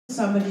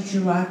Somebody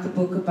to write the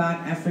book about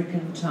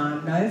African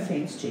time. No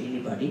offense to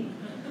anybody.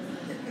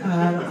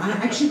 I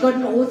actually got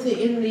an author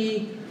in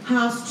the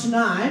house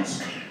tonight.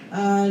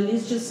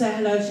 Let's just say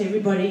hello to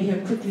everybody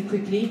here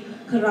quickly.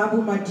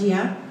 Karabo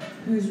Madia,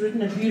 who's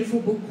written a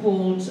beautiful book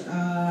called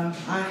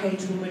I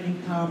Hate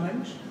Women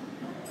Empowerment.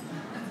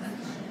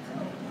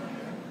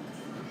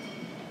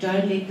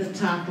 Don't let the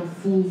title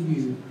fool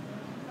you.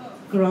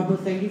 Karabo,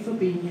 thank you for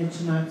being here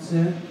tonight,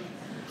 sir.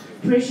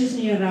 Precious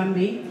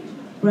Nyarambi,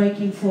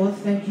 Breaking Forth,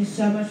 thank you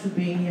so much for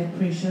being here,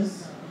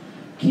 Precious.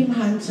 Kim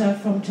Hunter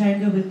from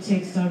Tango with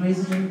Text, our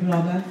resident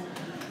blogger.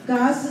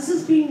 Guys, this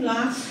is being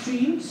live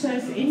streamed, so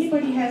if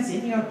anybody has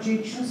any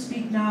objections,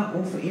 speak now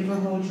or forever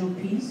hold your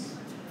peace.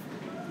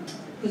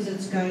 Because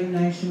it's going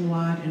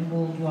nationwide and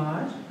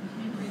worldwide.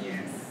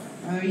 Yes.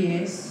 Oh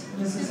yes,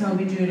 this is how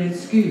we do it at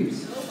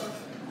Skoobs.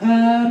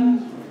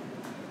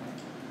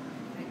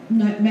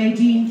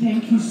 Nadine,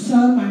 thank you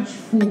so much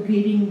for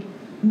getting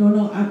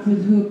Nono up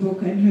with her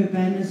book and her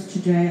banners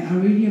today. I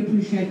really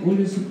appreciate all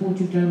your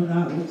support you've done with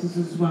our authors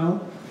as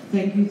well.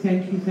 Thank you,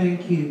 thank you,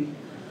 thank you.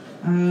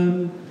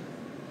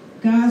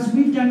 Guys,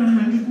 we've done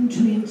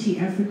 120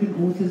 African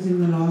authors in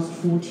the last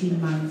 14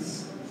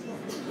 months.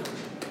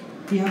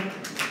 Yep.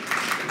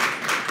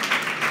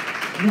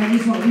 That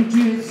is what we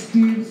do at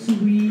Skoobs.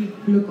 We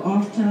look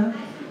after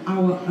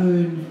our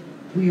own.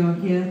 We are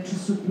here to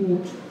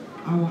support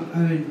our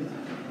own.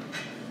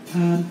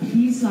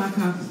 Please like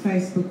our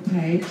Facebook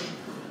page.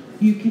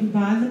 You can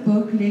buy the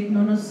book, let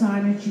Nono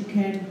sign it, you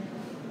can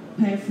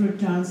pay for it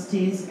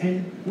downstairs.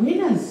 And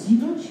winners,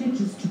 you're not here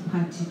just to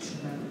party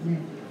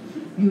tonight.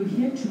 You're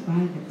here to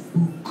buy the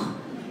book.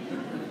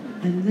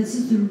 And this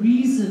is the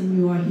reason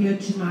you are here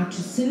tonight,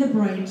 to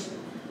celebrate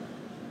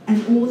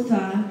an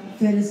author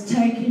that has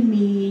taken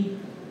me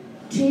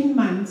 10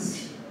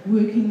 months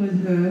working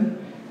with her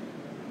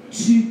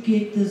to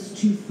get this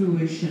to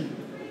fruition.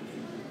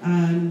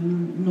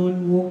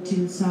 Non walked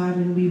inside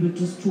and we were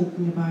just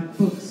talking about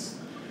books.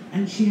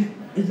 And she,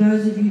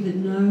 those of you that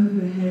know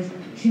her,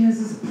 she has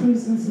this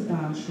presence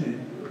about her.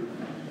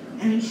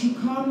 And she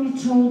calmly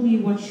told me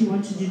what she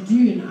wanted to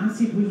do, and I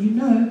said, well, you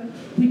know,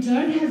 we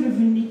don't have a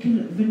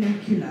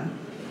vernacular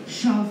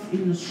shelf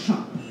in the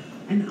shop,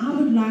 and I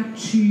would like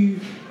to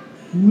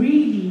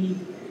really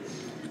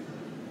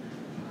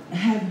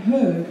have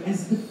her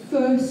as the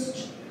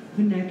first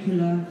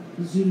vernacular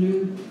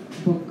Zulu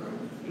book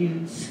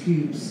in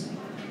Skoobs.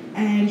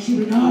 And she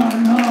went, oh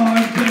no,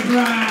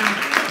 Deborah,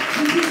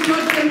 this is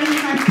not going to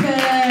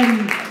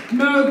happen.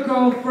 No,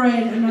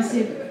 girlfriend. And I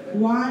said,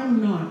 why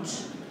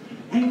not?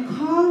 And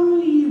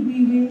calmly,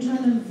 we went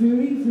on a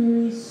very,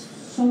 very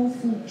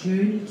soulful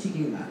journey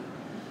together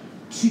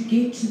to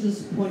get to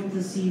this point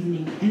this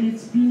evening. And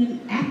it's been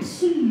an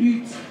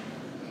absolute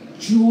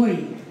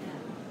joy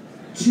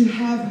to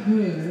have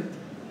her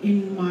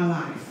in my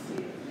life.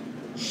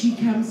 She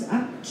comes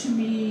up to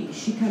me,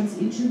 she comes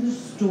into the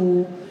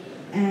store,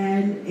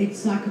 and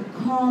it's like a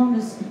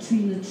calmness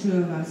between the two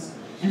of us.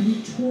 And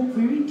we talk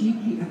very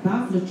deeply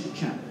about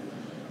literature.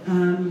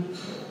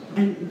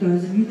 And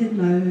those of you that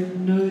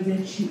know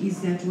that she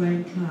is that way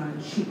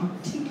inclined. She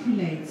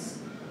articulates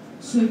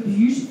so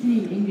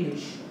beautifully in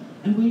English.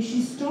 And when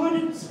she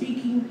started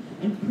speaking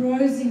and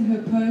prosing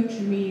her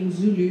poetry in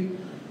Zulu,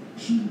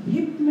 she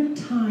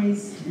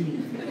hypnotized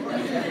me.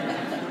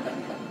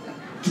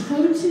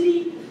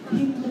 Totally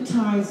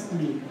hypnotized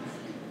me.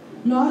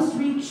 Last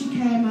week she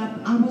came up,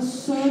 I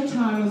was so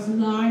tired, I was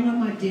lying on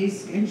my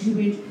desk, and she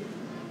went,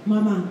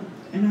 Mama,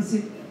 and I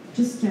said,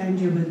 just stand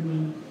here with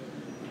me.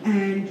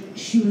 And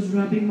she was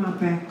rubbing my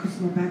back because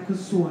my back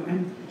was sore,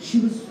 and she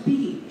was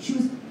speaking,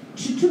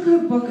 she took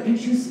her book and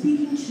she was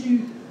speaking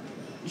to,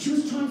 she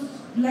was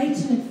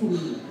translating it for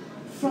me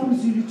from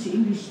Zulu to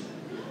English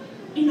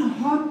in a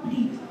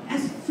heartbeat,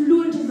 as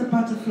fluent as a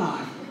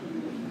butterfly.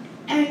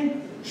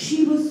 And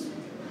she was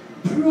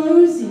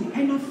prosing,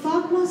 and I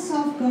felt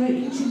myself go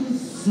into the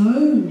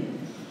zone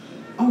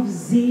of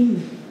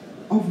Zen,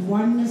 of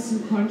oneness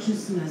and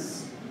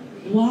consciousness,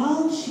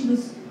 while she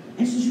was,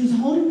 and so she was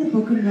holding the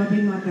book and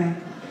rubbing my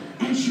back,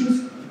 and she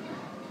was,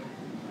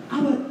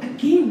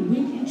 again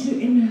went into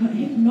in her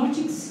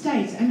hypnotic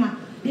state, and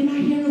then I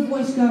hear a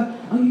voice go,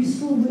 are you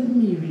still with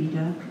me,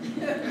 reader?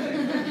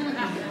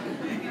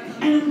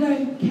 And I'm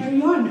going,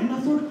 carry on. And I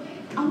thought,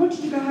 I want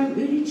you to go home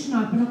early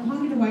tonight, but I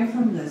can't get away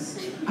from this.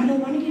 I don't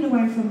want to get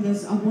away from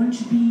this. I want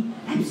to be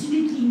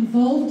absolutely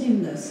involved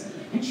in this.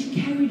 And she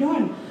carried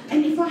on.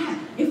 And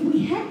if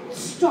we hadn't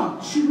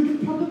stopped, she would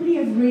have probably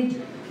have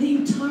read the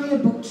entire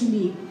book to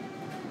me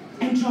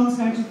and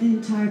translated the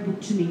entire book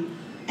to me.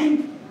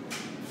 And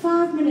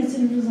 5 minutes,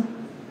 and it was like,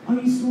 are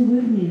you still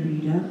with me,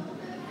 reader?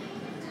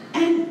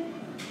 And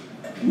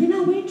when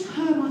I went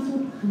home, I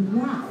thought,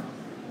 wow,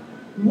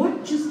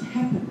 what just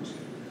happened?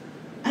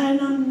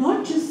 And I'm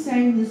not just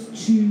saying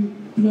this to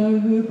blow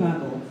her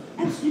bubble.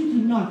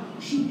 Absolutely not.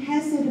 She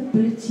has that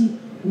ability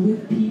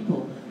with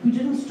people. We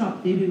didn't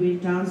stop there. We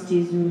went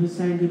downstairs and we were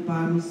saying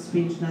goodbye. We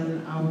spent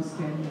another hour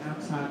standing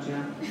outside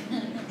here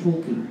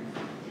talking.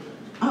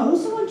 I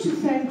also want to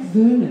thank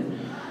Vernon,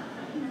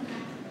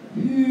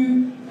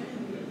 who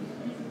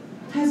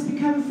has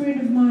become a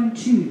friend of mine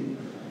too.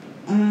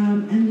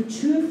 And the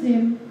two of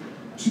them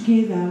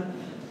together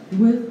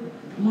with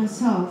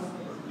myself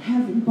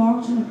have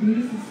embarked on a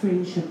beautiful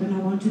friendship, and I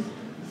want to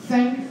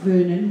thank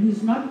Vernon,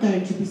 who's not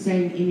going to be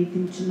saying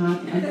anything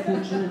tonight,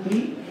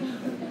 unfortunately,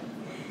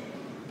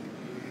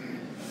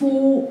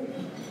 for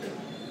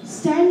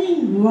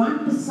standing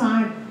right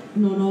beside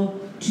Nono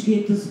to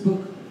get this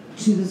book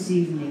to this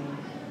evening.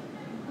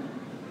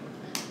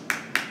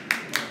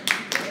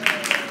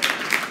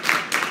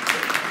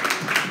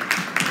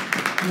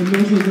 I'm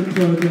not on the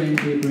program,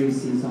 dear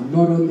Gracies. I'm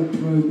not on the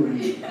program.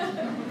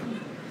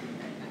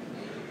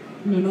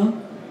 Nono,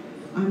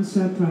 I'm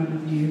so proud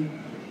of you.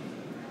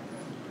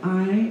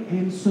 I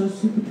am so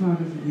super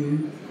proud of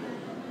you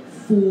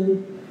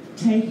for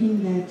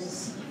taking that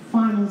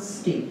final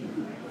step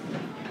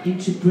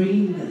into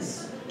bringing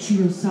this to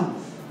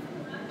yourself,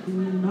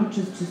 not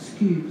just to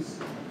Skoobs,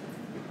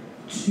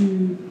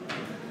 to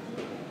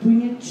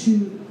bring it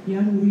to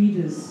young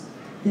readers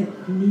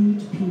that need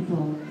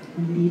people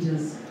and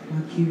leaders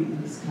like you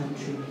in this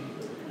country.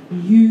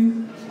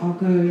 You are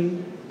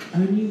going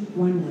only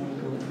one way,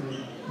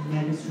 girlfriend, and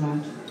that is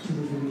right to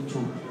the very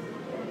top.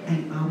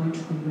 And I want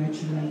to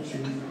congratulate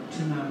you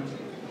tonight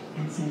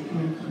and say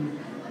thank you,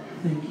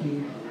 thank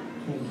you,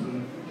 thank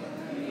you.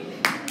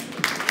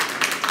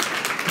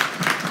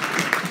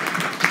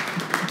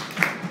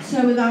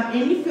 So without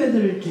any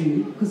further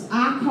ado, because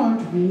I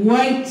can't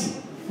wait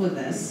for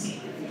this,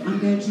 I'm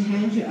going to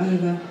hand you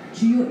over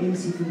to your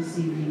MC for this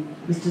evening,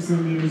 Mr.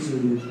 Zanele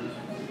Zulu.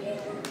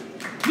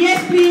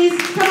 Yes,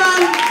 please, come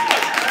on.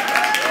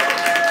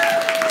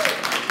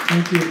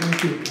 Thank you,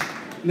 thank you.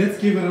 Let's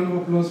give a round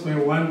of applause for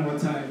her one more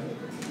time.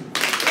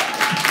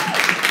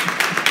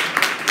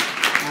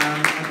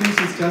 I think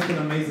she's just an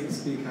amazing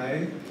speaker,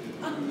 eh?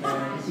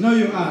 No,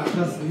 you are,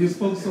 trust me, you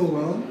spoke so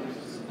well.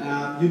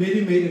 You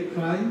nearly made it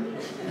cry.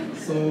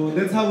 So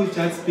that's how we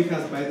judge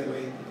speakers, by the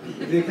way.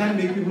 If they can't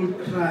make people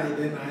cry,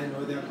 then I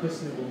know they're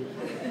questionable.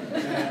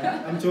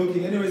 I'm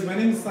joking. Anyways, my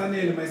name is Sami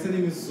and my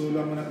surname is Zulu.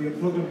 I'm going to be a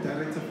program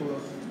director for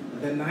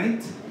the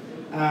night.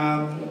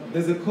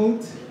 There's a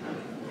quote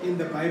in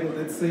the Bible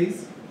that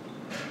says,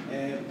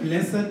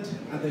 blessed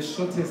are the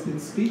shortest in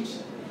speech,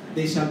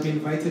 they shall be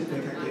invited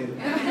back again.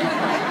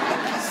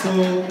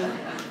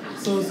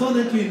 So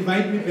that you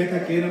invite me back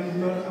again,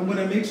 I'm going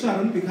to make sure I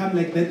don't become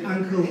like that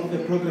uncle of the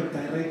program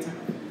director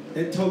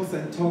that talks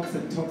and talks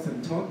and talks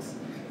and talks.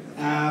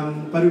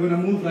 But we're going to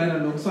move right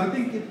along. So I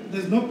think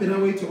there's no better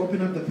way to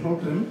open up the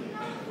program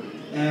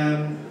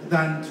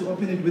than to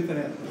open it with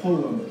a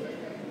poem.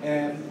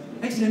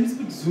 Actually, let me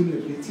speak Zulu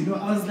a bit. You know,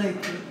 I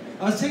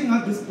was checking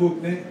out this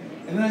book,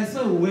 and then I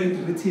saw a word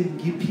written,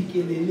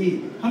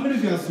 Gipikelele. How many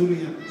of you are Zulu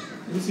here?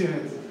 Raise your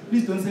hands.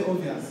 Please don't say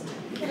obvious.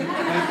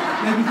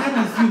 Like you can't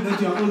assume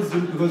that you are all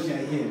Zulu because you are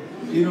here.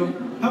 You know,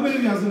 how many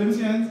of you are Zulu? Raise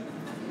your hands.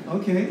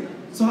 Okay.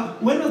 So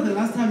when was the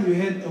last time you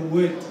heard a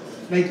word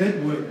like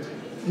that word?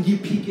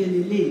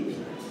 Gipikelele.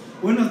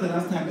 When was the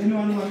last time?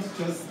 Anyone wants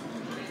to just?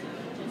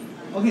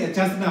 Okay,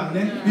 just now.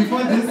 Then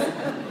before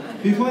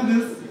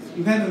this,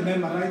 you can't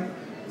remember, right?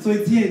 So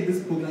it's here in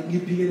this book, like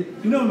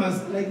Gipikelele. You know,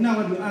 like now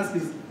what you ask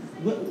is,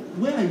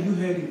 where are you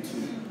heading to?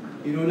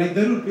 You know, like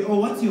that would be,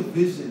 what's your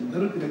vision? That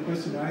would be the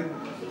question, right?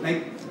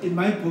 Like in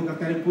my book, I've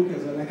got a book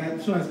as well. Like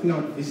I'm sure I speak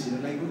about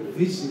vision. Like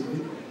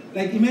vision.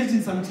 Like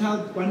imagine some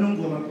child,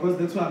 because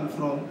that's where I'm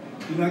from.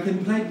 You know, I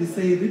can politely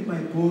say, read my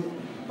book,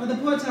 but the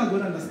poor child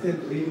won't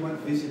understand really what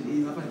vision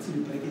is up until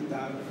you break it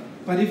down.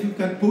 But if you've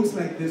got books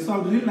like this, so I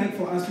would really like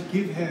for us to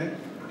give her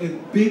a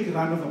big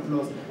round of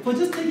applause for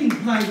just taking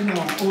pride in our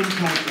own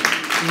culture.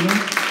 You know,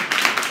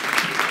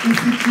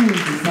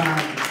 Isithunzi,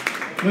 Sami.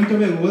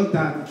 Nontobeko, well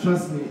done.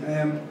 Trust me.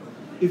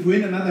 If we're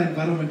in another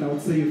environment, I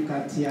would say you've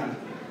got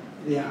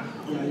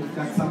you've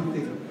got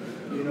something.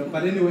 You know.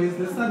 But anyways,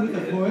 let's start with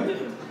a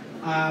poem.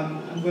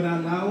 I'm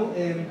gonna allow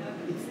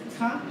it's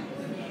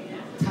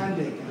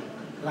Tango.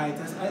 Right.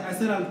 I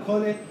said I'll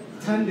call it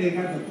Tango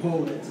the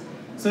poet.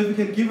 So if you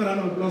can give a round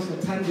of applause for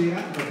Tango the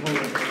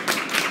poet.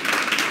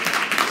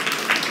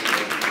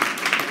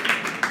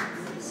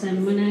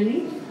 Sanmonani.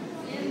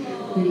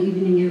 Good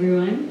evening,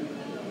 everyone.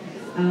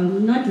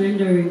 Not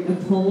rendering a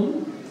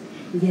poem,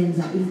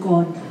 Genza in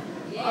God.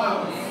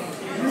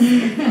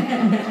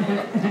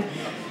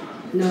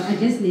 No, I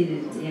just need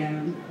it,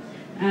 yeah.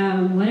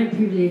 What a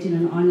privilege and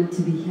an honor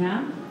to be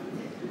here.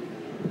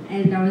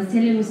 And I was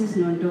telling Mrs.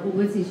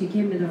 Nontobeko, she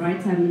came at the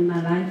right time in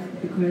my life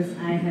because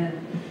I have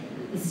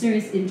a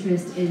serious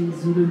interest in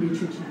Zulu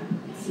literature.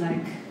 It's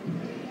like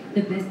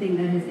the best thing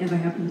that has ever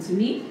happened to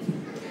me.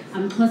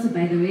 I'm Xhosa,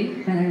 by the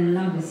way, but I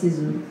love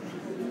isiZulu.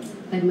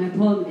 But my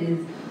poem is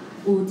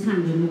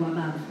Uthando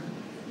Lwababa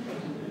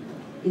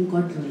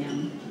Inkodlo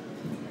Yami.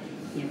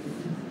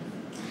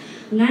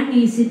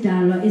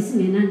 Ngangiyisidalwa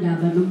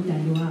esingenandaba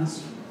nomdali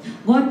waso.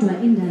 Kodwa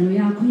indalo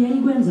yakho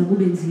yayikwenza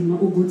kube nzima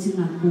ukuthi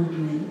ngakubone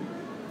wena.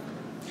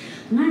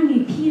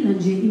 Ngangiphila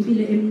nje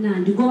impilo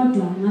emnandi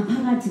kodwa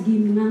ngaphakathi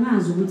kimi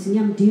ngangazi ukuthi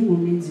ngiyamdinga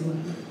umenzi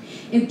wami.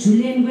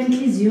 Ekujuleni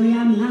kwenhliziyo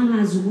yami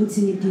ngangazi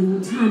ukuthi ngidinga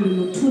uthando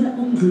nokuthula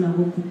okudlula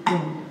konke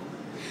ukuqonda.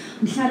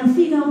 Mhlala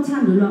ufika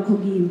uthando lwakho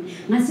kimi.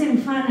 Ngase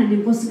ngifana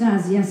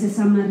nenkosikazi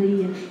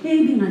yaseSamaria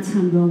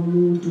ebingathandwa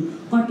umuntu,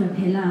 kodwa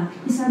phela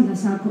isandla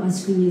sakho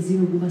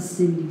asifinyeziwe ukuba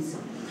sisindise.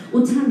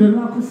 Uthando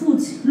lwakho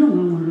futhi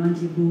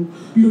lungangolwandle kuwo,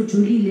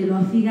 lujulile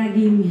lwafika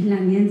kimi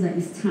langenza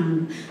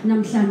isithando.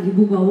 Namhlanje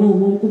ngibukwa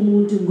wonke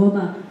umuntu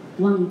ngoba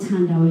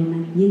wangithanda wena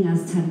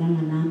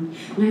ngingazithandanga nami.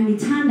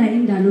 Ngangithanda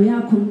indalo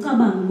yakho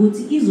ngicabanga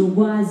ukuthi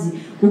izokwazi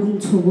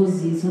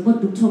ukungithokozisa,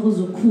 kodwa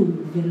ukuthokoza okukhulu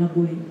kuvela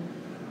kuwena.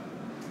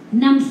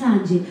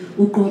 Namhlanje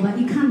uqoba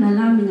ikhanda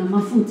lami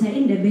ngamafutha,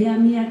 indebe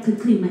yami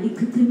iyachichima,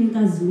 ichichima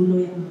inkazimulo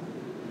yami.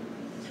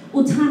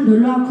 Uthando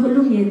lwakho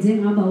lungenze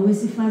ngaba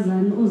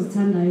owesifazane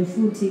ozithandayo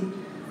futhi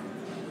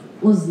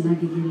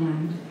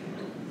ozinakekelayo.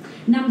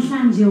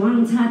 Namhlanje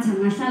wangithatha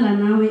ngahlala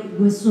nawe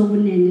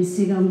kwesokunene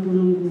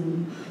sikaNkulunkulu,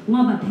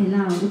 ngoba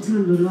phela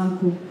uthando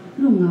lwakho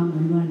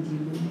lungangolwandle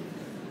kuwo.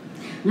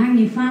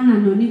 Ngangifana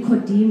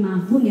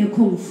noNikodima,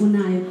 kungekho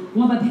ngifunayo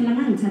ngoba phela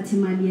ngangithatha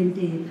imali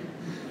yentela.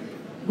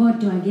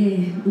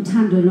 Kodwa-ke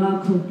uthando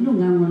lwakho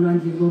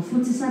lungangolwandle kuwo,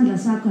 futhi isandla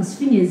sakho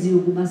asifinyeziwe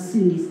ukuba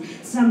sisindise.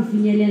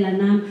 Sangifinyelela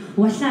nami,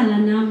 wahlala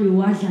nami,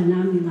 wadla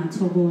nami,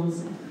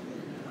 ngathokoza.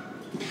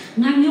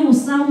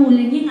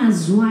 Ngangiwusawule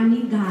ngingazwani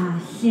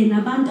kahle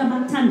nabantu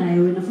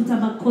abakuthandayo wena futhi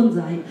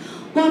abakukhonzayo,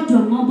 kodwa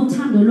ngoba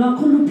uthando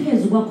lwakho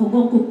luphezu kwakho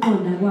konke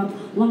ukuqonda kwami,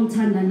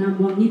 wangithanda nami,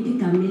 wangipha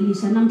igama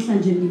elisha.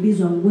 Namhlanje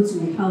ngibizwa ngokuthi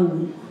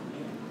nguPawulu.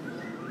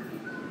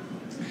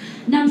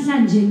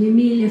 Namhlanje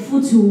ngimile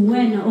futhi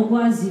uwena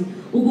okwazi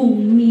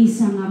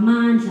ukungimisa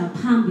ngamandla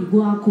phambi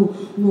kwakho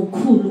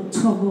ngokukhulu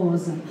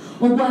ukuthokoza,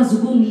 okwazi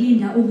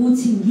ukungilinda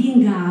ukuthi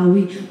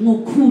ngingawi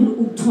ngokukhulu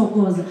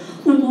ukuthokoza.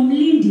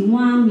 Ungumlindi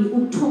wami,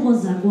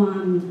 ukuthokoza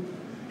kwami.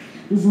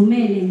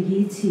 Ngivumele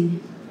ngithi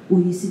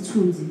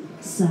uyisithunzi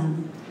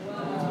sami.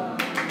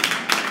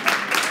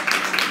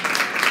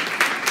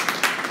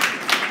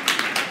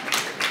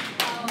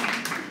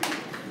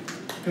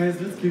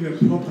 Guys, let's give a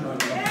proper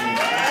round of applause.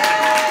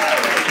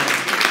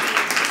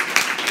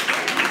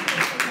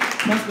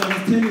 Pastor, I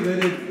must tell you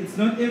that it's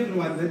not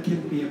everyone that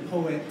can be a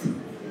poet.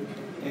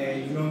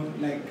 You know,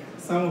 like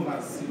some of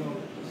us, you know,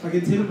 if I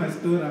can tell you my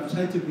story, I've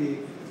tried to be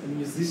a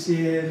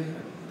musician.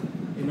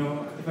 You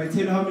know, if I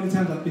tell you how many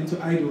times I've been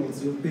to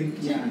idols, you'll think,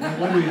 yeah,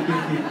 what are you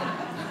thinking?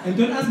 And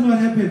don't ask me what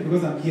happened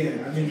because I'm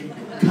here. I mean,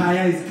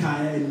 Kaya is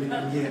Kaya and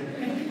I'm here.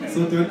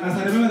 So don't ask.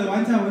 I remember the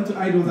one time I went to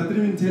idols, I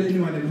didn't even tell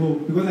anyone at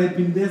home because I'd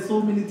been there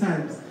so many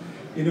times.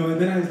 You know,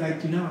 and then I was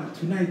like, you know,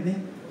 tonight,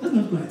 man, I'm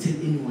not going to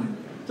tell anyone.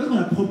 Just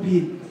going to pop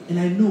in. And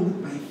I know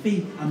with my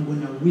faith, I'm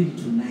going to win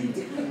tonight.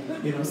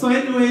 You know, so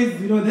anyways,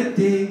 you know, that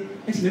day,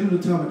 actually, let me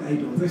not talk about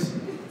idols.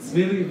 Actually, it's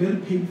very, very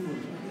painful.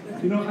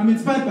 You know, I'm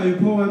inspired by your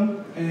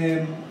poem,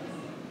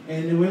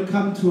 and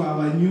welcome to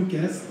our new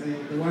guests,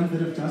 the ones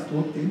that have just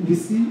walked in. We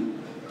see you,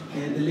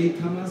 the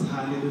latecomers.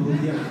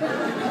 Hallelujah.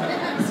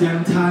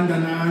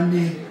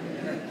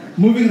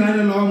 Moving right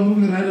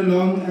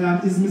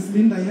along. Is Miss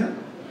Linda here?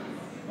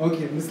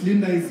 Okay, Miss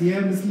Linda is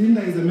here. Miss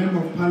Linda is a member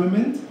of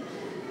Parliament,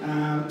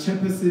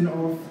 chairperson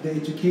of the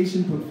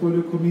Education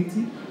Portfolio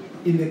Committee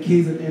in the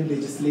KZN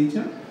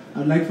Legislature.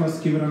 I'd like for us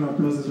to give her an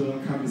applause as well.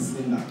 Welcome, Ms.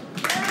 Linda.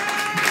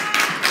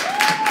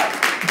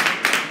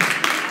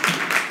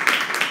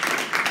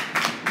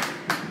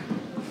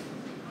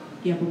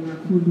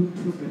 Yabongakulu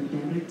Program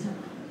Director,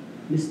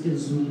 Mr.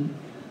 Zulu,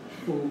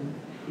 for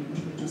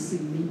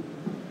introducing me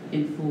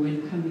and for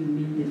welcoming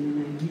me in the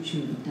manner in which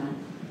you have done.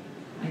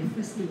 I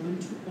firstly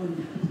want to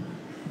honor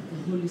the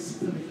Holy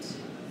Spirit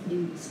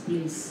in this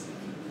place.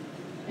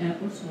 I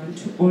also want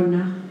to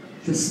honor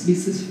the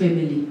Sibisi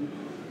family,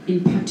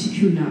 in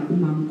particular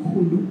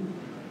Umamkhulu,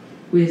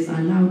 who has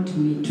allowed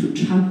me to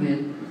travel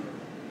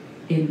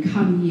and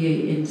come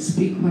here and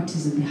speak what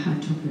is in the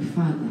heart of the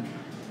Father.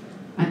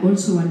 I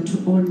also want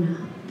to honor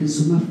the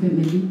Zuma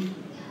family,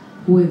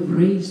 who have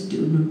raised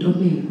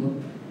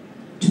Nontobeko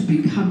to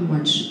become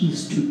what she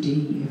is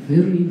today, a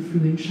very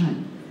influential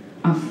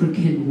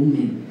African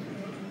woman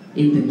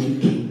in the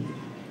making.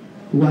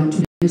 We want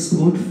to bless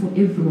God for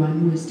everyone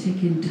who has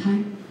taken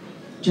time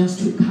just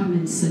to come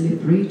and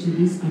celebrate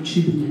these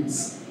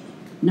achievements.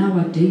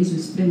 Nowadays, we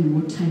spend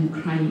more time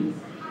crying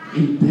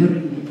and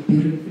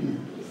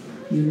burying,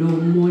 you know,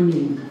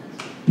 mourning,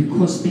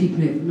 because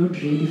people have not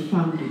really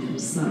found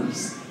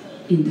themselves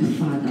in the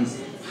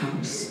Father's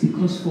house.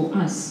 Because for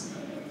us,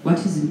 what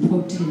is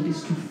important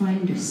is to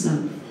find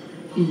yourself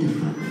in the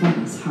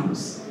Father's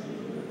house.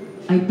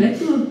 I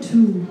battled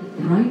to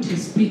write a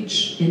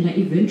speech, and I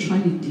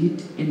eventually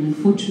did, and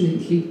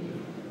unfortunately,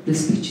 the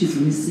speech is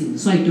missing,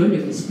 so I don't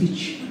have a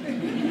speech.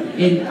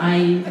 And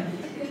I'm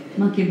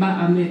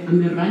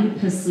a rally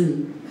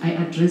person, I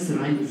address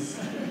rallies.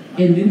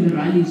 And in the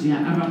rallies, we are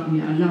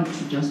allowed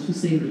to just to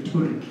say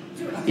rhetoric.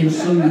 And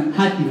so you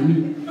had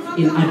me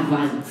in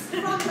advance.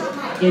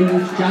 And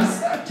we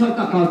just talk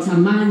about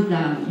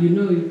Amanda, you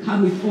know, you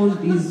come with all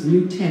these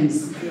new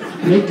terms,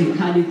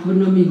 radical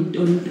economy, and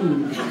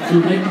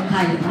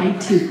radical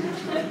writing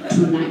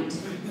tonight.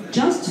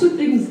 Just two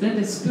things that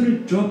the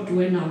Spirit dropped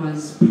when I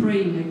was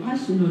praying. I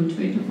questioned on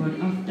Twitter about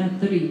after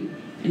 3.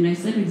 And I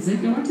said,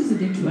 exactly, what is it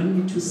that you want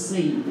me to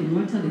say? And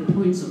what are the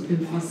points of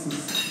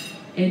emphasis?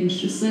 And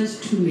she says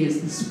to me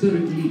as the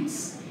Spirit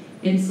leads.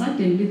 And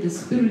suddenly the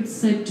Spirit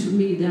said to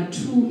me, there are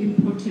two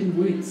important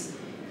words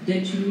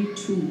that you need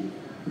to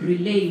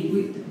relay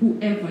with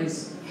whoever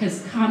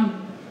has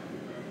come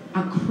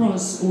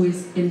across or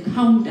has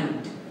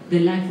encountered the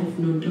life of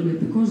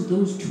Nontobeko, because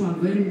those two are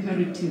very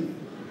imperative.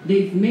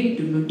 They've made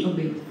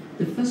Nontobeko.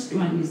 The first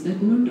one is that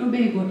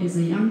Nontobeko is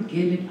a young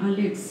girl at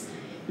Alex,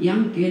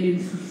 young girl in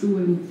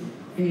Isithunzi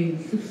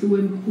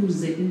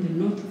in the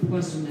north of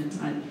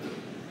KwaZulu-Natal.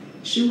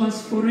 She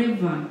was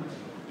forever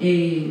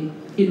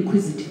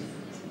inquisitive.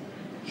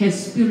 Her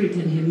spirit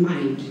and her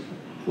mind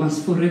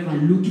was forever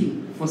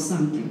looking for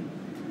something.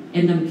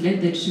 And I'm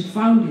glad that she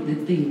found the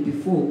thing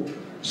before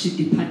she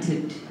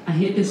departed. I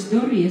heard a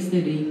story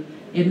yesterday,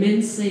 a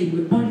man saying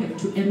we all have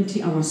to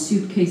empty our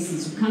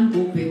suitcases. We can't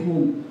go back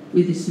home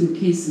with the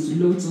suitcases,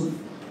 loads of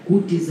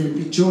goodies and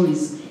the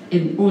joys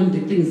and all the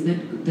things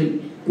that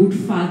the good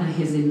Father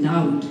has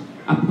endowed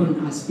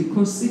upon us,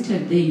 because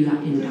seated there you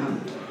are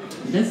endowed.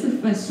 That's the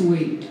first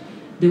word.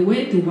 The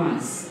word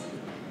was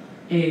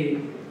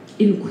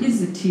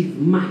inquisitive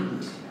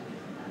mind.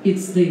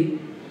 It's the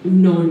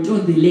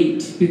Nonto, the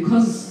late,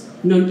 because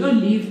Nonto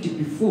lived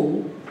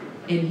before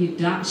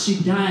and she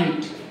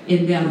died,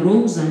 and there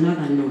arose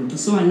another Nonto.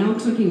 So I'm now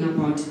talking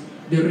about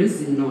the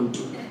risen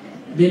Nonto.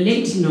 The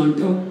late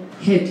Nonto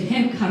had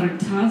her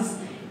characters,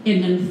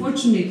 and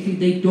unfortunately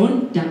they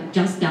don't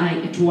just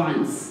die at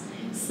once.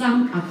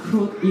 Some are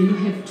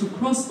have to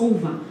cross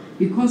over,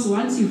 because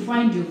once you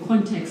find your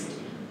context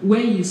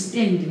where you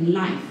stand in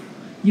life,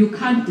 you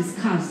can't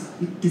discard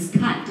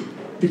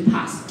the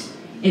past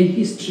and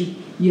history.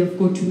 You have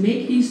got to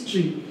make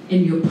history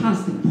and your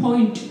past the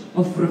point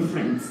of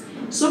reference.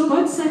 So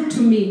God said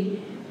to me,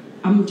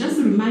 I'm just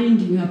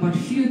reminding you about a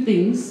few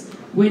things.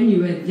 When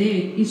you were there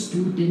at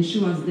Eastwood and she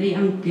was the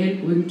young girl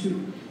going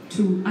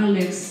to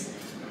Alex,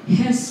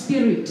 her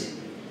spirit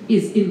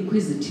is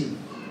inquisitive.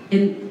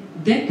 And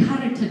that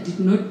character did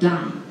not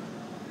die.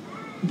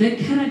 That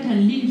character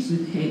lives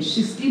with her.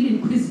 She's still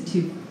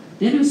inquisitive.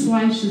 That is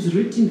why she's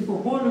written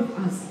for all of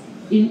us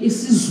in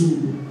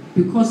Isizulu,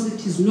 because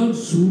it is not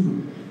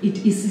Zulu,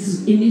 it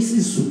is in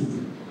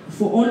Isizulu,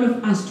 for all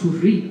of us to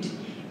read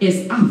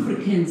as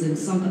Africans and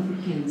South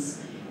Africans.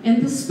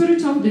 And the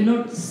Spirit of the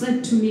Lord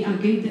said to me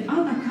again, the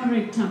other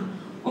character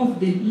of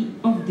the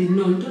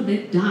Nonto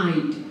that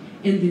died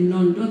and the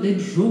Nonto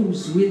that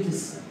rose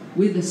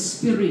with the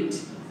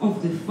Spirit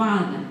of the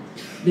Father,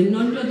 the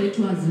Nonto that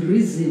was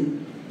risen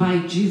by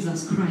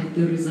Jesus Christ,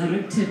 the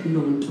resurrected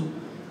Nonto,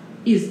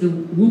 is the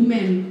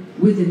woman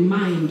with the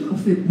mind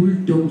of a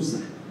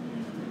bulldozer.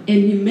 And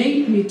he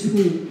made me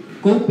to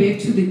go back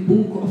to the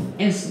book of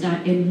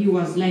Esther, and he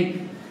was like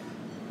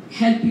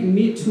helping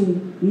me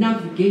to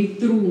navigate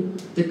through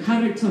the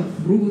character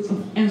of Ruth,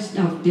 of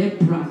Esther, of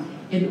Deborah,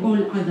 and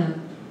all other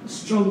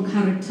strong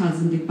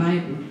characters in the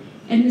Bible.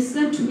 And he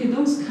said to me,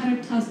 those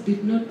characters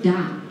did not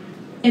die.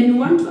 And you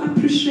want to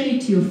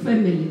appreciate your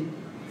family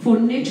for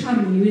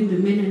nurturing you in the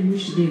manner in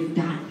which they've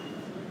done.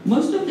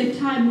 Most of the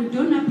time, we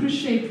don't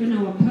appreciate when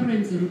our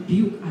parents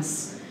rebuke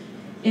us.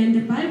 And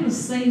the Bible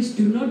says,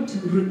 do not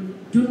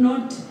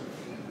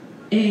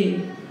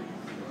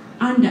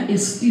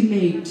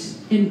underestimate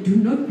and do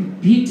not be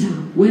bitter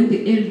when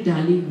the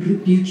elderly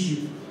rebuke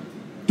you.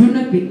 Do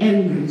not be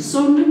angry.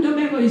 So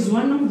Nontobeko is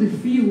one of the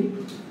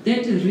few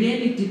that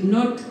really did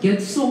not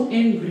get so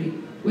angry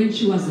when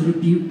she was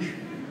rebuked.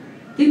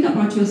 Think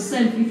about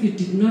yourself if you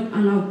did not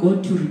allow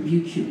God to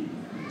rebuke you.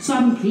 So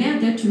I'm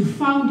glad that you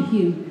found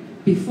him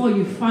before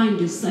you find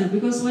yourself.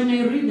 Because when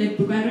I read that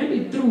book, I read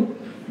it through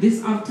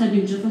this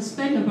afternoon. Just I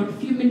spent about a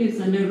few minutes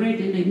and I read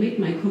and I made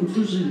my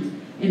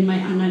conclusion and my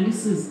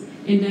analysis.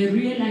 And I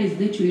realized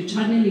that you are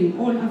channeling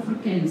all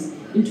Africans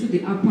into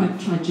the upward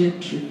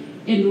trajectory.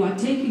 And you are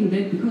taking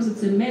that because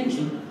it's a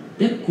mantle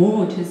that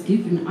God has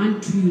given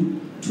unto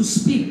you to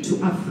speak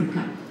to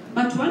Africa.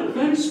 But one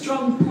very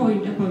strong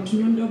point about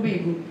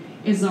Nontobeko,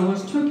 as I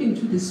was talking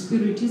to the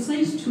Spirit, he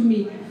says to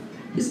me,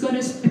 he's got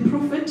a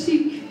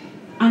prophetic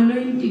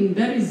anointing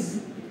that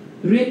is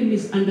really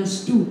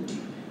misunderstood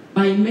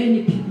by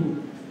many people.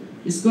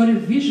 He's got a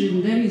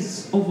vision that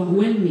is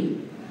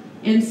overwhelming.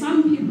 And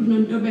some people,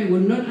 Nontobeko, will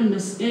not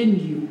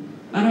understand you.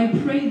 But I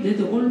pray that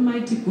the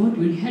Almighty God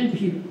will help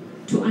you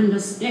to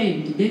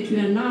understand that you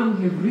are now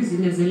have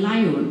risen as a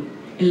lion,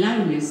 a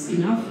lioness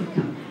in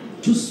Africa,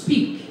 to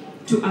speak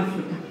to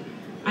Africa.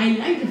 I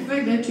like the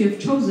fact that you have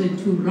chosen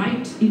to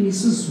write in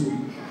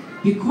Isizulu,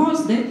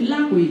 because that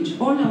language,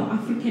 all our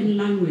African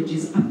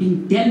languages are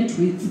being dealt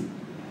with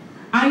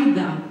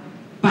either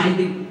by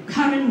the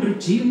current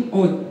regime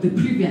or the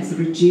previous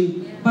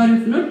regime, but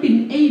have not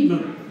been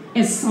able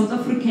as South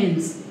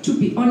Africans to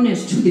be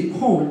honest to the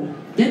call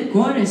that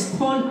God has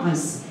called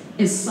us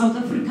as South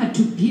Africa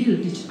to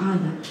build each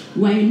other.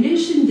 We're a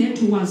nation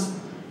that was,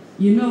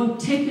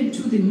 taken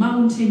to the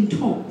mountain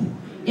top,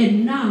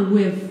 and now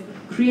we've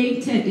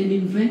created and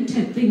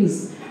invented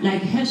things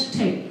like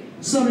hashtag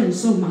so and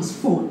so must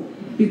fall.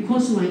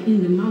 because we are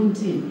in the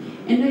mountain.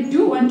 And I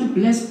do want to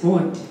bless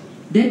God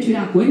that you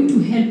are going to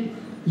help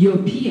your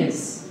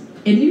peers,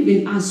 and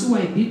even us who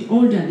are a bit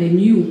older than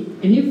you,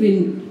 and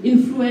even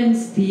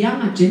influence the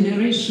younger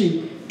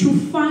generation to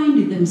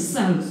find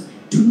themselves,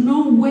 to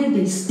know where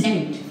they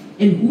stand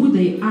and who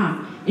they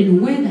are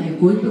and where they are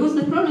going. Because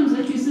the problems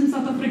that you see in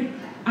South Africa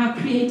are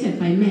created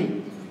by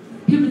men.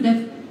 People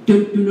that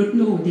do not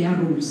know their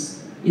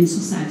roles in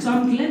society. So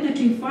I'm glad that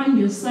you find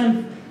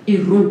yourself a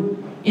role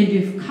and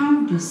you've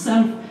carved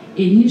yourself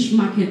a niche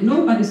market.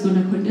 Nobody's going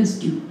to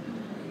contest you.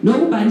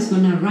 Nobody's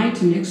going to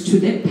write next to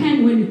that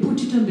pen. When you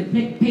put it on the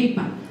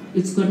paper,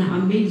 it's going to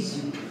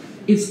amaze you.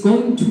 It's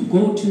going to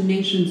go to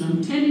nations.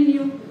 I'm telling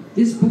you,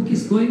 this book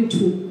is going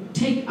to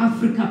take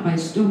Africa by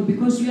storm,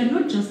 because you are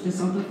not just a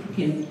South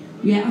African.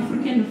 You are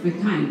African of a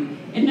kind.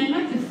 And I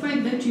like the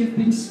fact that you have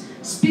been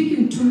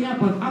speaking to me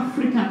about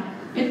Africa.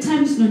 At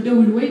times, they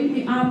will wake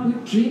me up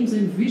with dreams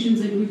and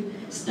visions, and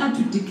we start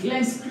to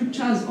declare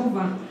scriptures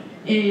over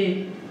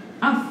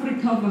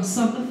Africa, over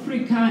South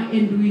Africa,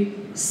 and we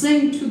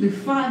saying to the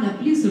Father,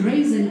 please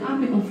raise an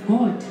army of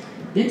God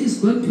that is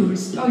going to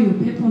restore your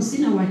purpose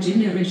in our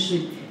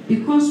generation,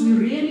 because we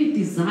really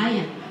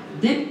desire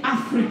that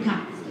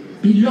Africa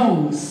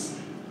belongs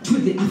to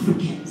the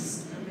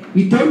Africans.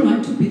 We don't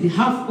want to be the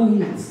half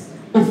owners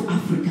of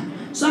Africa.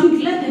 So I'm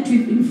glad that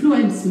you've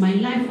influenced my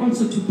life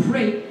also to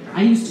pray.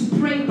 I used to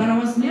pray, but I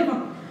was never,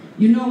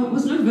 I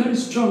was not very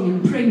strong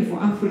in praying for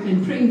Africa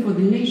and praying for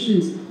the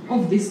nations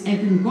of this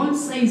earth. And God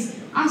says,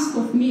 ask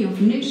of me,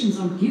 of nations,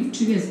 I'll give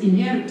to you as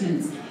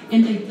inheritance.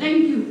 And I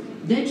thank you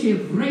that you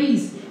have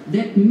raised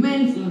that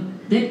mantle,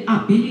 that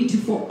ability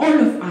for all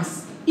of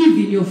us,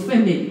 even your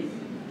family.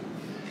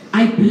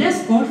 I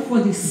bless God for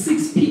the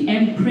 6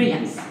 p.m.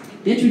 prayers,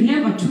 that you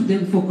never took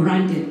them for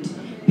granted,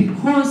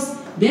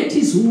 because that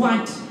is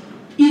what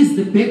is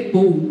the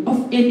backbone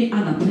of any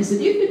other person.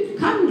 If you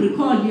can't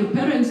recall your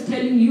parents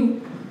telling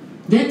you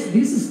that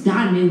this is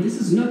done and this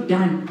is not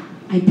done,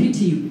 I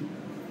pity you.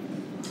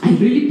 I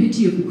really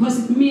pity you,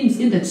 because it means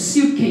in that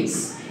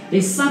suitcase,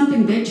 there's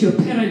something that your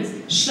parents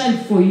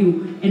shelved for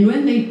you, and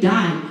when they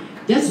die,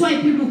 that's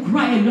why people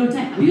cry a lot.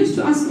 I used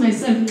to ask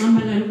myself,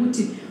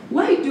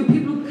 why do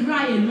people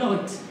cry a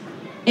lot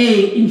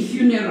in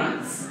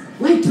funerals?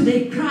 Why do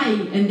they cry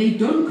and they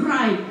don't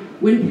cry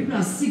when people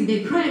are sick?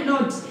 They cry a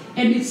lot,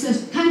 and it's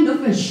a kind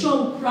of a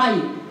show cry.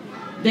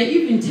 They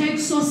even take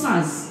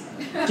saucers,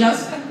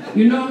 just,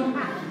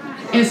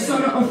 a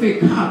sort of a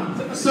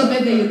cup, so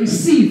that they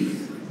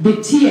receive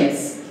the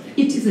tears.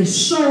 It is a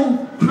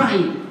show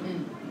cry.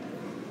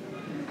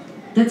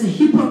 That's a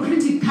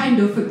hypocritical kind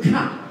of a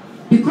cry.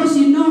 Because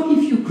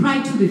if you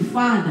cry to the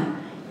Father,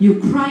 you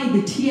cry,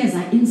 the tears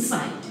are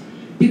inside.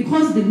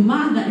 Because the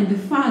mother and the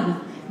father,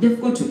 they've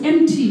got to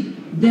empty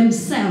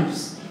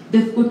themselves.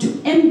 They've got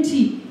to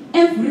empty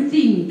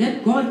everything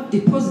that God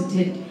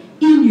deposited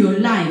in your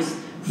lives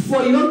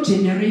for your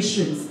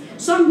generations.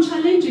 So I'm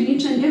challenging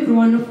each and every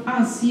one of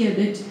us here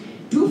that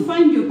do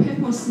find your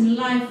purpose in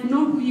life,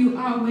 know who you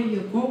are, where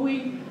you're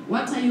going,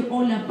 what are you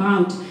all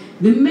about.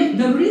 The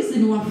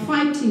reason we're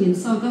fighting in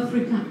South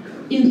Africa,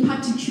 in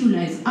particular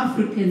as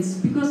Africans,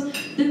 because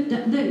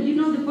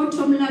the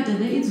bottom ladder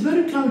there, it's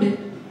very crowded.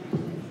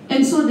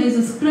 And so there's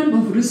a scramble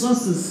of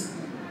resources.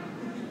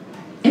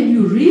 And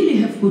you really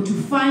have got to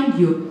find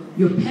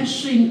your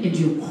passion and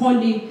your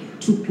calling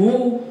to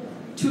go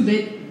to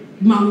the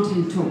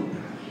mountaintop.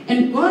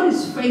 And God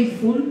is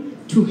faithful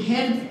to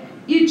help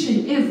each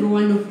and every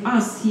one of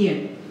us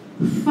here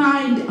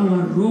find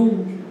our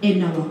role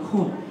and our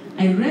call.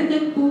 I read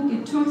that book.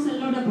 It talks a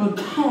lot about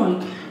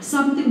call,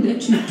 something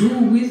that you do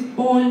with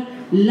all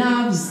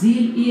love,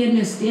 zeal,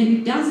 earnestness, and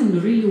it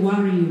doesn't really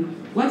worry you.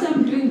 What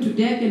I'm doing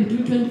today, I can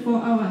do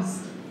 24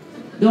 hours.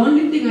 The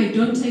only thing I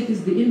don't take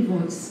is the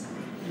invoice,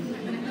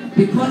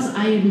 because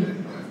I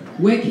am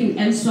working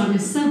elsewhere. I'm a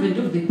servant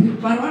of the people.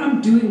 But what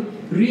I'm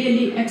doing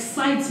really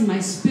excites my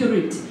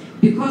spirit,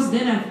 because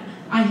then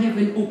I have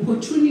an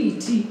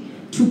opportunity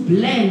to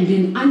blend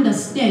and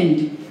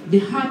understand the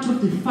heart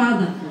of the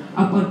Father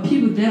about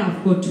people that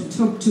I've got to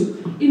talk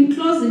to. In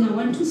closing, I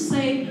want to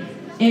say,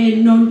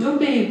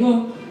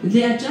 Nontobeko,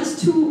 there are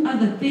just 2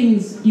 other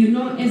things,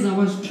 as I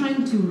was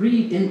trying to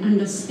read and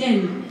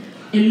understand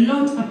a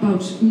lot about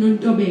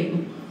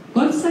Nontobeko.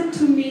 God said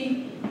to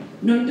me,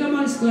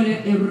 Nontobeko's got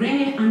a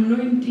rare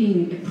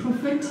anointing, a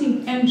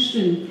prophetic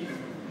unction,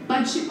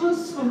 but she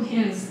also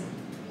has,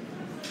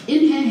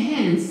 in her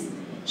hands,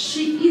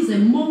 she is a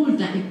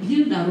molder, a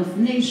builder of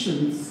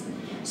nations.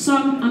 So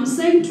I'm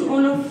saying to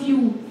all of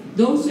you,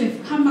 those who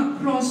have come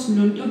across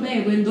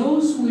Nontobeko and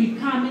those who will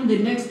come in the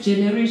next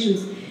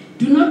generations,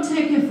 do not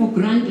take her for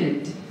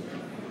granted.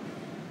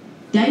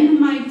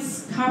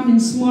 Dynamites come in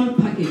small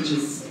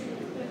packages.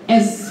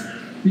 As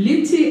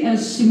little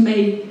as she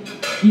may,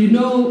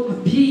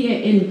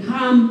 appear and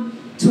come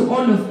to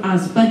all of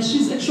us, but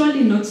she's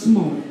actually not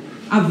small.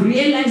 I've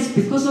realized,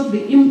 because of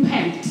the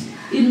impact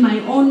in my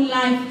own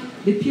life,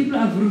 the people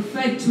have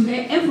referred to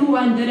her,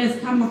 everyone that has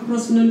come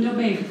across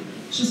Nontobeko,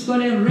 she's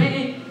got a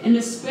rare and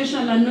a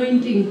special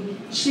anointing.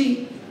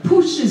 She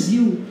pushes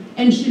you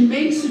And she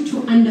makes you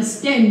to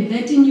understand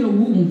that in your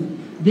womb,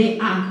 there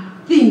are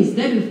things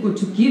that you've got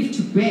to give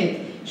to birth.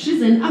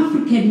 She's an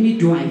African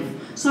midwife.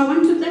 So I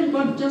want to thank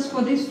God just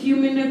for these few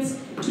minutes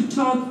to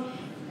talk.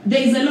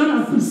 There is a lot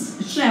I could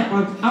share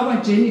about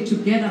our journey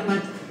together,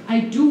 but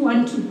I do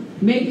want to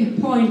make a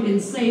point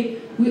and say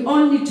we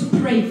all need to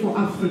pray for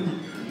Africa.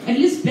 At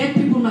least black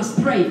people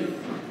must pray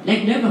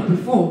like never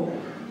before.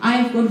 I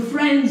have got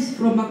friends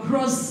from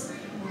across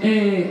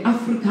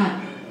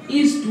Africa,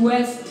 East,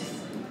 West,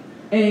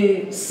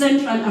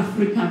 Central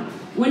Africa.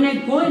 When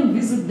I go and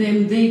visit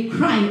them, they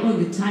cry all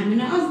the time.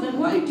 And I ask them,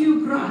 why do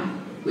you cry?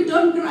 We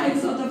don't cry in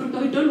South Africa.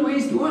 We don't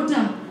waste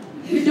water.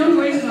 We don't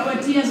waste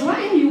our tears.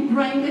 Why are you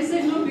crying? They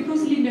say, no,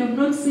 because we have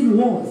not seen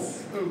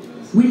wars.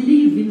 We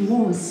live in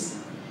wars.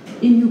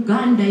 In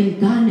Uganda, in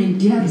Ghana, in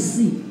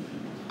DRC.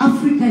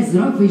 Africa is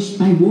ravaged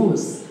by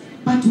wars.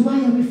 But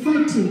why are we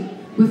fighting?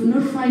 We've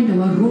not found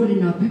our role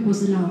in our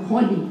purpose and our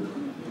calling.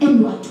 And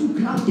we are too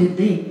crowded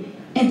there.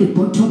 At the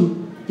bottom,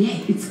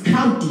 there, it's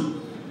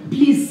crowded.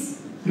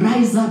 Please,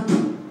 rise up.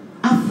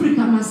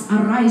 Africa must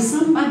arise.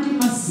 Somebody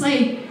must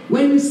say,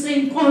 when we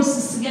say,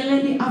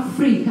 Nkosi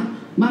Africa,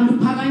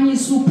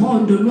 Malupaganyisa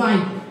uphondo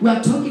lwayo, we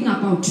are talking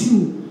about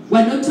you. We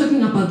are not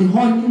talking about the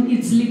horn in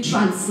its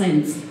literal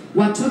sense.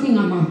 We are talking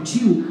about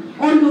you.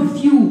 All of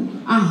you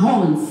are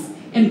horns.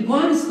 And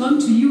God is going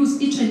to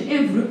use each and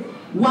every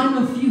one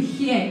of you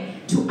here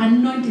to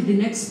anoint the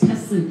next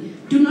person.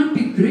 Do not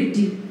be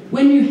greedy.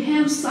 When you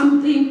have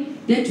something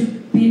that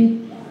you've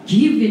been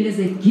given as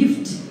a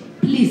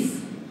gift,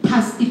 please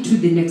pass it to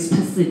the next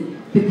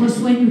person. Because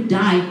when you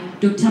die,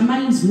 Dr.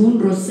 Miles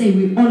Monroe said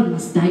we all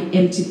must die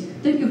empty.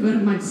 Thank you very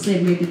much,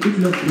 sir. May the good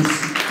Lord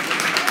bless you.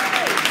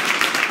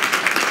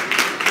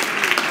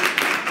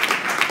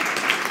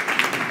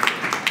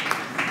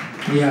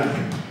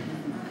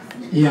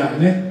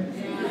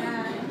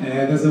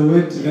 There's a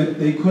word that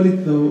they call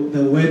it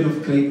the word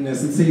of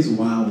greatness. It says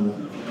wow.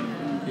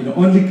 You know,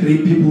 only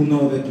great people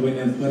know that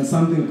when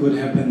something good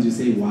happens, you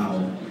say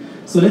wow.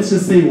 So let's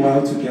just say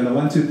wow together.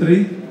 1, 2,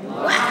 3.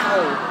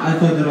 Wow! I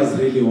thought that was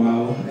really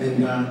wow.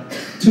 And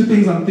two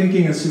things I'm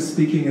thinking as she's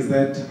speaking is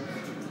that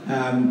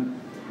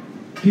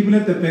people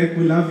at the back,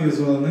 we love you as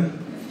well, né?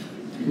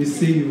 We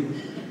see you.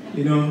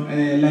 You know,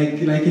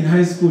 like in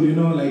high school, you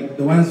know, like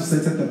the ones who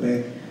sit at the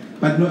back.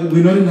 But no,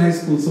 we're not in high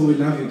school, so we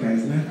love you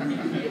guys,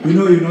 né? We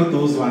know you're not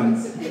those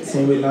ones,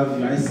 so we love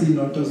you. I see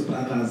Nonto's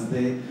brothers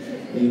there,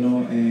 you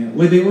know.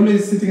 Were they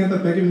always sitting at the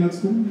back in that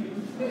school?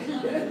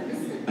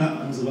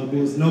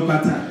 No,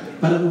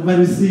 but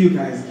we see you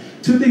guys.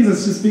 Two things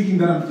as she's speaking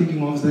that I'm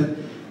thinking of is that,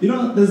 you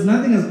know, there's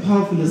nothing as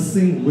powerful as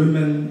seeing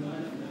women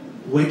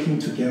working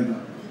together.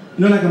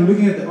 You know, like I'm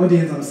looking at the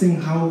audience, I'm seeing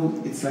how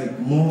it's like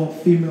more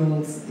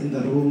females in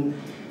the room.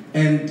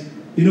 And,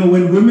 you know,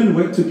 when women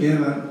work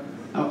together,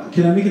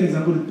 can I make an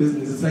example of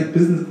business? It's like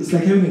business. It's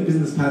like having a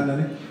business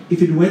partner.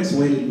 If it works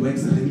well, it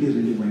works really,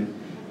 really well.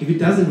 If it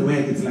doesn't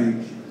work, it's like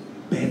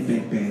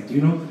bad,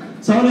 you know?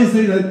 So I always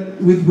say that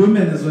with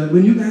women as well,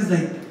 when you guys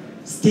like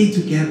stay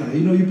together,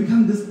 you know, you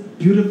become this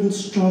beautiful,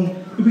 strong,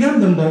 you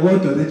become the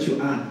mbogoto that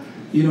you are,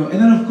 you know? And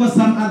then of course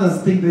some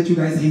others think that you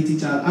guys hate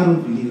each other. I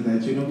don't believe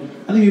that, you know?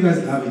 I think you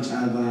guys love each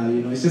other,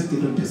 you know? It's just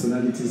different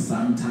personalities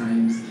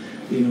sometimes,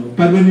 you know?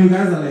 But when you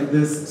guys are like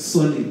this,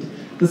 solid.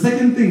 The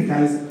second thing,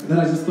 guys, that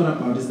I just thought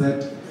about is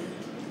that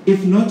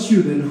if not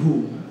you, then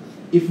who?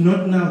 If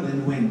not now,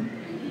 then when?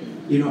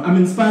 You know, I'm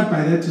inspired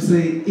by that to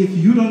say, if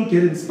you don't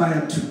get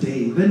inspired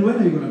today, then when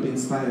are you going to be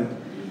inspired?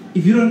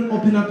 If you don't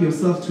open up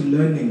yourself to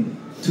learning,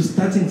 to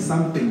starting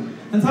something,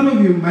 and some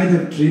of you might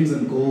have dreams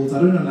and goals. I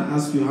don't want to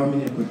ask you how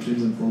many have got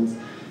dreams and goals,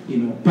 you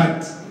know,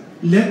 but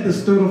let the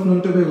story of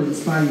Nontobeko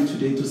inspire you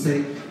today to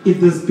say, if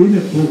there's been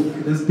a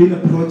book, there's been a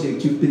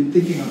project you've been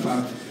thinking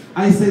about,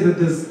 I say that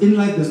in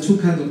life there's two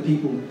kinds of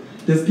people.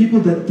 There's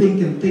people that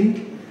think, and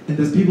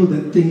there's people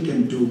that think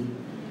and do.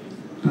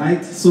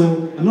 Right?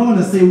 So I'm not going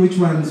to say which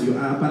ones you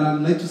are, but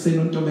I'd like to say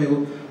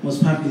Nontobeko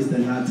most probably is the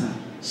latter.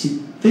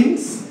 She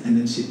thinks and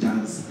then she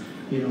does.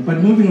 You know.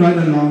 But moving right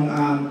along,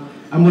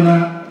 I'm going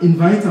to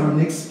invite our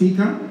next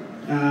speaker.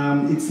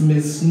 It's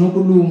Ms.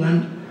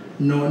 Nokulungan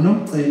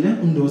Nono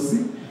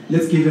Undosi.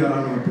 Let's give her a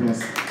round of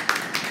applause.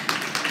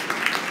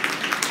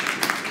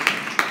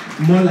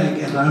 More like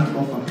a round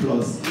of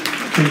applause.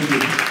 Thank you.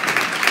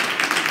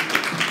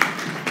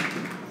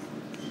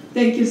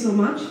 Thank you so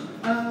much.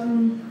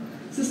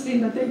 Sister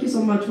Linda, thank you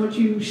so much. What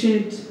you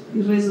shared, it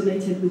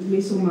resonated with me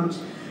so much.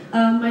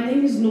 My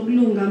name is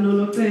Nokulunga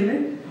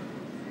Nolotele,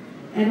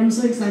 and I'm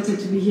so excited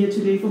to be here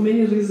today for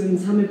many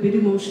reasons. I'm a bit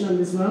emotional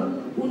as well.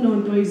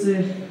 Unonto is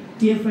a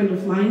dear friend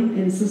of mine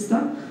and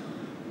sister.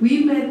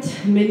 We met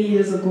many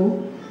years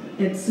ago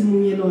at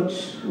Simunye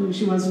Lodge when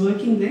she was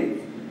working there.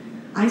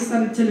 I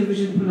started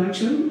television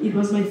production. It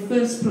was my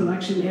first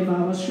production ever.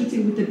 I was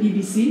shooting with the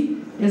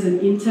BBC as an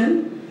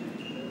intern.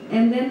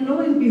 And then lo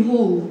and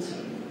behold,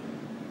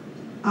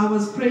 I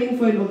was praying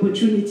for an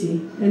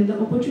opportunity. And the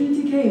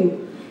opportunity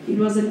came. It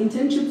was an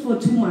internship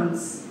for 2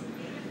 months.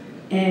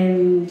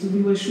 And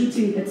we were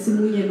shooting at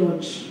Simunye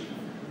Lodge.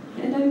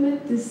 And I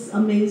met this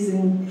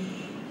amazing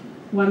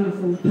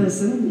wonderful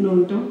person,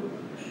 Nonto.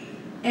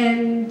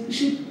 And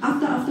she,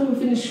 after we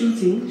finished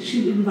shooting,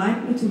 she'd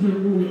invite me to her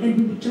room and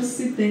we would just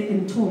sit there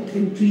and talk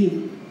and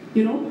dream,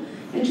 you know?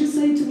 And she'd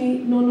say to me,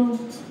 no,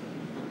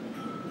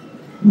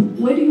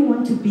 where do you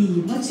want to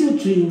be? What's your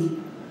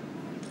dream?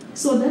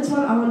 So that's what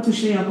I want to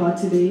share about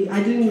today.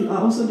 I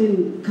also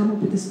didn't come up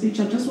with a speech.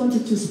 I just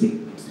wanted to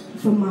speak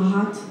from my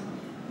heart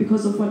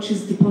because of what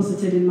she's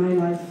deposited in my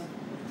life.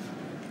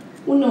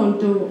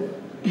 Unonto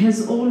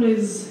has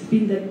always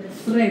been that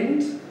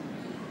friend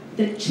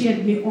that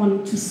cheered me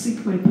on to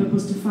seek my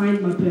purpose, to find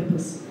my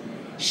purpose.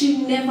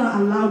 She never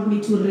allowed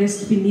me to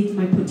rest beneath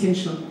my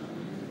potential.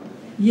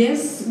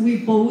 Yes, we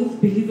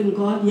both believe in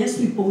God. Yes,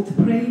 we both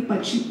pray,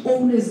 but she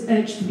always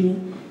urged me,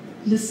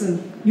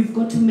 listen, you've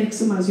got to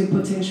maximize your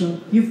potential.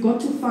 You've got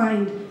to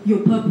find your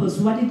purpose,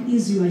 what it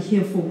is you are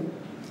here for.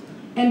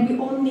 And we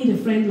all need a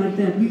friend like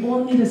that. We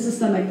all need a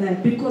sister like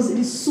that because it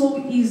is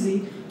so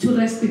easy to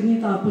rest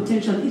beneath our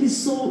potential. It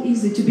is so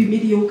easy to be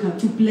mediocre,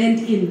 to blend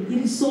in.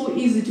 It is so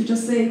easy to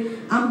just say,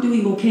 I'm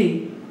doing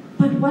okay.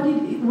 But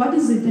what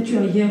is it that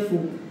you are here for?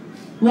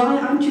 Why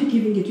aren't you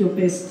giving it your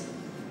best?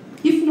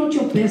 If not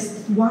your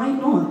best, why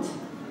not?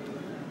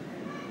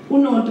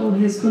 Unonto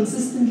has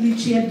consistently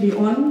cheered me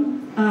on.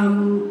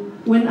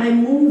 When I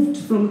moved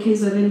from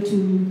KZN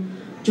to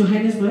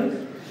Johannesburg,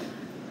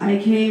 I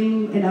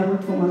came and I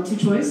worked for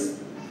MultiChoice,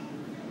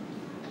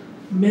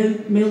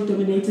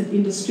 male-dominated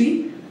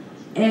industry,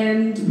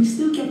 and we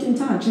still kept in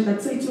touch. And I'd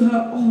say to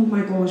her, oh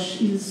my gosh,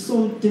 it is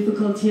so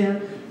difficult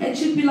here. And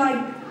she'd be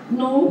like,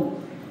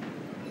 no,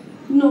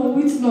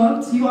 it's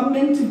not. You are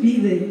meant to be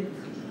there.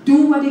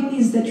 Do what it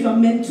is that you are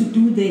meant to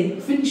do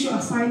there. Finish your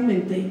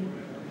assignment there.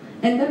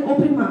 And that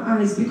opened my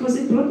eyes because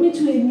it brought me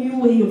to a new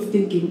way of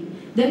thinking.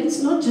 That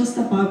it's not just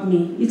about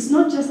me. It's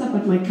not just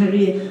about my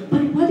career.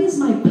 But what is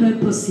my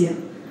purpose here?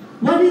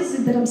 What is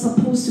it that I'm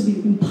supposed to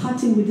be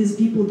imparting with these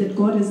people that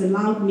God has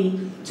allowed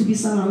me to be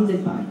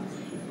surrounded by?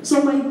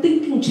 So my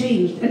thinking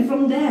changed. And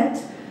from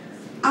that,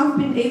 I've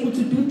been able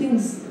to do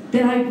things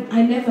that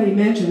I never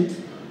imagined.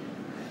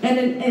 And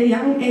at a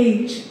young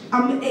age,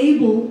 I'm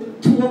able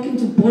to walk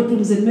into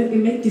boardrooms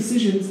and make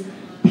decisions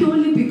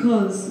purely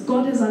because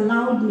God has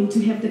allowed me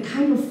to have the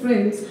kind of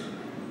friends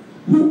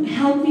who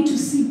help me to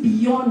see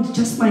beyond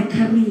just my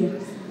career,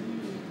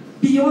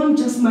 beyond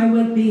just my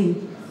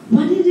well-being.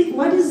 What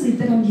is it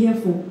that I'm here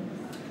for?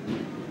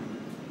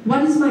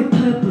 What is my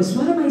purpose?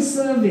 What am I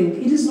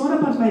serving? It is not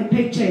about my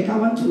paycheck. I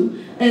want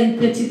to earn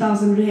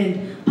 30,000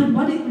 rand. But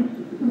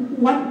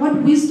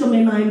what wisdom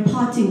am I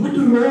imparting? What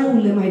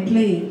role am I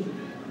playing?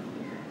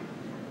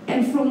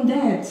 And from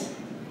that,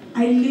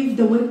 I live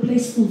the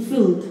workplace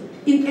fulfilled.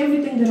 In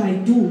everything that I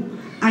do,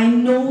 I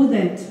know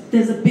that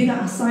there's a bigger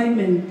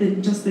assignment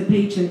than just the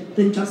paycheck,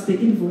 than just the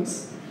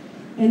invoice.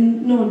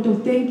 And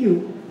Nonto, thank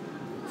you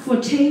for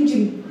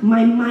changing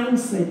my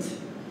mindset.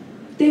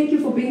 Thank you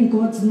for being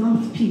God's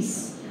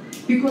mouthpiece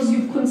because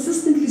you've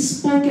consistently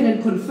spoken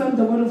and confirmed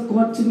the word of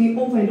God to me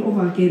over and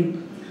over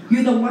again.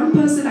 You're the one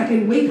person I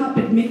can wake up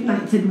at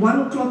midnight, at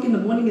 1 o'clock in the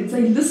morning and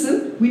say,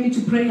 listen, we need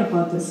to pray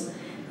about this.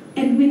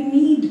 And we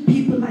need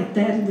people like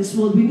that in this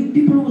world. We need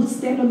people who will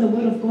stand on the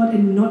word of God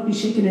and not be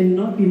shaken and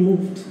not be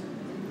moved.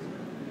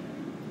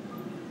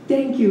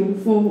 Thank you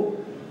for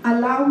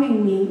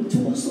allowing me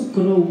to also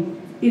grow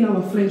in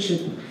our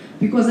friendship.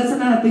 Because that's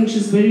another thing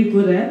she's very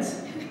good at.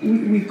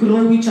 We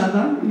grow each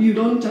other. You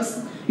don't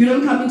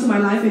come into my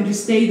life and you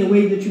stay the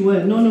way that you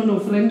were. No,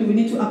 friend, we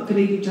need to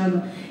upgrade each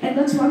other. And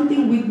that's one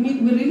thing we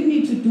really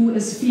need to do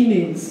as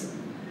females.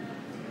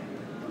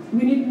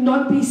 We need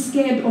not be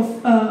scared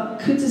of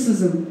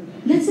criticism.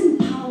 Let's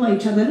empower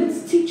each other.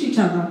 Let's teach each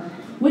other.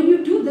 When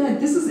you do that,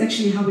 this is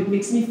actually how it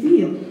makes me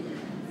feel.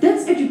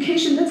 That's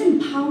education. That's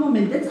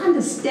empowerment. That's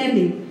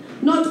understanding.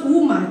 Not,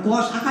 oh my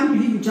gosh, I can't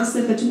believe you just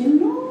said that to me.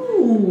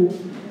 No.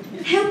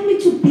 Help me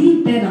to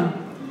be better.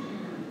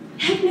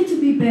 Help me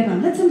to be better.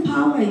 Let's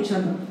empower each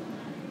other.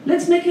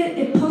 Let's make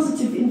a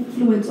positive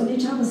influence on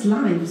each other's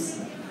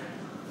lives.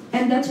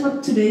 And that's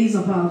what today is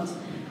about.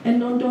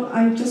 And Nondo,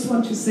 I just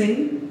want to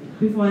say,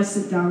 before I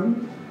sit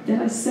down,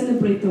 that I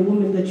celebrate the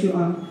woman that you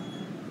are.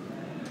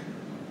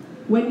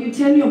 When you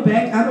turn your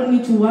back, I don't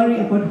need to worry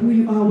about who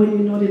you are when you're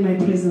not in my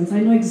presence.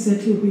 I know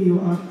exactly who you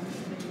are.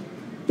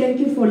 Thank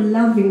you for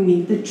loving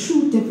me, the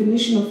true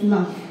definition of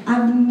love.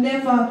 I've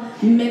never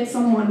met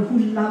someone who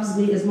loves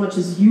me as much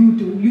as you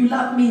do. You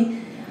love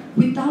me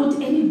without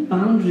any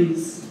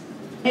boundaries.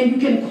 And you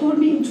can call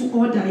me into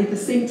order at the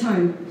same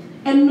time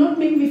and not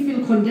make me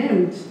feel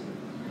condemned.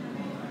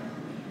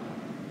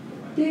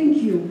 Thank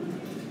you.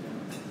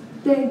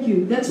 Thank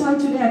you. That's why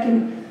today I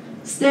can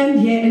stand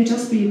here and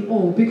just be in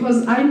awe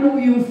because I know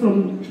you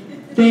from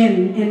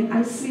then and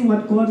I see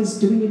what God is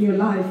doing in your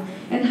life.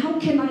 And how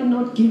can I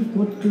not give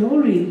God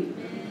glory?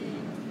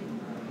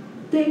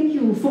 Thank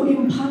you for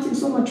imparting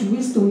so much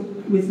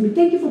wisdom with me.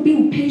 Thank you for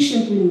being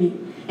patient with me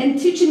and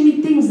teaching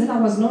me things that I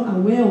was not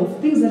aware of,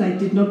 things that I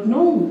did not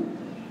know.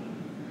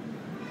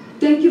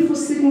 Thank you for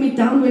sitting me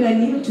down when I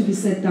needed to be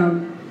set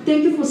down.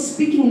 Thank you for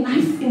speaking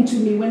life into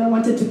me when I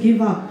wanted to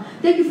give up.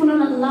 Thank you for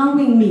not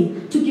allowing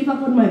me to give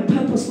up on my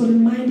purpose, for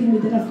reminding me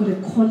that I've got a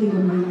calling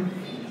on my life.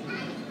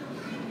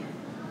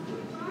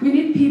 We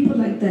need people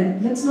like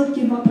that. Let's not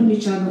give up on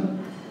each other.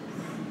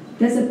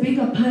 There's a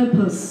bigger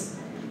purpose.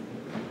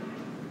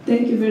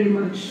 Thank you very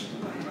much.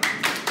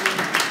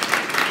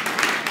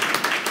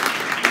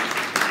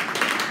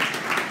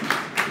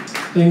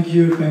 Thank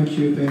you, thank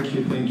you, thank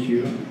you, thank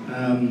you.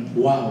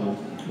 Wow,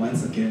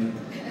 once again.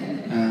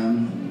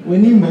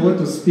 When you go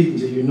to speak,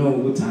 you know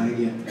what I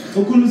get.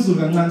 So I'm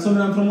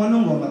from one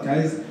Nongoma,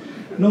 guys.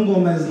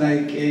 Nongoma is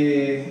like,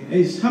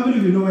 how many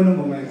of you know where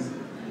Nongoma is?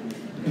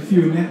 A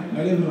few, not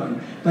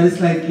everyone. But it's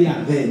like,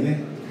 yeah, there.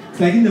 It's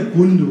like in the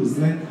bundles.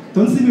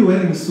 Don't see me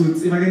wearing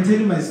suits. If I can tell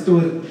you my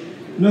story,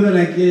 you know that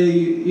like,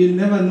 you'll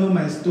never know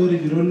my story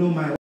if you don't know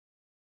my.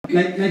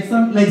 Like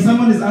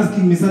someone is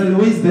asking me, Sarah,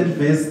 where is that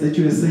verse that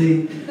you were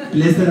saying,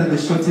 blessed are the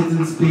shortest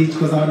in speech,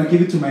 because I want to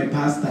give it to my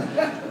pastor.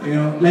 You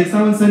know, like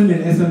someone sent me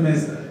an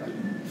SMS,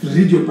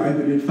 read your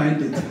Bible, you'll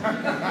find it.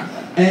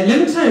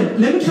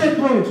 Let me try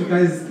poetry,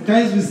 guys.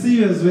 Guys, we see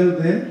you as well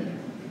there.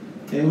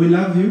 We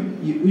love you.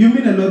 You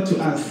mean a lot to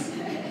us.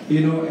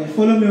 You know,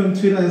 follow me on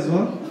Twitter as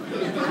well.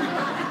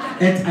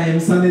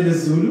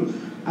 @IamSaneleZulu.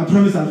 I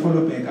promise I'll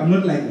follow back. I'm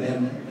not like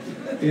them.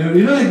 You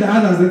know like the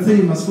others that say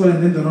you must follow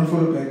and then they don't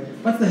follow back.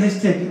 What's the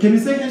hashtag? Can we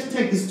say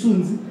hashtag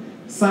Isithunzi?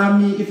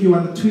 Sami, if you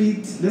want to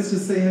tweet, let's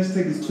just say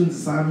hashtag Isithunzi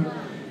Sami.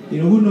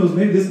 You know, who knows,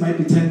 maybe this might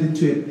be turned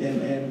into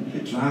a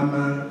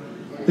drama.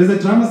 There's a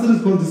drama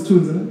series called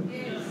Isithunzi, isn't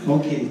it?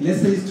 Okay,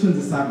 let's say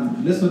Isithunzi Sami.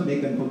 Let's not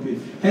make them popular.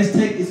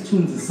 Hashtag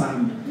Isithunzi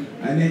Sami.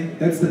 And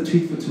that's the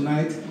tweet for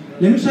tonight.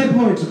 Let me try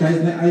poetry,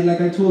 guys. Like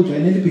I told you, I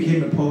nearly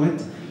became a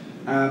poet.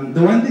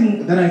 The one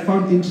thing that I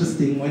found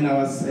interesting when I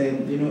was,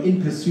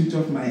 in pursuit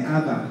of my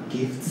other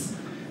gifts,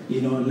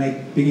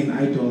 like being in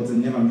idols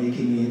and never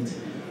making it,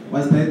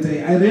 was that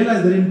I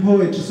realized that in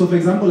poetry, so for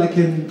example, I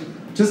can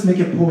just make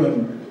a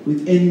poem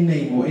with any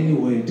name or any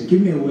word.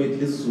 Give me a word,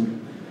 let's zoom.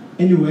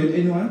 Any word,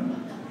 anyone?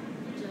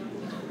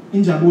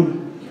 Injabulo.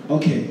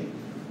 Okay.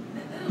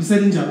 You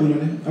said Injabulo,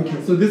 ne?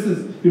 Okay, so this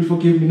is, you'll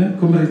forgive me, ne?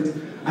 Comrade,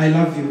 I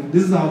love you.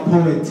 This is our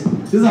poet.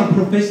 This is our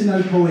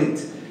professional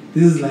poet.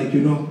 This is like,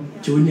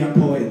 junior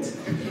poet.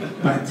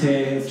 But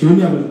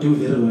junior will do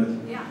very well.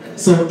 Yeah.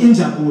 So,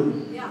 Injabulo.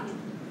 Yeah.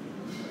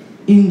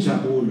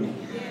 Injabulo.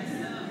 Yes.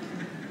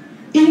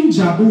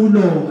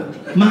 Injabulo,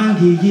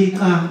 mangi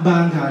yika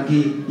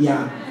bangagi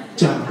ya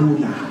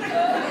jabula.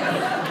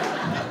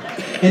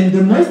 And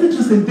the most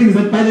interesting thing is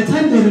that by the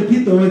time they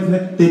repeat the words,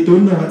 they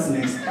don't know what's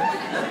next.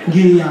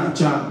 Giya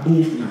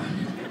jabula.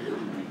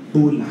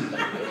 Bula.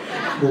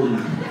 Bula.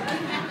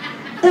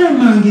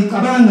 Uma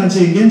ngicabanga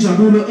nje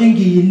ngenjabulo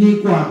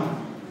engiyinikwa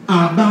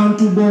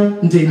abantu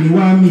bomndeni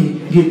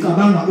wami,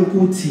 ngicabanga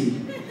ukuthi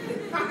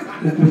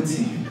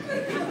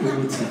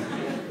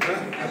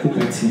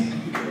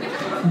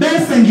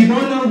bese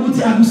ngibona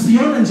ukuthi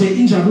akusiyona nje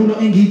injabulo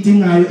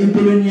engiyidingayo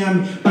empilweni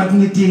yami, but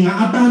ngidinga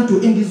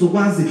abantu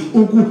engizokwazi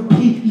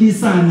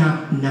ukuphilisana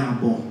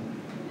nabo.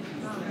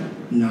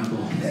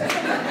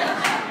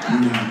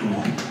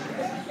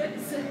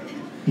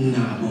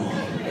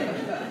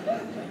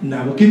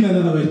 Give me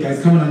another word,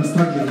 guys. Come on, I'm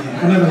struggling here.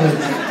 Another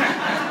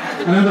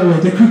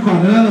word, a quick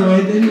one. Another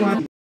word,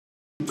 anyone?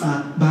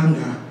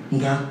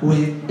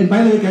 And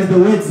by the way, guys, the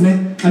words,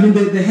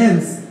 the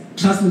hands,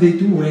 trust me, they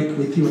do work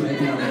with you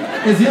right now.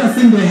 As you are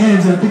seeing the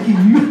hands, you're thinking,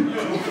 you,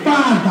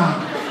 Father.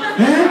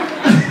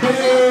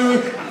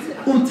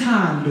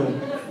 Uthando.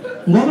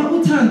 Ngoba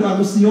uthando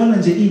akusiyona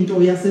nje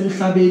into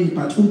yasemhlabeni,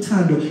 but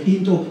uthando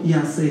into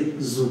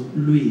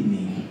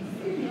yasezulwini.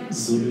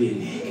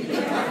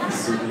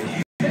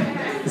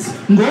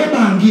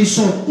 Ngoba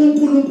ngisho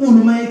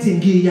uNkulunkulu mayethi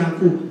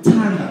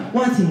ngiyakuthanda,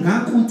 wathi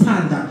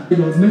ngakuthanda.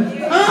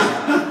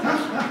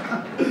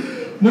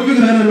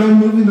 Moving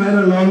right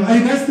along. Are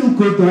you guys still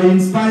good? Are you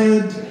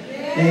inspired?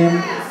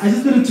 I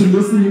just wanted to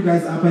loosen you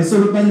guys up. I saw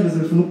the band was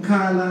from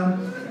Kala.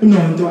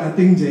 No, I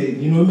think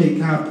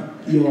makeup.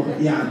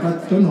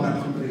 But don't know what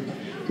happened.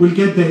 We'll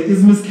get there.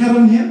 Is Miss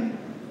Karen here?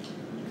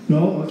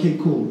 No? Okay,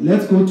 cool.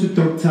 Let's go to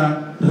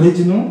Dr.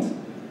 Reginald.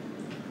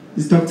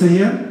 Is Doctor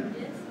here?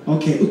 Yes.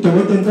 Okay.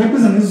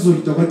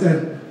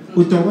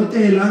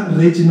 Udokotela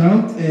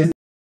Reginald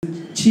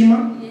Chima.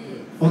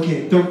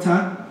 Okay,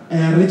 Dr.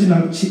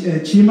 Reginald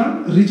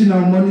Chima,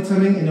 Regional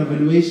Monitoring and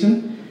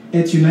Evaluation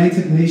at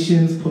United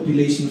Nations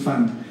Population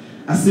Fund.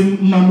 Asim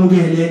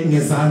mamugele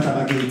ngezandla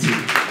bakithi.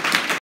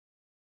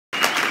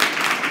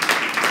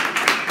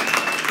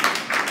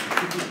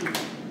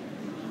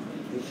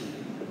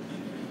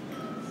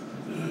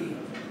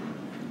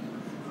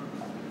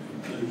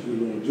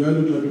 Do I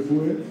look like a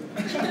poet?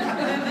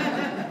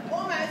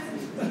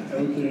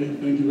 Okay,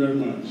 thank you very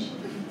much.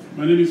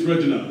 My name is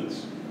Reginald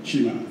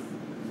Chima.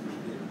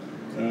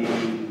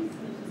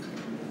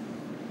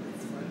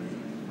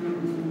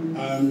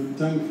 I'm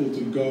thankful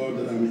to God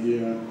that I'm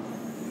here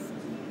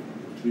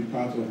to be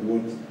part of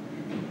what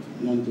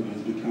Nonto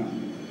has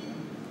become.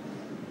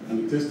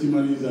 And the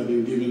testimonies have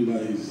been given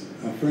by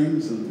our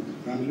friends and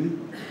family.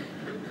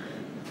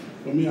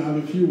 For me, I have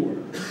a few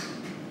words,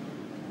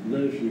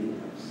 very few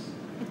words.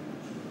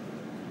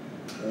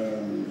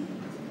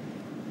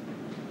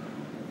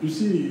 You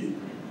see,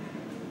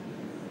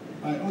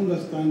 I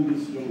understand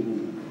this young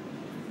woman.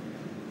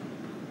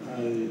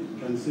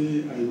 I can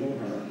say I know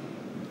her.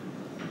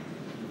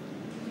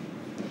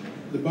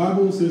 The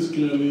Bible says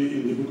clearly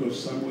in the book of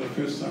Samuel,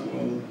 1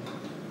 Samuel,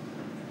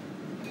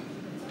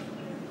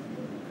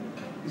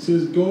 it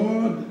says,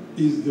 God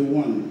is the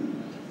one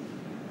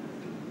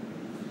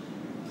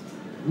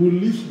who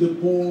lifts the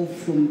poor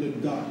from the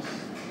dust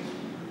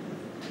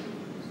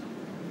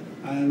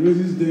and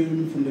raises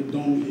them from the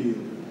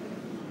dunghill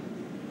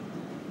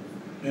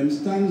and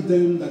stands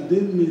them that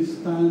they may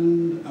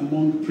stand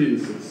among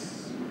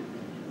princes.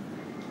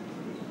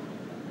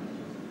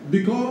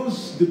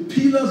 Because the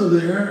pillars of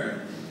the earth,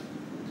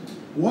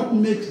 what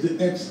makes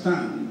the earth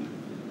stand,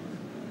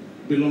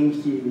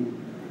 belongs to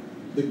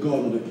the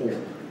God of the poor.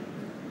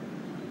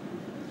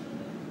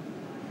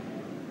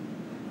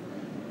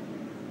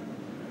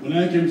 When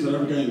I came to South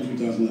Africa in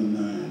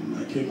 2009,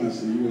 I came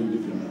as a UN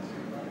diplomat.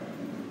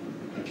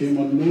 I came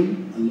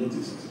unknown and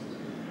noticed.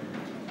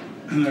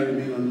 And I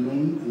remain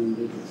unknown and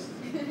unnoticed.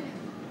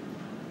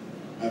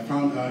 I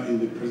found her in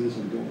the presence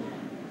of God.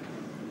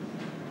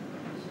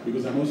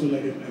 Because I'm also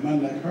like a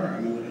man like her.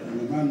 I'm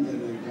a man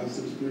that has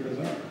the same spirit as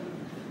her.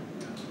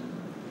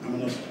 I'm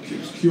an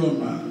obscure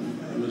man.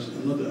 I'm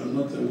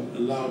not a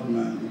loud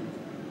man.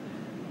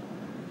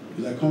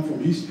 Because I come from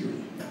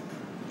history.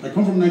 I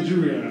come from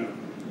Nigeria.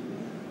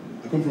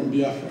 I come from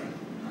Biafra.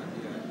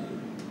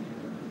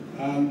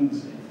 And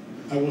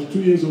I was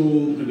 2 years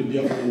old when the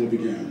Biafra War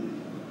began.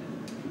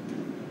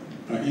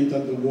 I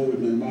entered the war with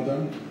my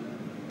mother.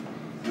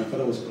 My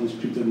father was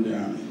conscripted in the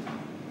army.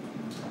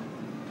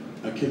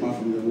 I came out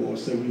from the war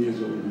 7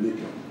 years old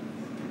naked.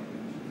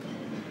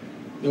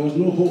 There was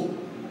no hope.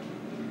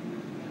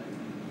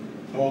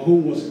 Our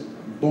home was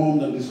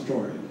bombed and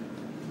destroyed.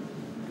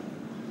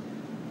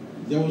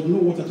 There was no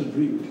water to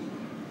drink.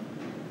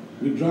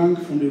 We drank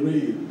from the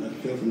rain that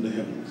fell from the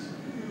heavens.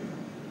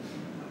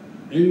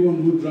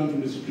 Anyone who drank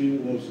from the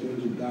stream was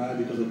going to die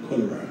because of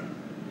cholera.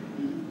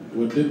 There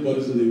were dead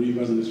bodies in the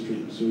rivers and the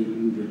streams, so you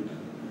couldn't drink.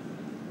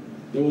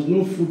 There was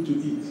no food to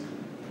eat.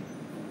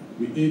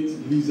 We ate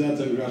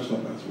lizards and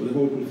grasshoppers, whatever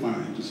we could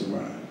find to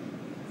survive.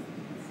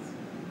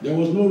 There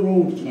was no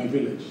road to my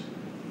village.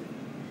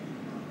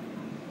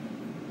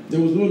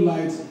 There was no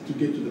light to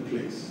get to the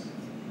place.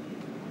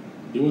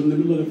 It was in the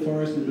middle of the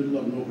forest, in the middle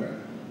of nowhere.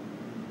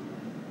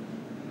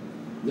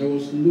 There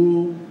was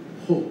no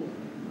hope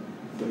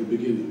for a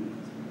beginning.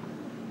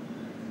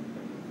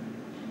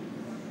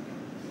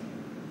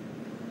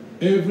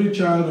 Every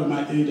child of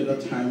my age at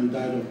that time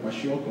died of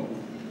kwashiorkor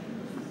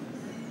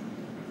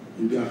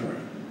in Biafra.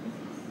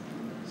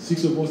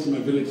 6 of us in my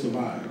village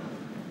survived.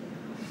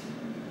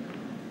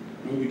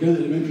 When we began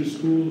elementary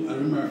school, I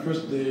remember our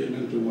first day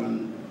elementary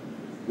 1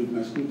 with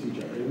my school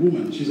teacher, a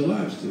woman, she's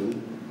alive still.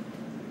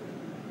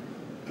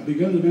 I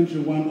began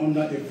elementary 1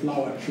 under a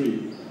flower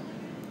tree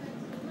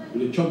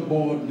with a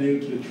chalkboard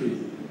nailed to the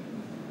tree,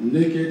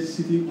 naked,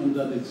 sitting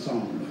under the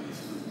sun,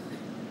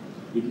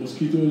 with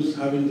mosquitoes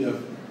having their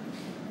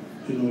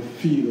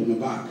feed on my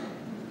back.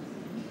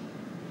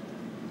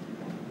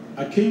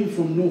 I came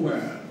from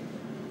nowhere.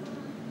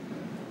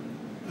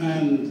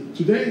 And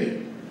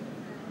today,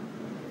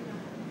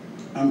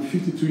 I'm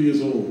 52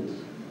 years old.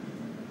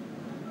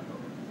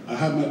 I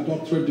have my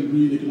doctorate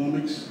degree in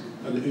economics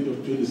at the age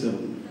of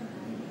 27.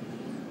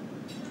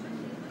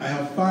 I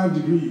have 5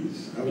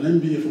 degrees. I have an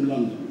MBA from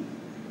London.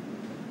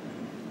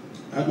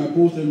 I have my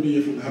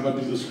post-MBA from Harvard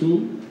Business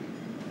School.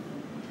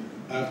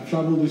 I've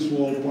traveled this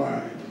world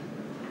wide.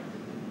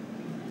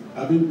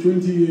 I've been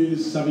 20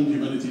 years serving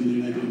humanity in the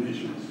United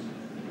Nations,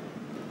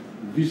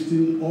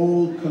 visiting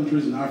all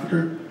countries in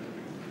Africa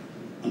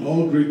and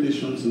all great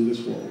nations in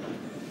this world.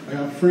 I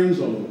have friends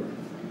all over.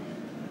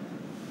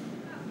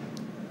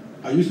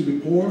 I used to be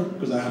poor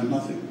because I had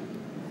nothing,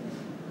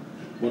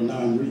 but now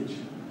I'm rich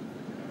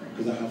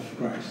because I have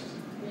Christ.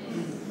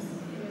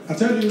 I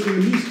tell you, in the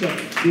midst of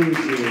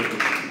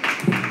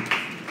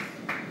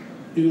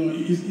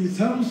those, it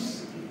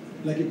sounds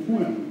like a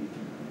poem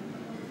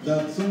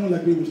that someone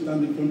like me would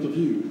stand in front of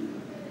you.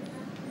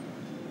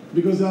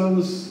 Because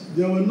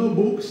there were no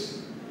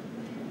books,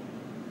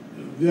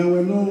 there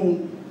were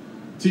no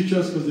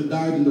teachers because they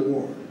died in the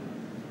war.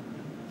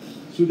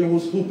 So there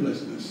was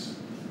hopelessness.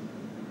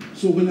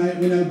 So when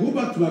I go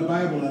back to my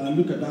Bible and I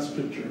look at that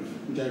scripture,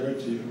 which I read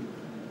to you,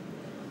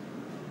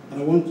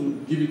 and I want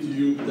to give it to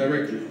you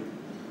directly.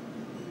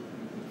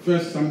 1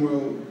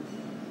 Samuel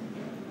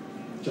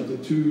chapter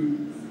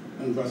 2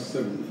 and verse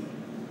 7.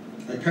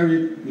 I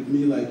carry it with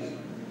me like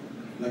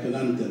an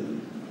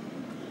anthem.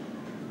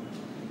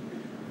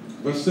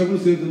 Verse 7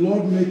 says, the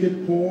Lord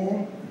maketh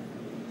poor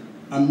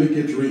and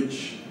maketh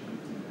rich.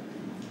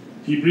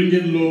 He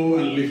bringeth low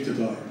and lifteth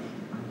up.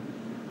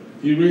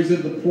 He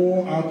raiseth the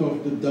poor out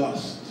of the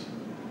dust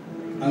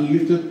and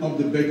lifteth up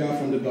the beggar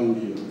from the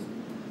dunghill,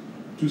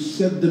 to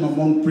set them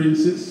among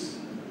princes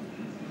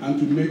and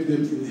to make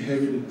them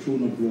inherit the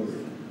throne of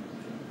glory.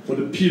 For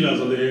the pillars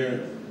of the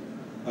earth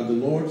are the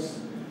Lord's,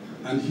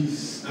 and he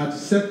had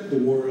set the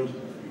world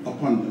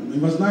upon them. In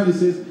verse 9 it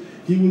says,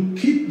 he will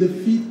keep the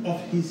feet of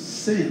his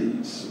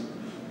saints,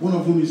 one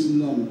of whom is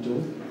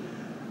Nonto,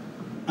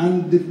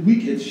 and the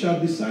wicked shall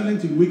be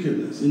silent in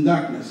wickedness, in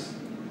darkness.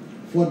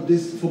 For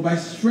by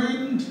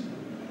strength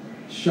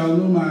shall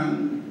no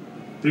man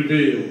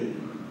prevail.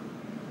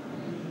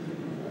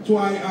 So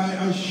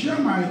I share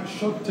my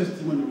short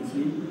testimony with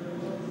you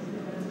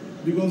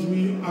because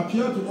we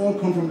appear to all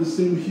come from the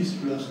same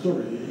history and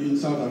story in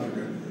South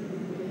Africa.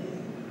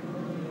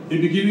 A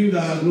beginning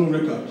that has no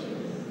record.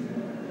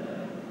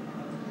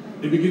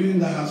 A beginning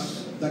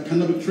that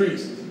cannot be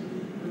traced.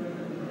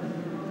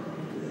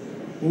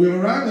 But we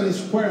have arrived at a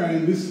square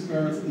in this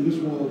earth, in this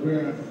world,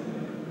 where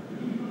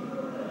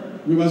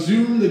we've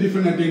assumed a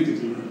different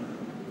identity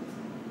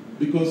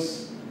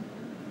because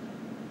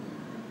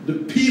the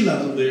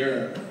pillars of the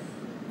earth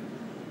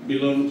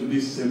belong to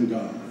this same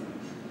God.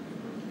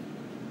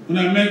 When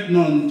I met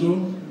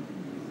Nonto,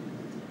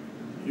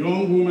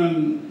 young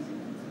woman,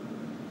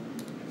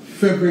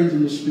 fervent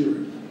in the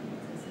spirit,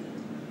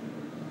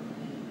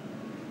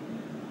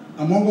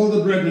 among all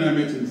the brethren I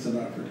met in South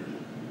Africa,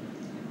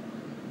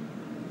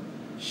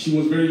 she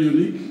was very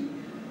unique.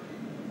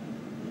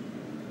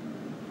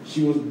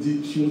 She was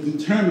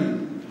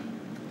determined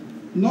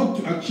not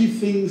to achieve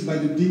things by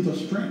the dint of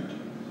strength,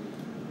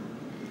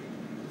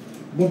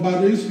 but by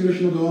the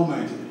inspiration of the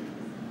Almighty.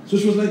 So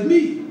she was like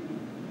me.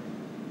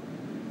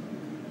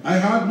 I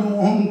had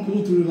no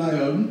uncle to rely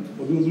on,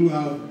 for those who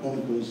have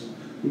uncles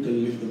who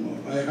can lift them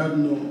up. I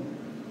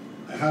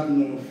had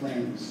no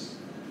friends.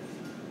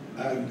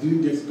 I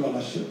didn't get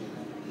scholarship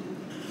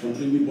from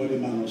anybody,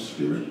 man or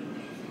spirit.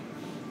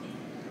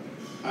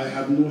 I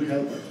had no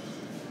helper.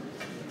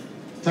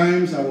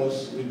 Times I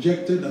was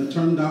rejected and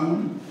turned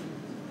down.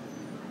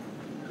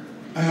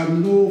 I had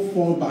no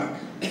fallback,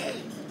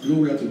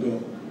 nowhere to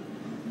go.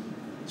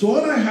 So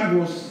all I had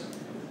was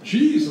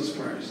Jesus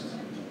Christ.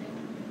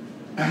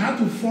 I had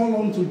to fall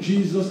onto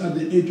Jesus at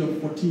the age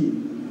of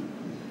 14.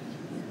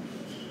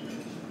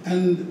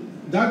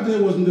 And that day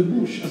was in the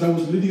bush as I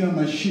was leading out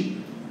my sheep,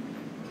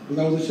 because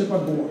I was a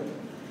shepherd boy.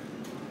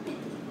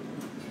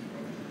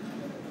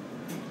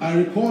 I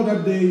recall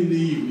that day in the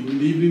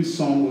evening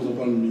sun was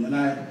upon me, and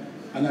I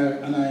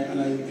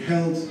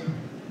held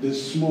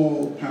this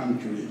small palm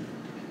tree,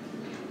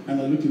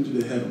 and I looked into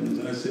the heavens,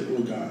 and I said,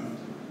 oh God,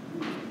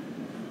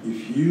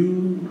 if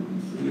you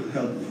will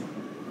help me,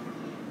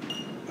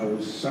 I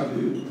will serve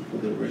you for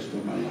the rest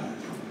of my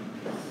life.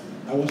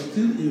 I was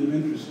still in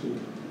elementary school.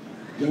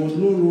 There was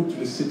no road to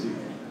the city.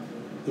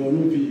 There were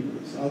no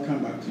vehicles. I'll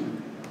come back to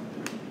you.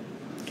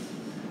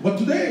 But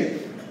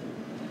today,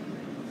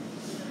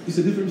 it's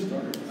a different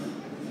story.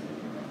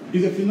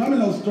 It's a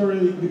phenomenal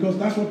story because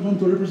that's what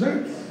Nonto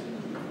represents.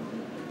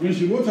 When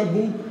she wrote her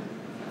book,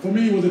 for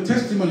me it was a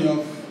testimony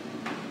of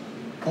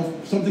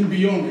something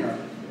beyond her.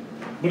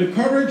 But the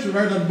courage to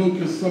write that book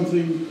is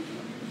something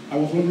I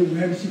was wondering,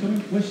 where did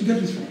she get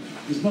this from?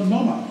 It's not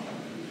normal.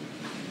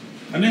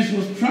 And then she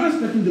was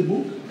translating the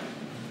book.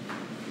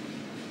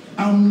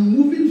 I'm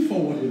moving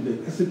forward with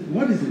it. I said,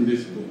 what is in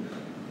this book?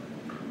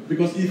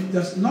 Because if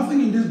there's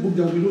nothing in this book,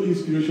 there will be no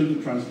inspiration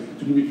to translate,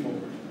 to move it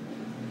forward.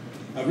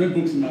 I've read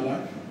books in my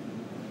life.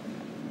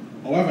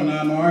 My wife and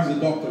I, my wife is a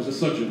doctor, is a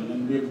surgeon,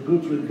 and we've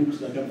both read books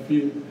that can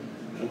fill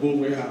a whole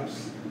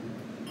warehouse.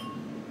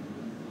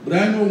 But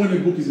I know when a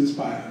book is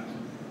inspired.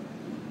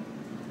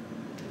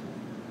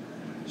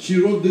 She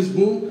wrote this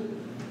book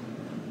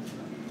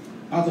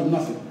out of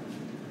nothing,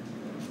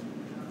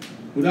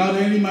 without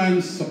any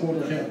man's support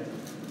or help.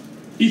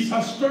 It's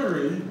her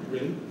story,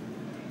 really.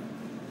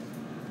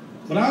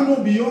 But I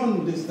know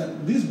beyond this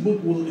that this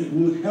book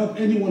will help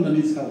anyone that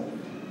needs help.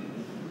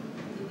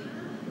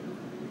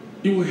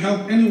 It will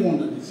help anyone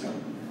that needs help.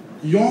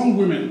 Young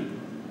women,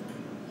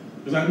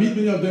 because I meet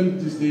many of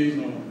them these days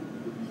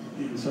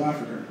in South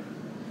Africa,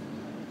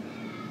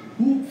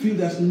 who feel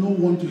there's no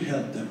one to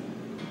help them.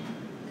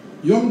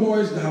 Young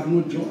boys that have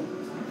no job,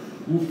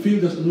 who feel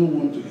there's no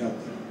one to help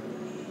them.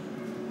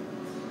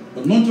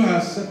 But Nonto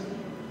has set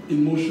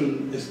in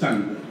motion a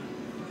standard.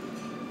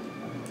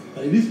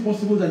 That it is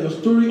possible that your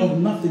story of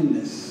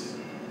nothingness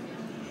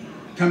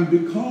can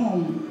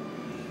become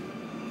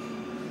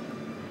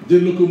the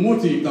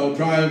locomotive that will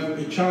drive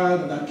a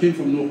child that came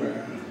from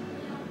nowhere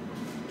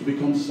to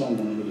become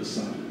someone under the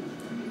sun.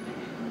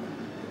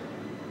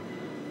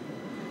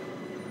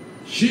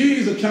 She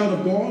is a child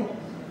of God,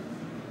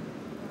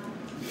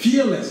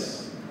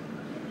 fearless,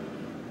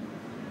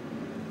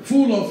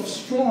 full of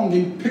strong,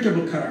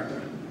 impeccable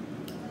character,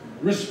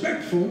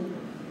 respectful,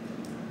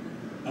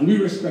 and we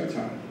respect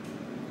her.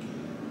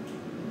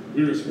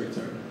 We respect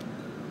her.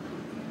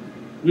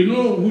 We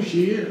know who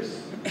she is.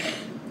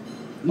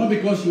 Not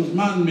because she was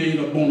man-made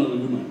or born as a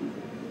woman,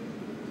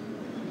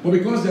 but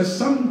because there's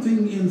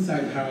something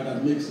inside her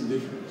that makes a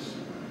difference.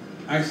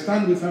 I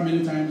stand with her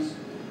many times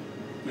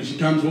when she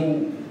comes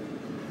home.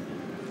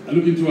 I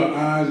look into her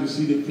eyes, you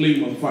see the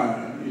flame of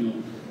fire,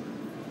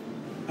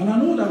 And I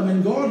know that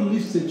when God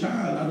lifts a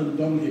child out of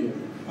the dunghill,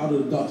 out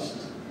of the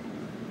dust,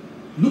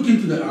 look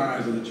into the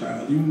eyes of the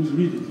child. You will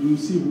read it. You will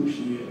see who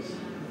she is.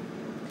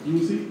 You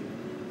will see.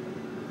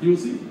 You will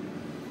see.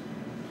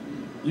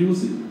 You will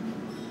see.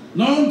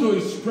 Nonto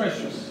is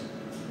precious.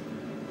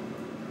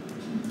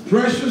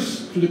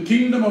 Precious to the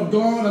kingdom of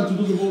God and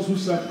to those of us who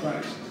serve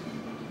Christ.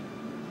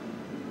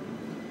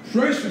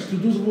 Precious to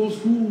those of us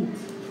who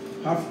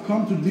have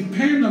come to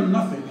depend on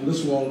nothing in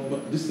this world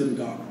but this same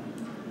God.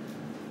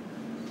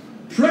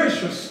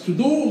 Precious to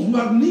those who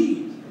have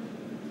need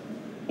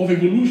of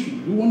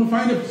evolution, who want to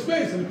find a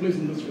space and a place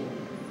in this world.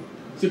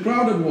 It's a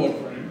crowded world,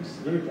 friends.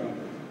 Very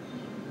crowded.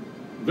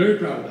 Very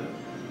crowded.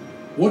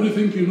 What do you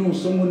think you know?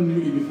 Someone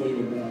knew it before you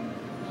were born.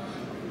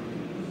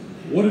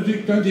 What did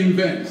you try to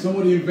invent?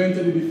 Somebody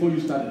invented it before you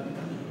started.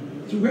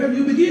 So where do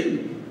you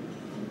begin?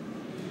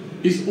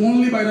 It's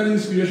only by that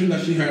inspiration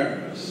that she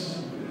hears.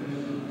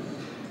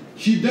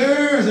 She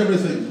dares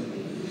everything.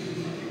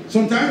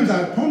 Sometimes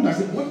I ponder, I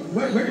say,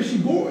 where is she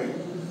going?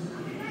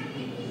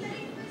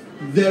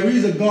 There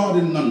is a God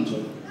in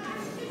Nonto,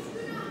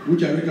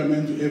 which I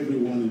recommend to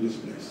everyone in this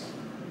place.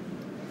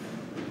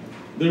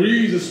 There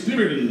is a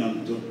spirit in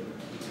Nonto,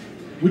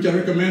 which I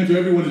recommend to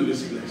everyone in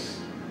this place.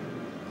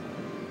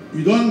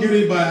 You don't get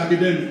it by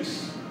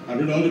academics. I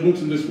read all the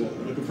books in this world.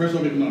 I'm a professor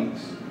of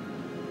economics.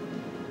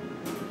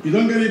 You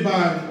don't get it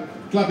by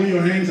clapping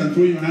your hands and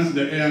throwing your hands in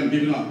the air and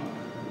giving up.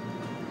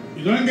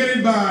 You don't get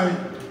it by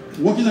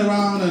walking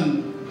around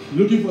and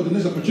looking for the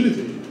next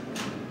opportunity.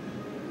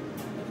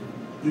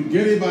 You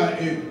get it by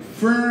a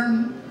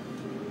firm,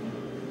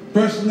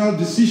 personal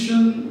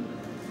decision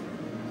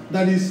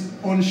that is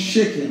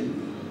unshaken.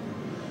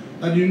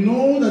 That you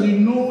know, that you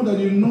know, that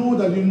you know,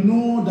 that you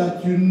know,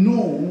 that you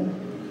know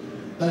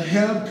that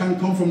help can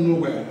come from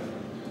nowhere.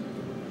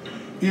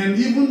 And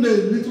even the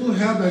little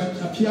help that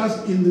appears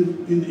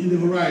in the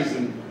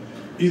horizon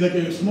is like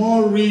a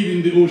small reed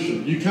in the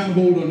ocean. You can't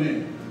hold on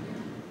it.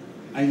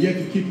 And yet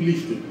you keep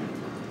lifting.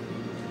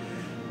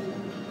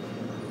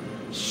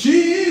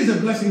 She is a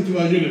blessing to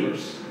our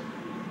universe.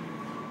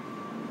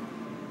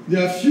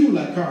 There are few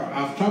like her.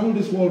 I've traveled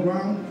this world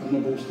round, I'm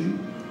not boasting.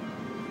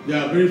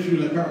 There are very few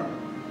like her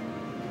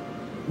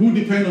who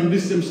depend on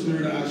this same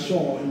spirit I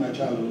saw in my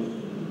childhood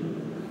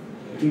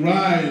to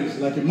rise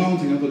like a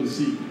mountain out of the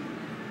sea.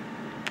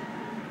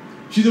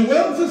 She's a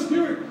wealthy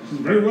spirit. She's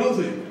very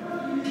wealthy.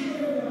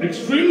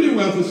 Extremely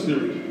wealthy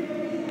spirit.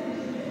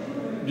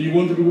 Do you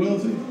want to be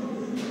wealthy?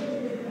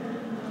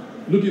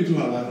 Look into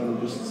her life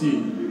and just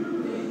see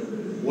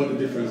what the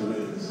difference it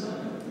is.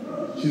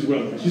 She's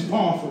wealthy. She's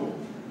powerful.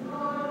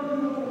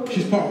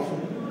 She's powerful.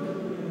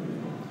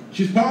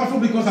 She's powerful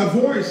because her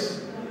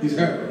voice is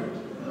heard.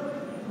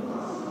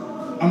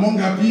 Among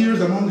her peers,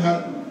 among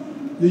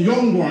the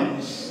young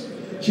ones,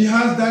 she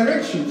has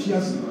direction. She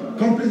has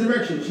complete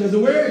direction. She has a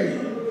way.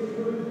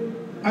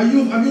 Have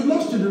you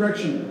lost your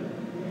direction?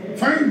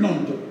 Find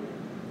Nonto.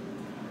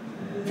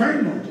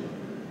 Find Nonto.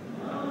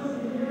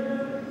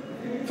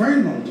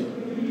 Find Nonto.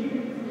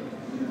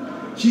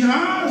 She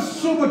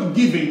has so much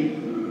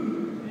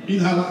giving in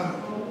her life.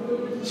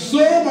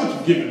 So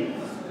much giving.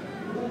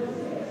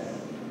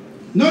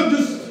 Not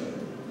just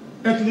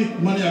ethnic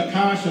money or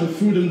cash and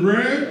food and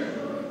bread.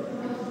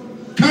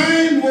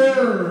 Kind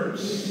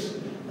words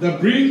that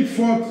bring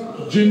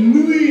forth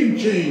genuine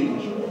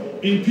change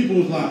in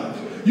people's lives.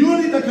 You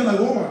don't need that kind of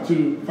word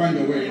to find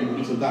a way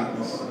into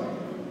darkness.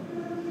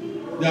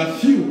 There are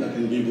few that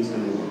can give this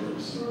kind of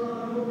words.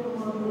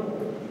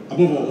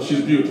 Above all,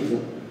 she's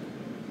beautiful.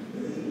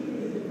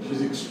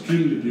 She's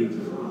extremely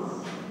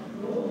beautiful.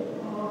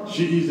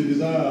 She is the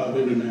desire of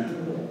every man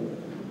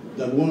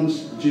that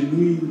wants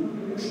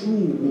genuine,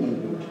 true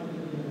womanhood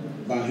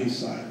by his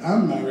side.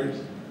 I'm married,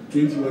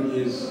 21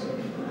 years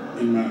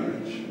in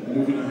marriage,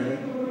 moving ahead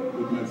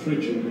with my 3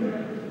 children.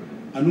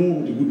 I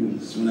know the good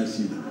ones when I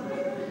see them.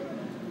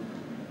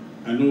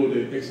 I know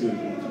the excellent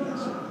ones when I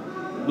see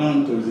them.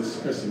 Nonto is a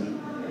specimen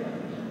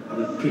of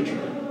a creature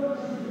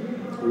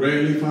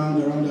rarely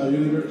found around our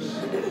universe,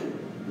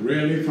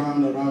 rarely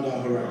found around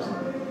our horizon.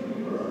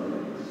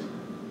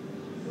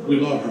 We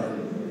love her.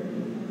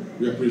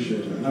 We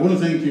appreciate her. And I want to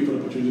thank you for the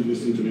opportunity to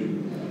listen to me.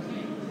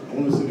 I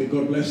want to say, may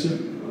God bless you.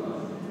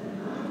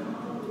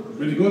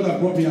 May the God that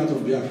brought me out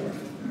of Biafra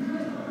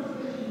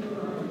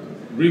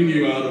bring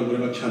you out of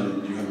whatever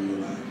challenge you have in your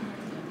life.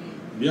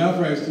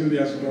 Biafra is still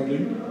there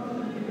struggling.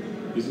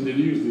 It's in the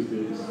news these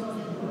days.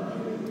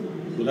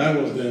 But I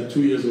was there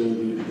 2 years old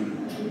when it began.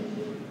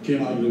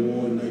 Came out of the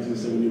war in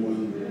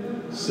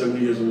 1971,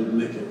 7 years old,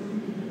 naked.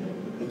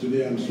 But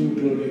today I'm so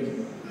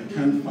clothed, I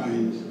can't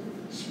find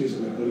space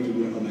for my body to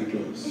wear all my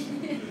clothes.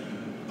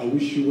 I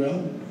wish you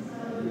well.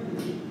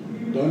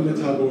 Don't let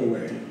her go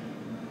away.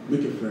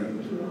 Make a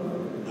friend,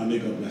 and may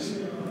God bless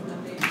you.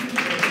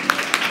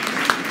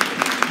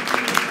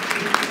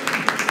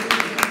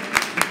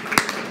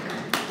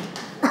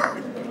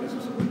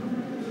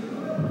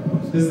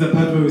 This is the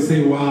part where we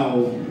say,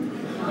 wow.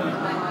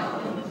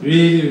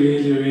 Really,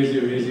 really, really,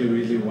 really,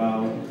 really,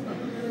 wow.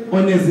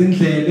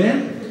 Onezindlebe.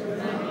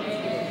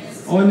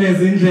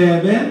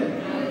 Onezindlebe.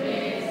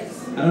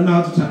 I don't know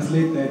how to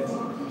translate that.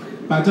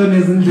 But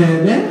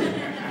onezindlebe.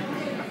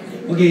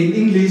 Okay, in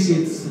English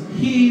it's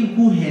he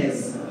who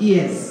has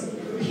ears,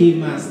 he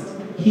must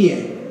hear.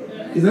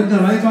 Is that the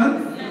right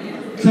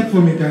one? Clap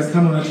for me, guys.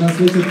 Come on, I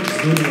translated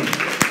Zulu.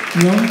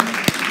 You know?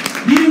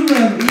 He who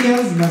have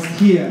ears must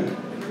hear.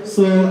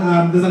 So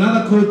there's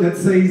another quote that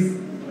says,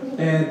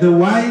 the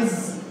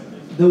wise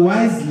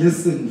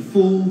listen,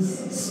 fools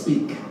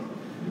speak.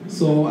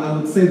 So I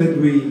would say that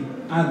we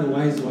are the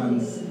wise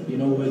ones. You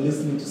know, we're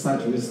listening to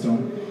such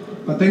wisdom.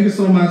 But thank you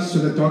so much to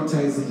the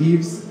doctor as he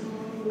leaves.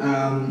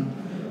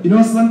 You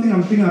know, something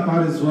I'm thinking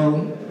about as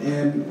well,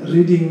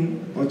 reading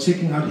or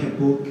checking out her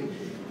book,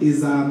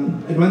 is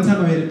at one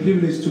time I had a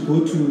privilege to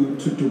go to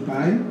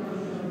Dubai,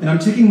 and I'm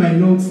checking my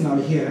notes now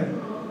here,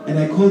 and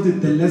I called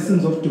it The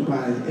Lessons of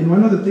Dubai. And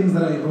one of the things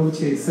that I wrote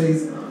here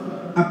says,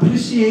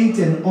 appreciate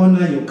and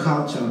honor your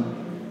culture.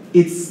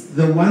 It's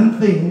the one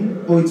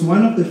thing, or it's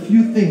one of the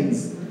few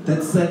things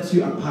that sets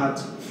you apart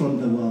from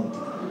the world.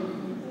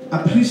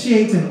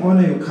 Appreciate and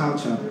honor your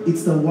culture.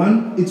 It's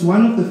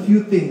one of the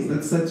few things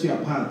that sets you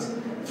apart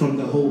from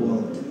the whole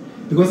world.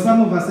 Because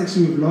some of us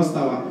actually, we've lost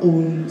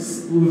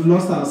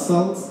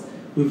ourselves,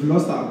 we've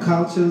lost our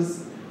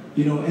cultures,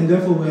 you know, and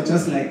therefore we're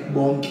just like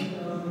bonk,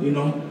 you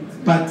know.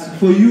 But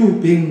for you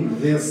being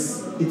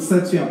this, it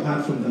sets you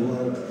apart from the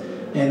world.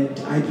 And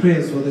I pray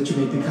as well that you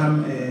may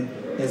become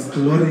as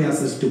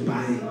glorious as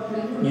Dubai,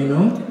 you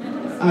know.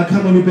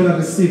 Come on, you better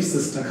receive,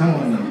 sister, come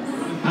on now.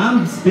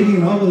 I'm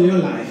speaking over your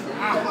life.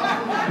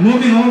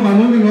 Moving over, I'm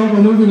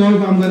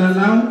going to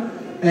allow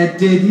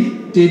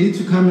Daddy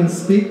to come and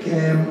speak.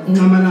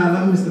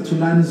 Mr.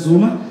 Tulani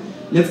Zuma.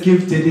 Let's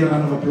give Daddy a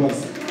round of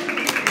applause.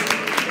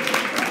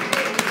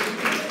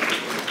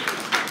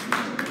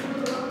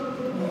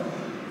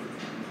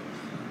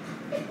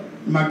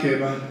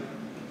 Makeba,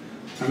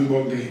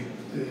 Angboge,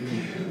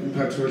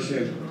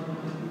 Mpatoshe,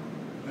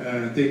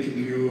 thanking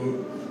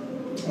you,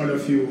 all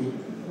of you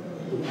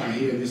who are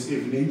here this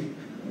evening.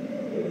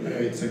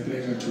 It's a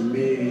pleasure to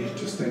me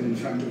to stand in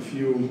front of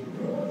you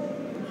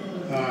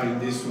in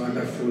this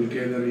wonderful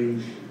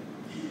gathering.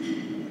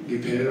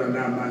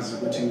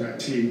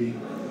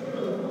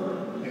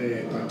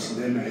 But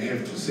then I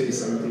have to say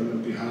something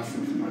on behalf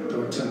of my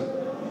daughter,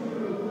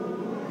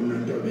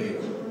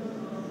 Nontobeko.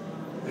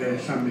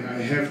 Sami,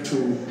 I have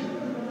to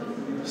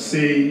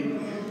say,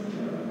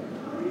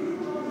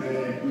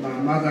 my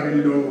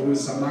mother-in-law who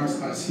is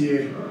amongst us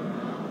here,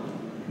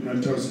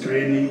 Nonto's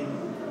granny,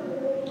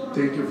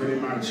 thank you very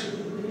much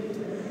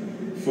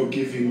for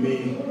giving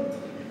me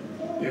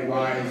a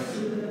wife,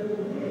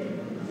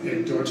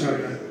 a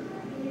daughter,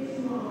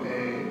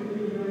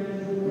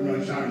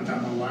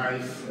 my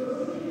wife,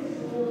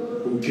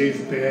 who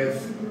gave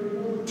birth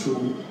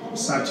to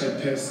such a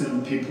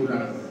person people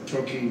are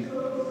talking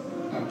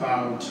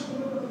about.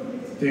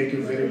 Thank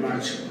you very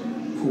much,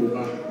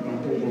 Kuba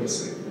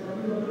Mampungose.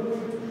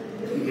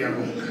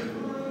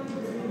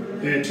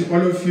 To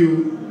all of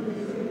you,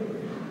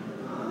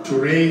 to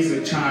raise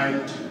a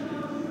child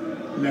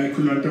like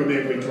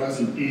Nontobeko, it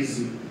wasn't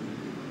easy.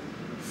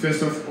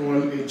 First of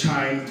all, a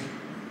child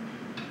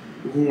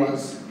who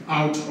was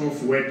out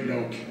of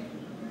wedlock.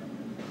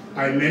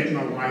 I met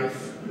my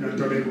wife,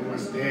 Nontobeko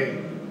was there.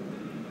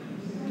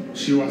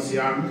 She was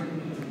young,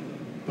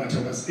 but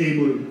I was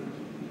able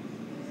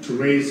to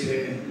raise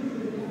her.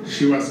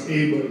 She was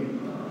able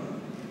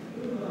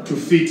to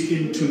fit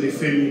into the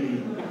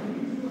family.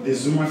 The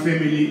Zuma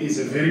family is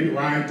a very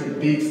wide and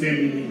big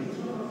family,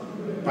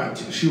 but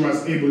she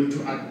was able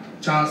to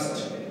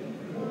adjust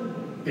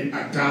and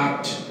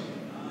adapt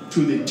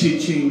to the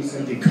teachings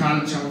and the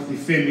culture of the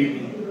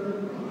family.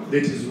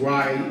 That is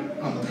why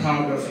I'm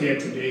proud of her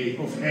today.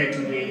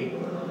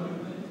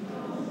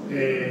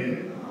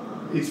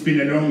 It's been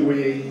a long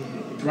way.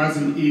 It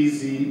wasn't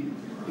easy.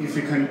 If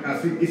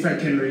I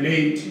can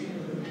relate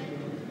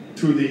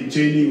to the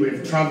journey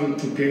we've traveled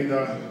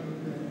together,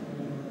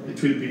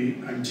 it will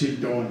be until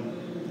dawn.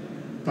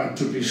 But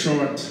to be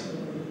short,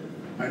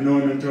 I know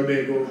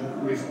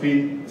Nontobeko, we've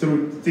been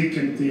through thick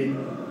and thin,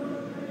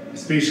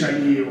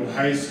 especially your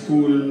high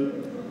school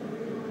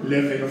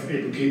level of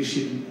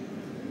education,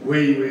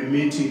 where you were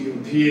meeting your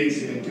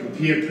peers and your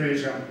peer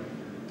pressure,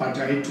 but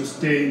I had to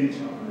stand,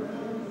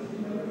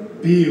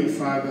 be your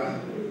father,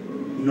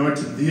 not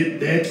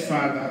that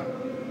father,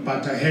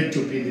 but I had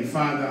to be the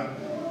father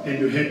and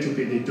you had to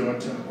be the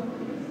daughter.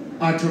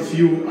 Out of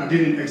you, I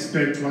didn't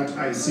expect what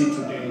I see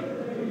today.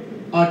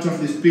 Out of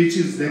the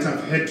speeches that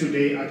I've had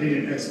today, I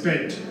didn't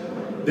expect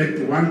that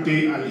one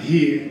day I'll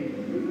hear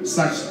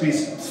such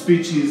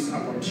speeches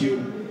about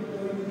you.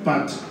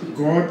 But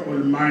God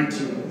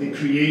Almighty, the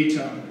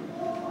Creator,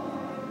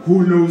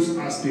 who knows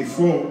us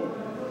before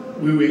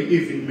we were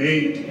even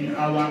made in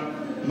our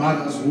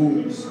mother's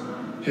wombs,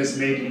 has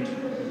made it.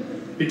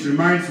 It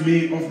reminds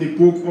me of the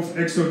book of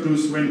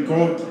Exodus when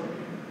God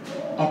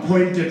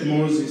appointed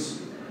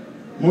Moses.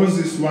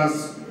 Moses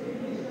was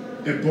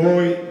a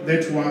boy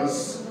that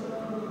was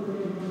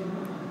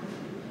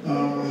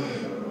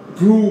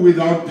grew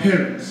without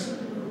parents,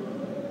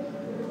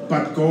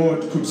 but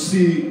God could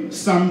see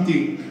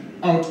something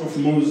out of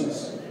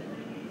Moses.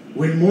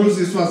 When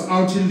Moses was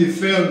out in the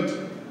field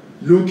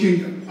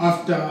looking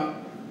after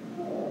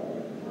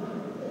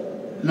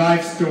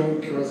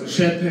livestock, he was a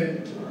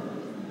shepherd,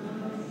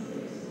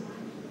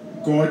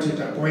 God had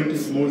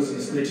appointed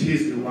Moses that he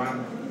is the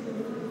one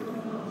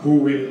who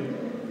will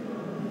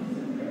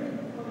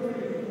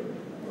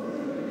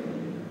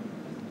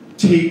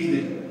take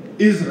the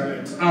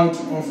Israelites out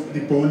of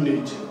the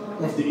bondage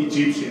of the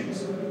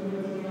Egyptians.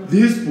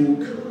 This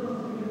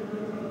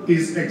book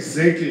is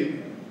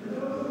exactly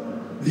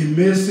the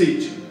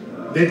message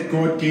that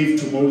God gave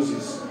to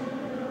Moses.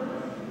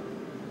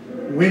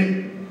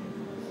 When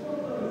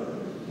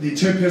the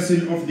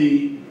chairperson of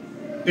the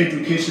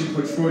education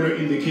portfolio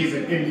in the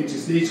KZN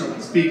legislature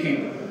was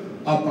speaking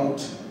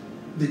about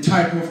the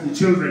type of the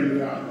children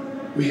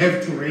we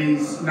have to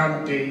raise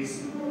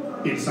nowadays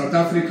in South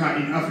Africa,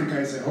 in Africa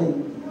as a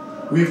whole,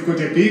 we've got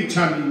a big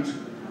challenge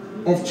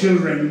of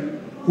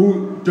children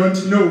who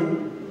don't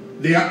know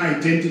their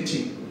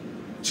identity,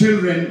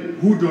 children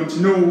who don't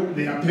know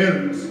their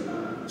parents,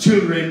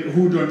 children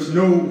who don't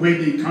know where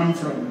they come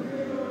from.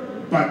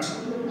 But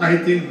I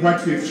think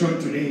what we've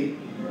shown today,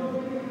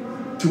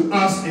 to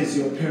us as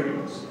your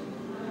parents,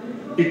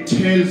 it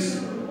tells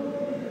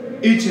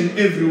each and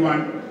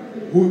everyone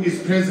who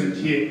is present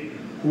here,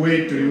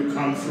 where do you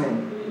come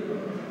from?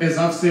 As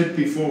I've said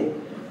before,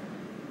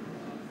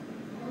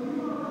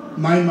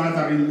 my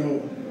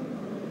mother-in-law,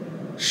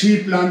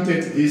 she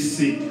planted this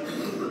seed.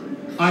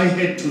 I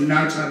had to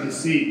nurture the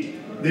seed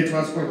that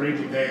was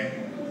already there.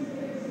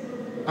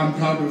 I'm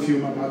proud of you,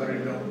 my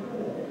mother-in-law.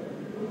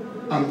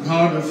 I'm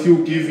proud of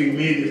you giving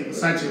me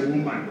such a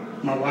woman,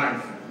 my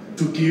wife,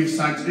 to give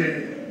such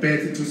a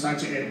birth to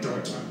such a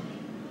daughter.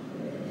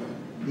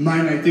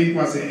 Mine, I think,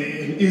 was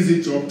an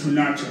easy job to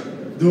nurture,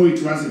 though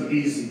it wasn't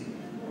easy.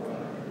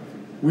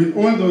 With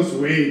all those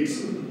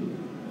words,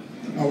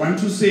 I want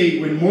to say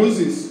when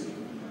Moses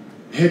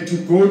had to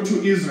go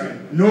to Israel,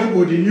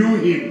 nobody knew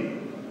him,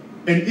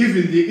 and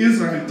even the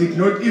Israel did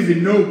not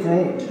even know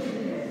God.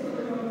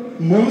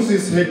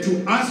 Moses had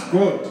to ask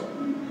God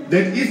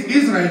that if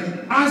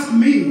Israel asked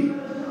me,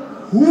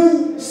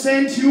 who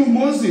sent you,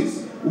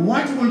 Moses?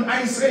 What would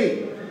I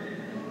say?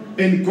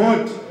 And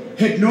God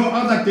had no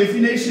other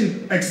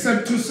definition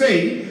except to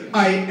say,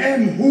 I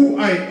am who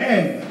I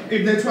am.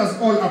 If that was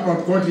all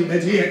about God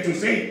that he had to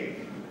say.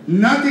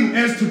 Nothing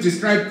else to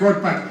describe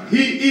God, but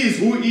he is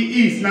who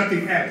he is,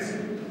 nothing else.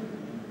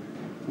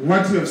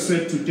 What we have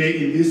said today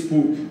in this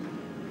book,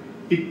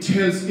 it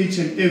tells each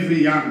and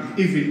every young,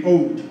 even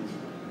old,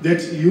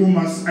 that you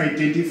must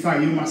identify,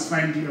 you must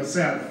find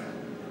yourself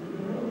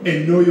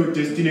and know your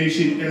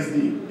destination, as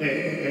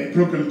the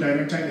program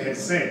director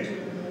has said.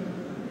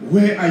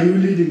 Where are you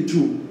leading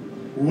to?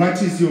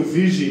 What is your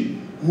vision?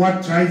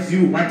 What drives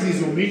you? What is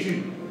your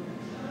mission?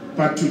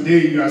 But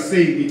today you are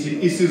saying it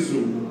in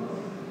Isithunzi,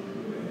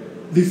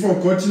 the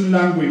forgotten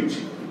language.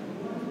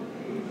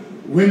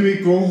 When we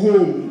go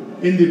home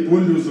in the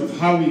bundles of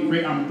Howie,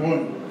 where I'm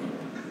born,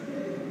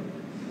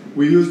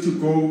 we used to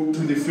go to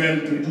the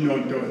field with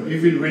Nontobeko.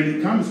 Even when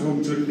he comes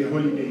home during the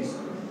holidays,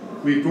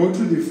 we go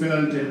to the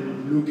field and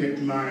look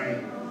at my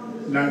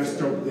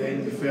livestock there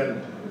in the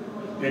field.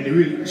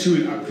 And she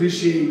will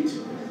appreciate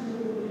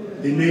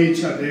the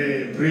nature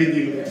there,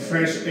 breathing that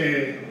fresh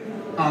air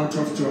out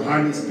of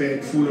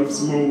Johannesburg, full of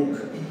smoke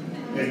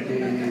and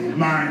the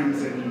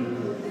mines.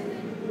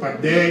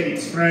 But there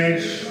it's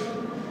fresh,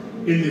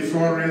 in the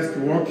forest,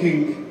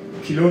 walking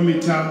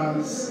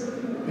kilometers.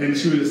 And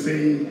she will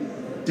say,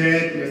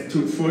 Dad, let's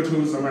took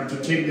photos. I want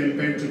to take them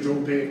back to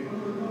Joburg.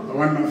 I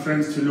want my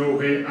friends to know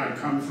where I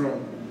come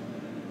from.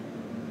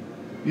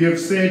 You have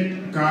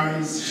said,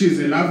 guys, she's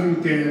a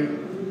loving girl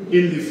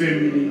in the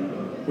family.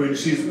 When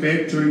she's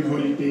back during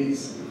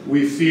holidays,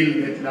 we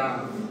feel that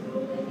love.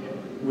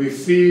 We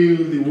feel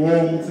the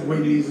warmth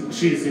when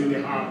she's in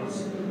the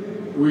house.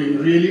 We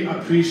really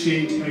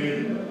appreciate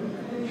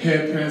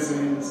her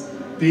presence,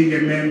 being a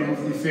member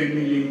of the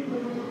family,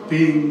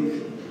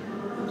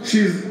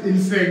 she's in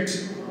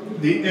fact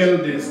the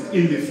eldest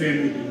in the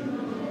family.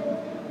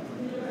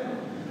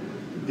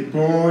 The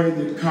boy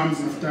that comes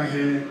after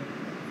her,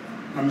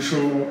 I'm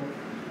sure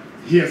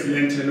he has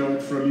learnt a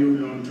lot from you,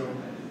 Nonto.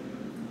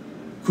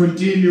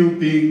 Continue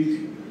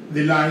being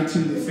the light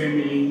in the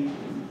family,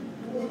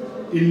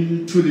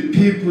 into the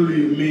people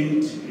you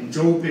meet in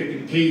Joburg,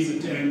 in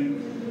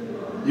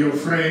KZN, your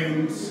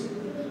friends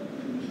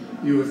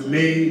you have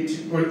made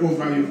all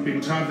over, you've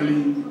been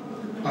traveling.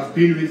 I've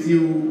been with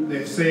you,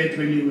 they've said,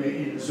 when you were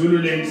in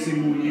Zululand,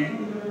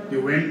 Simunye,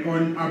 you went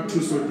on up to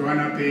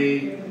Sodwana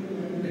Bay.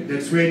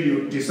 That's when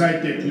you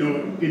decided,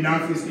 no,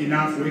 enough is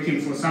enough,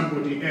 working for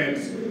somebody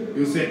else.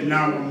 You said,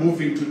 now I'm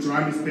moving to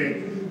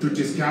Johannesburg to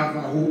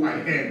discover who I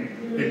am.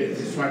 And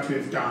this is what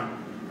we've done.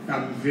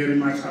 I'm very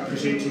much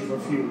appreciative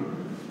of you.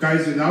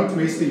 Guys, without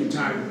wasting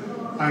time,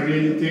 I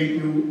really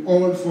thank you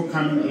all for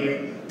coming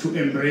here to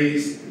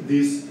embrace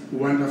this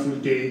wonderful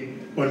day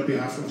on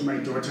behalf of my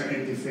daughter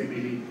and the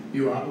family.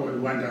 You are all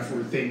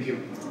wonderful. Thank you.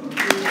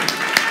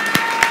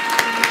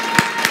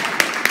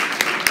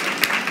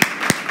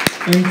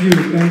 Thank you,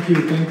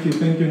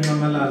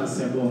 Namalala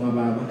Siyabonga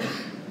Baba.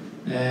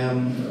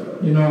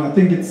 You know, I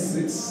think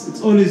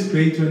it's always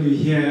great when you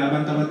hear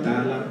abantu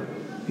abadala,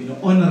 you know,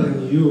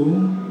 honoring you,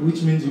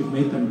 which means you've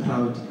made them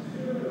proud.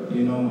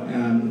 You know,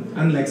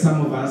 unlike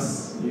some of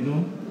us, you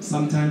know,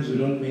 sometimes we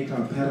don't make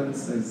our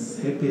parents as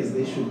happy as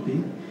they should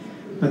be.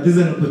 But this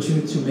is an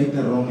opportunity to make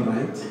the wrong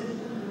right.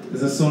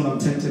 There's a song I'm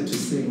tempted to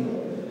sing.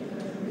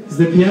 Is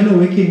the piano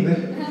working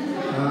there?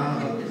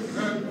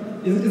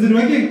 Is it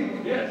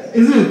working? Yes.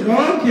 Is it?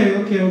 Oh, okay.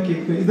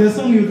 Is there a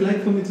song you'd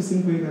like for me to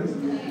sing for you guys?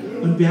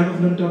 On behalf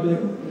of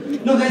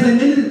Nontobeko? No, guys, I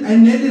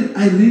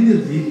really,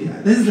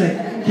 this is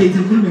like, Kate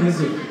and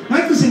Kulmenezo.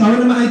 My pushing out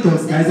of my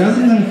idols, guys, I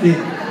wasn't going to say.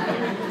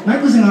 My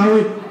pushing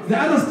out, the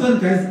other story,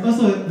 guys,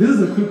 also, this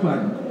is a quick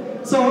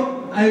one.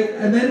 So, I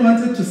then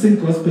wanted to sing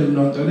gospel,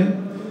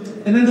 Nontone.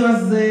 And then there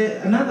was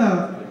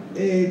another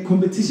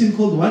competition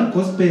called One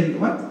Gospel.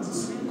 What?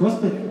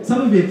 Gospel?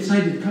 Some of you have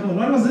tried it. Come on,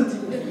 what was it?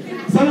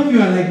 Some of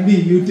you are like me,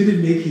 you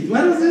didn't make it.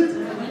 What was it?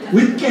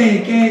 With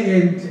KK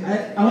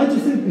and I want to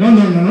sing. No,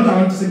 not I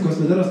want to sing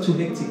gospel. That was too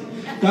hectic.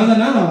 There was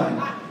another one.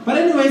 But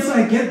anyway, so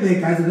I get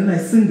there, guys, and then I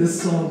sing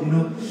this song, you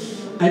know.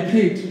 I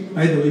prayed,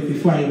 by the way,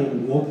 before I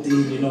walked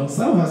in, you know.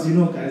 Some of us, you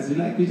know, guys,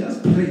 we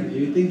just pray.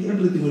 You think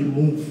everything will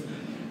move.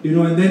 You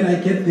know, and then I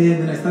get there,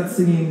 and then I start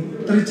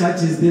singing. 3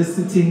 churches there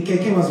sitting.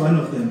 KK was one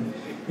of them.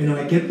 You know,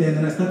 I get there, and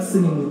then I start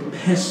singing with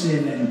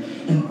passion and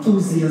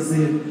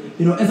enthusiasm.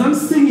 You know, as I'm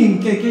singing,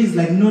 KK is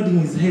like nodding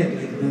his head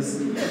like this.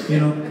 You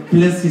know,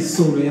 bless his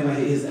soul wherever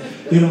he is.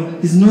 You know,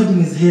 he's nodding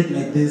his head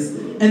like this.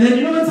 And then,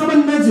 you know, when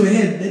someone nods your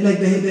head, like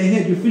their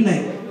head, you feel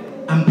like,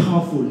 I'm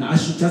powerful, now I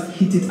should just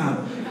hit it up.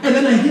 And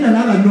then I hit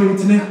another note,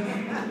 and then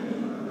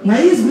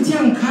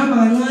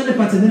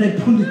I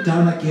pulled it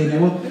down again,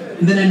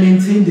 and then I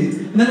maintained it.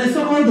 And then I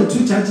saw all the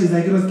 2 churches,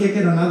 like it was KK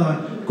and another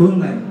one, going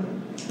like,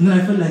 and then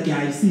I felt like,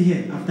 yeah, you see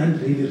here, I've done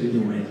really, really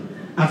well.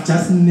 I've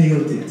just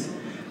nailed it.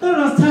 Then it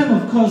was time,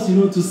 of course, you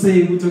know, to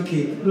say,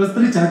 okay, it was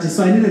 3 charges,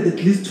 so I needed at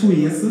least 2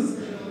 yeses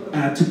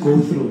to go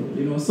through,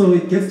 you know. So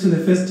it gets to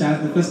the first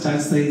charge. The first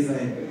charge says,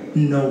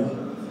 no.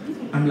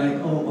 I'm like,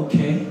 oh,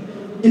 okay.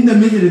 In the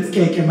middle, it's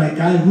Cake, and my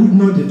guy who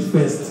nodded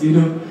first, you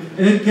know. And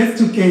then it gets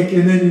to Cake,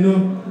 and then, you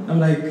know, I'm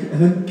like, and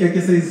then Cake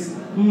says,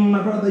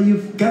 my brother,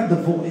 you've got the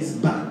voice,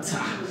 but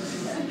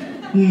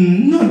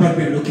not what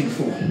we're looking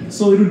for.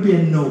 So it would be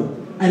a no.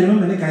 I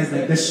remember the guys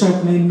like, the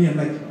shock made me, I'm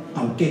like,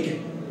 oh,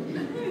 Cake.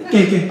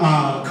 KK,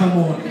 come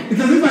on.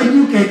 It's as if I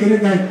knew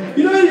KK, like,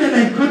 you know when you're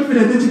like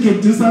confident that you can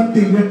do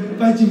something,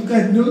 but you've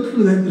got no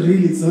clue that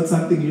really it's not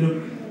something, you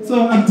know.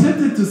 So I'm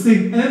tempted to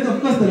sing. And then of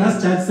course the last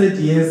judge said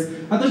yes.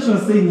 I thought she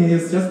was saying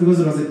yes just because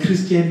it was a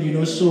Christian, you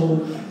know,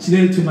 show. She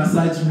needed to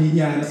massage me,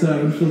 yeah, so I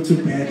don't feel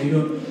too bad, you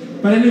know.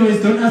 But anyways,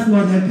 don't ask me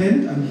what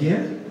happened. I'm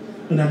here,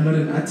 and I'm not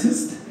an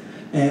artist.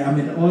 I'm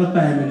an author,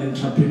 I'm an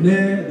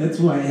entrepreneur, that's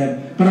who I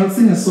am. But I'll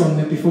sing a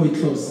song before we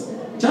close.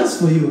 Just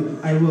for you,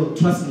 I will,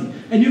 trust me.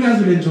 And you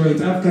guys will enjoy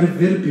it. I've got a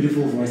very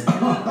beautiful voice. You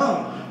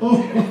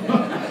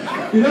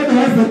know the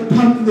ones that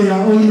pump their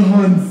own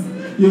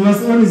horns. You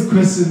must always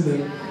question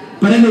them.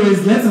 But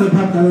anyways, let's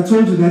wrap up. I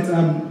told you that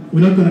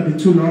we're not going to be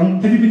too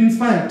long. Have you been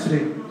inspired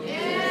today?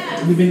 Yeah.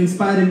 Have you been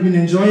inspired? Have you been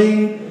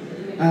enjoying?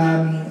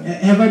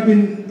 Have I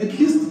been at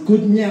least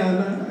good?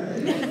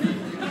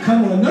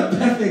 Come on, not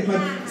perfect,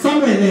 but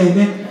somewhere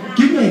there.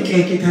 Give me a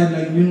cake, kind of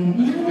like, you know.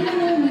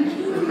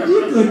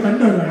 You're good, but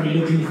not what I'm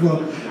looking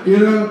for. You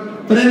know.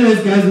 But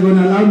anyways, guys, we're going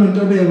to allow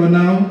Nontobeko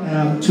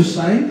now to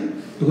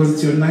shine because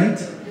it's your night.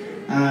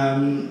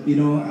 You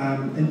know,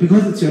 and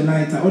because it's your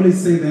night, I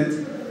always say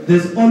that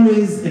there's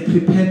always a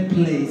prepared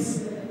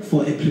place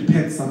for a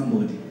prepared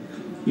somebody.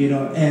 You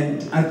know,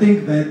 and I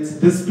think that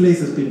this place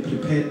has been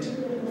prepared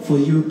for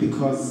you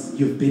because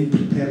you've been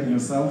preparing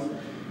yourself.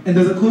 And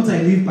there's a quote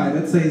I live by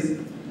that says,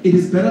 it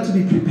is better to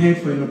be prepared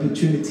for an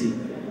opportunity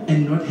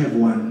and not have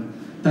one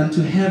than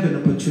to have an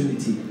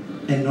opportunity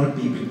and not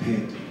be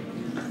prepared.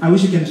 I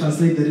wish you can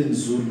translate that in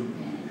Zulu,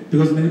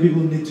 because many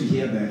people need to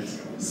hear that.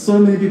 So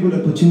many people,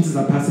 opportunities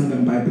are passing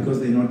them by because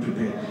they're not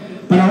prepared.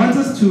 But I want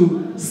us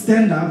to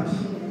stand up,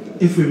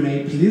 if we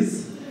may,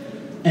 please,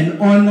 and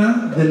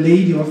honor the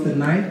lady of the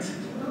night.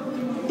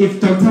 If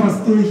Doctor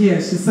was still here,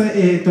 she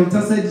said,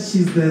 Doctor said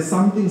she's the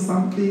something,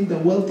 the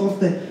wealth of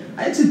the...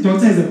 Actually,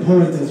 Doctor is a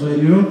poet as well,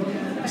 you know?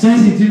 She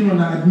didn't want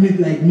to admit,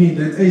 like me,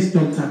 that, hey,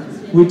 Doctor,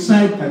 we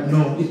tried, but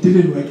no, it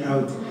didn't work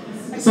out.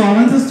 So I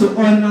want us to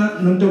honor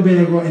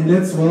Nontobeko, and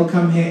let's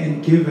welcome her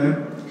and give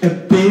her a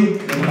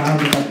big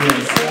round of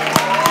applause.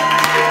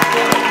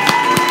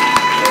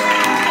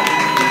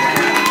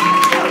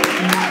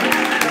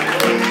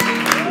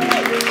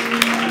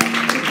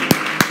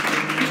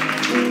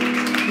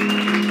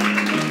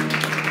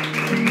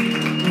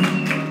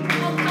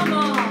 Oh, come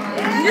on.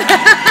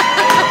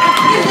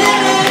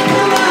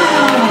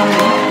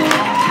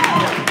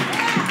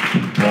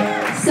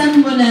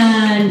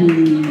 Sanbonani.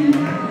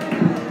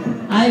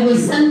 I was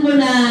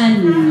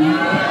Sanbonani.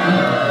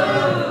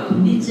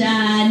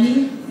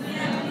 Nijani.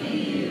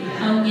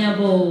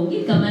 Awunyabo,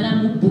 igama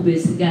lami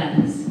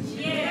ubhubesikazi.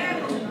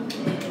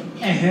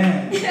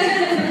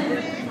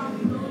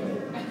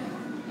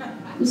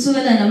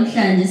 Kusukela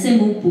namhlanje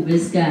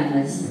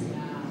sengubhubesikazi.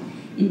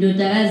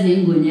 Indodakazi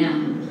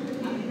yengonyama.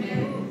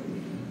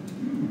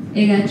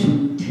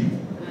 EkaJuda.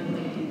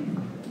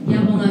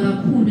 Ngiyabonga Ngiyabonga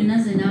kakhulu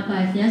naze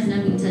nakahle yazi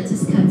nami ngithatha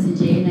isikhathi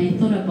nje and I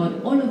thought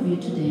about all of you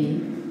today.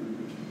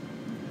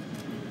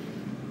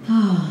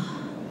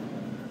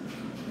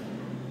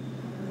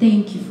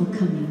 Thank you for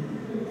coming.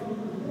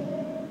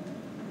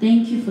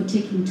 Thank you for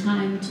taking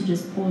time to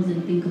just pause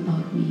and think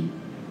about me.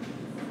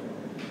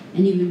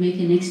 And even make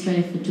an extra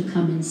effort to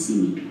come and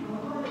see me.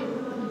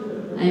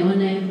 I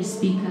honor every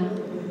speaker.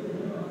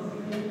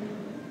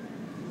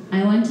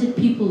 I wanted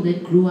people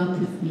that grew up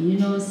with me. You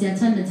know,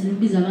 siyathanda thina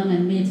ukubiza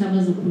abangani bethu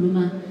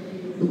abazokhuluma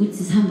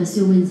ukuthi sihamba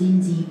siyokwenza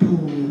inzipho.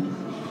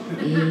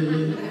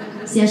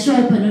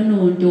 Siyashopha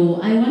noNonto.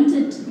 I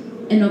wanted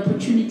an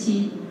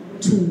opportunity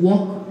to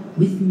walk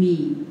with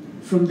me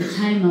from the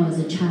time I was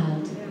a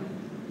child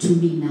to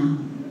me now.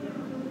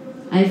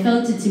 I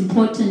felt it's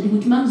important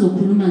ukuthi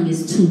mangizokhuluma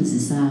ngesithunzi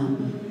sami.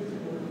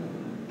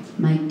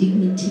 My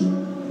dignity,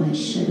 my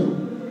shadow.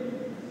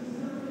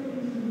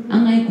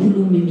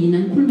 Angayikhulumi mina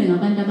ngikhulume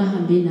ngabantu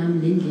abahambe nami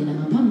le ndlela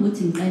ngaphambi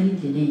kokuthi ngiqale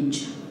indlela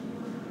entsha.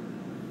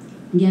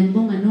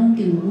 Ngiyabonga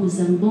nonke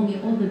ngokuza ngibonge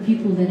all the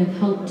people that have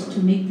helped to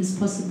make this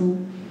possible.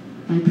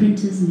 My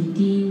printers,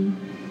 Medine,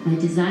 my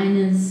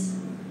designers,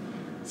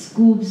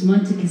 Skoobs,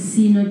 Monte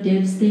Cassino,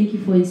 Devs, thank you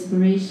for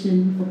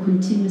inspiration, for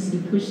continuously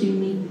pushing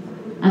me.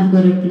 I've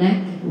got a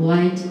black,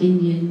 white,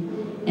 Indian,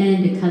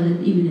 and a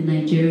colored, even a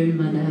Nigerian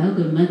mother. I've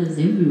got mothers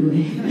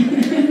everywhere.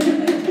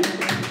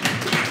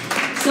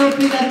 So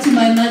big up to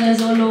my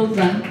mothers all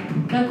over.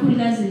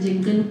 Kakhulukazi nje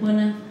ngicela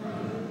ukubona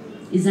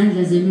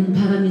izandla zenu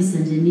niphakamisa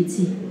nje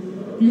nithi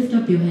lift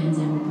up your hands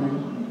everybody.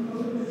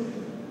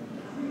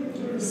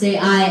 Say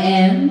I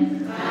am.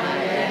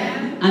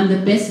 I'm the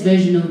best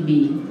version of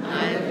me.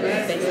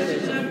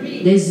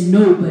 There's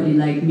nobody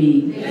like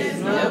me.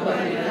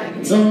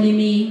 It's only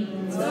me.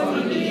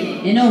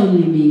 And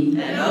only me.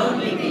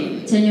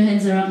 Turn your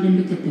hands around and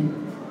look at them.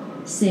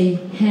 Say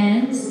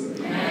hands.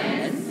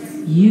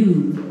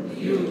 You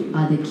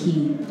are the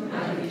key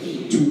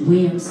to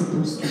where I'm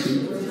supposed to be.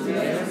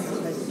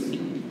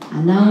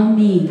 Allow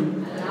me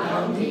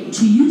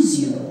to use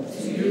you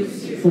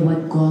for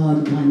what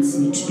God wants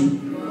me to do.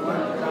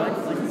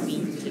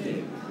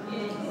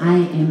 I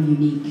am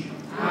unique.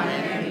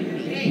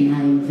 And I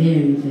am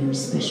very, very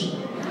special.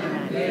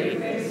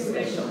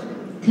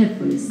 Clap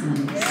for this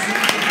nice.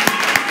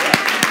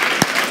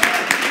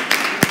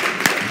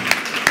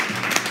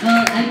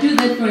 Well, I do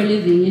that for a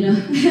living, you know.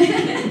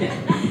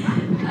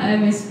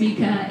 I'm a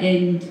speaker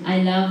and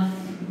I love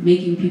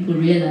making people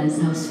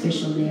realize how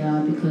special they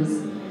are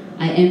because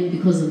I am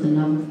because of the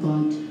love of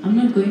God. I'm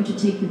not going to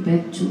take you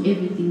back to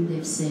everything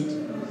they've said.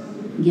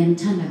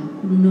 Ngiyamthanda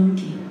kakhulu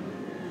nonke.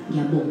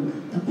 Ngiyabonga.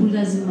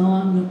 Kakhulukazi mama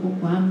wami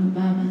nogogo wami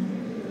baba.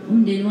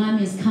 Umndeni wami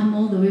has come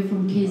all the way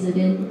from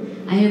KZN.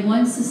 I have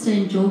one sister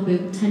in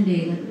Joburg,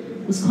 Tango,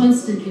 who's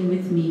constantly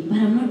with me, but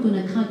I'm not going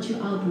to count you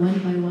out one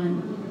by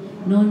one.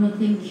 No,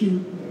 thank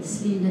you.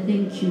 Slinda,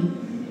 thank you.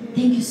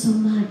 Thank you so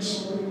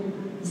much.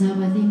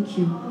 Zaba, thank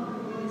you.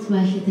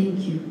 Swashi, thank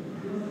you.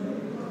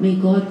 May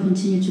God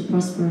continue to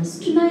prosper us.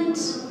 Tonight,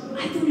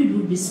 I thought it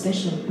would be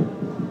special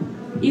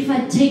if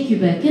I take you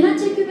back. Can I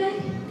take you back?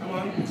 Come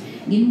on.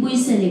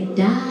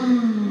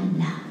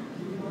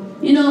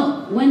 You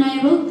know, when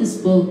I wrote this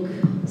book,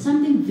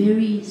 something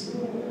very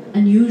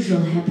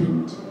unusual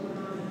happened.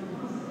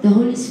 The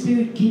Holy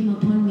Spirit came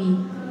upon me.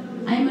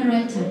 I'm a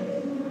writer.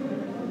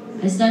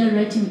 I started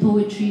writing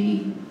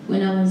poetry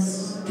when I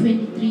was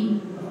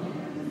 23.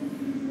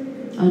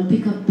 I'll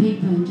pick up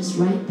paper and just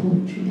write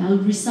poetry. I'll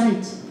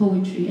recite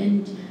poetry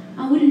and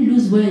I wouldn't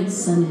lose words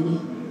suddenly.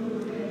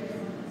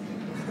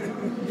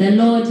 The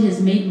Lord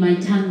has made my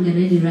tongue a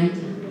ready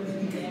writer.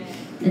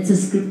 It's a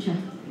scripture.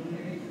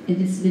 It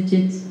is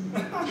legit.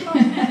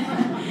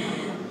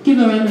 Give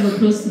a round of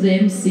applause to the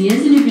MC.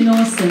 Isn't it been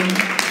awesome?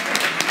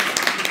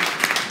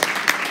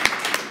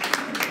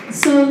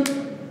 So,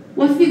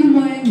 wafika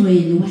umoya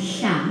engcwele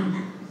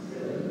wahlala.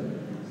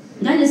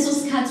 Ngaleso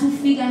sikhathi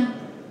ufika,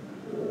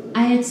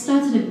 I had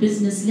started a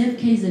business, left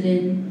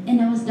KZN,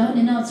 and I was down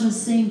and out. So I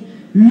was saying,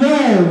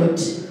 Lord,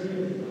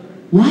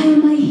 why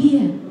am I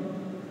here?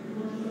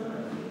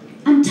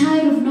 I'm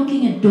tired of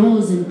knocking at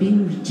doors and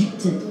being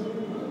rejected.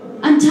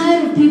 I'm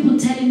tired of people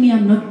telling me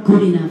I'm not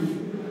good enough.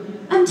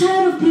 I'm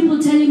tired of people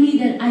telling me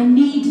that I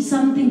need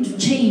something to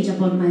change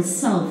about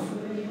myself.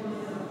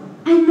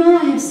 I know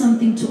I have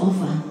something to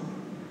offer.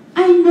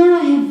 I know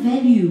I have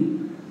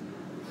value.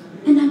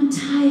 And I'm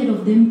tired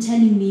of them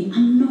telling me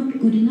I'm not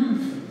good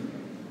enough.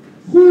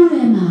 Who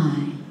am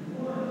I?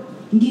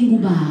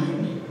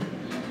 Ngingubani.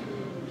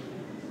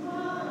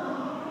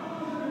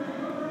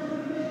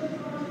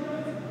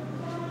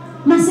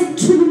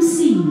 Masekuthula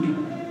umsindo.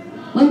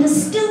 When the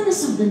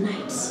stillness of the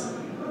night,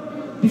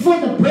 before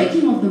the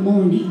breaking of the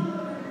morning,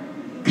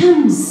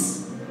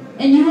 comes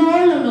and you are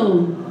all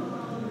alone.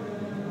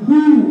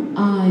 Who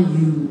are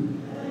you?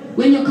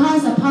 When your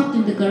cars are parked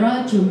in the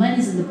garage, your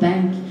money's in the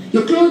bank,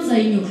 your clothes are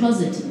in your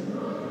closet.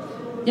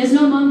 There's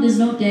no mom, there's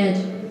no dad.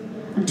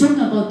 I'm talking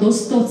about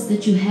those thoughts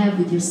that you have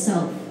with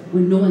yourself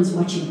when no one's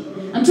watching.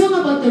 I'm talking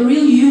about the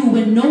real you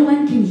when no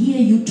one can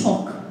hear you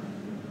talk.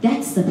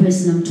 That's the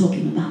person I'm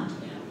talking about.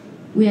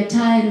 We are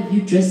tired of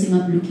you dressing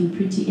up looking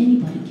pretty.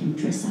 Anybody can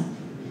dress up.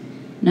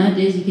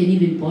 Nowadays you can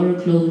even borrow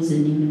clothes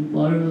and even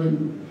borrow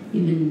and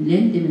even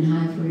lend them and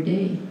hire for a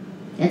day.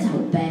 That's how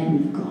bad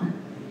we've gone.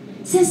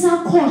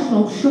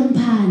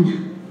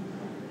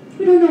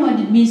 We don't know what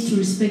it means to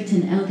respect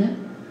an elder.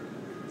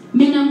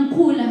 Mina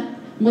mkhula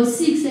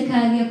ngo-6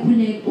 ekhaya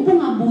kuyakhuleka.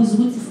 Ubungabuza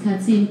ukuthi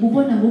isikhathini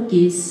ubona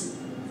ngogesi.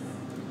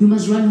 You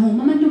must run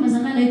home.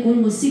 Amantombazana la egoli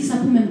ngo-6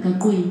 aphume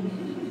emgaqweni.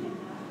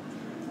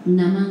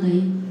 Namanga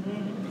yini?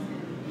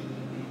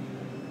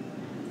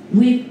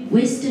 We've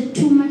wasted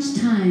too much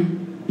time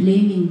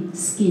blaming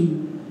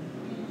skin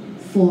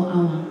for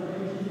our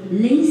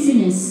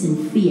laziness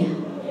and fear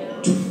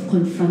to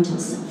confront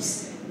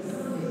ourselves.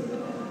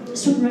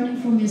 Stop running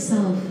from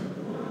yourself.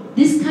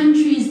 This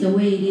country is the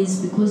way it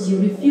is because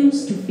you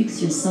refuse to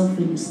fix yourself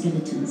and your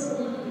skeletons.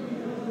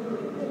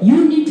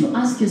 You need to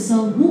ask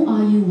yourself, who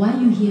are you, why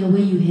are you here,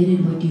 where are you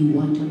headed, what do you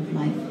want out of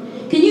life?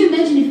 Can you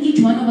imagine if each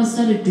one of us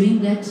started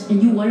doing that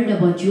and you worried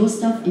about your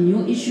stuff and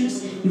your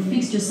issues, you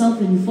fixed yourself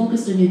and you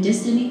focused on your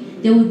destiny,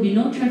 there would be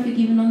no traffic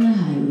even on the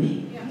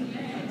highway.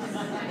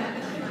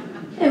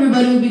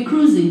 Everybody will be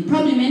cruising.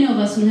 Probably many of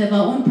us will have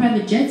our own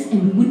private jets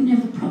and we wouldn't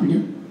have a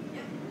problem.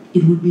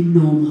 It would be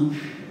normal.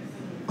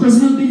 Because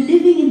we'll be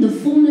living in the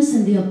fullness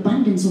and the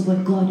abundance of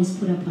what God has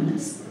put upon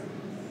us.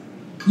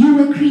 You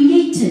were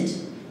created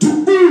to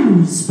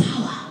ooze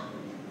power.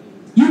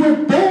 You were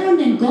born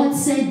and God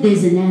said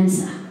there's an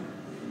answer.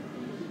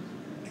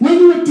 When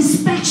you were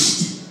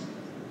dispatched,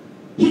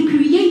 He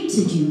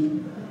created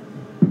you.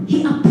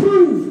 He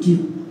approved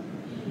you.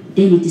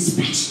 Then He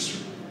dispatched you.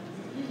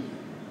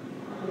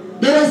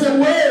 There was a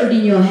word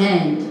in your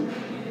hand.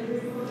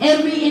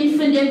 Every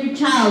infant, every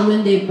child,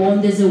 when they're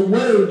born, there's a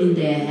word in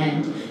their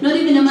hand. Not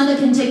even a mother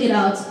can take it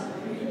out.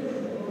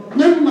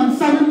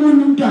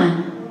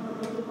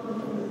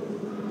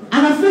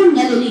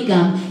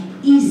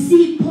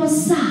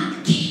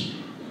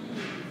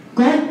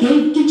 God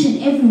gave each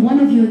and every one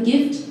of you a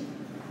gift.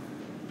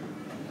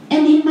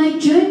 And in my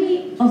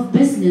journey of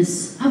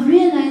business, I've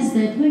realized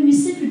that when we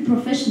sit with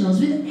professionals,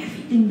 with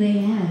everything they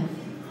have,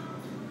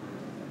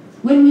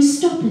 when we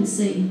stop and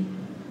say,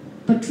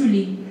 but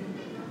truly,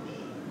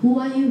 who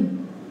are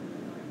you?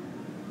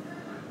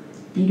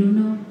 They don't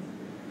know.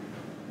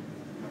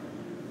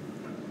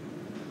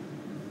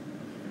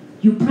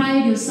 You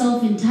pride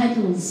yourself in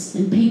titles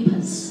and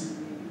papers.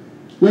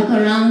 Walk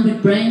around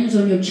with brands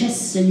on your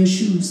chest and your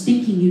shoes,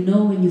 thinking you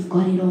know and you've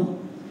got it all.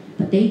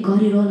 But they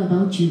got it all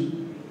about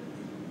you.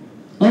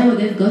 Oh,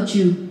 they've got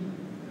you.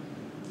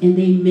 And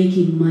they're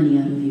making money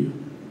out of you.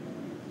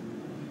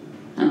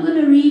 I'm going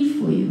to read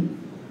for you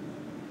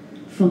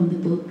from the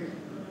book.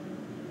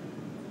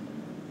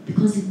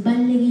 Because it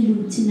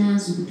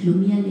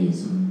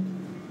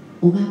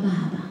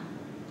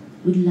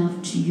with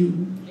love to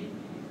you.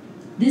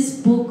 This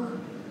book,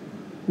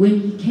 when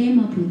he came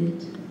up with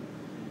it,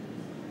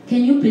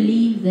 can you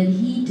believe that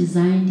he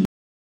designed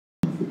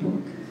the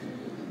book?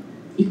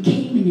 It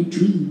came in a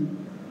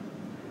dream.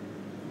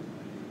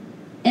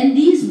 And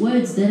these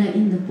words that are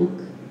in the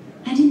book,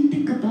 I didn't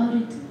think about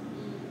it.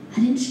 I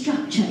didn't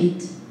structure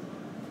it.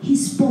 He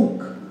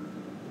spoke.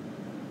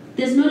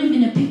 There's not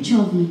even a picture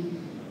of me.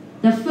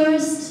 The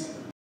first.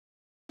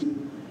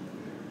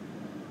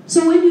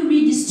 So when you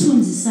read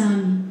Isithunzi,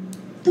 Sami,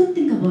 don't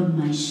think about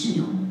my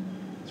shadow.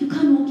 You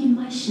can't walk in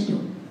my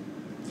shadow.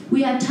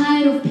 We are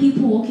tired of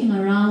people walking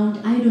around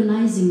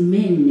idolizing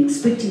men,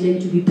 expecting them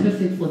to be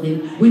perfect for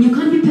them, when you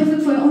can't be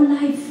perfect for your own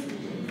life.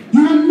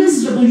 You are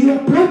miserable, you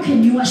are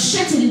broken, you are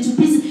shattered into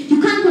pieces.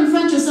 You can't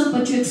confront yourself,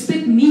 but you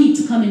expect me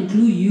to come and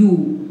glue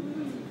you.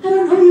 I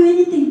don't owe you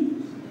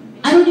anything.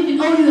 I don't even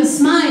owe you a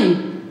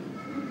smile.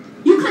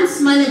 You can't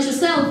smile at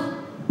yourself,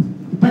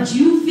 but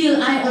you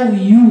feel I owe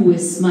you a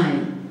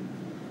smile.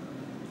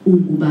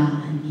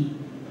 Ungubani.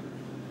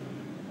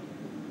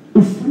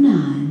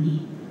 Ufunani.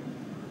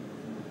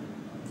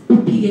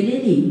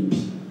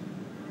 Upigelelepi.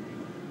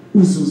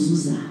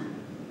 Uzozuza.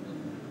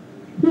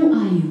 Who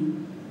are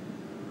you?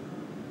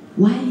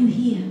 Why are you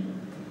here?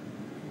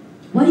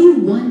 What do you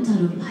want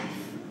out of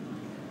life?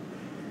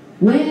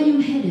 Where are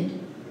you headed?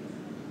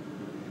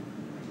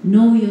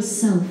 Know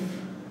yourself.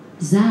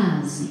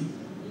 Zazi.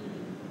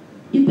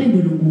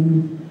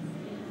 Impendulo.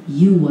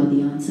 You are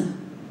the answer.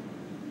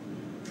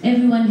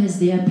 Everyone has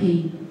their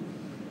pain.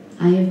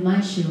 I have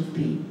my share of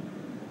pain.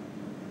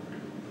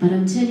 But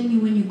I'm telling you,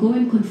 when you go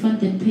and confront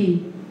that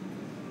pain,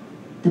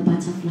 the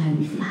butterfly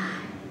will fly.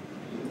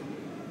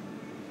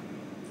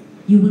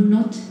 You will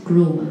not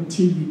grow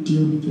until you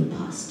deal with your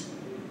past.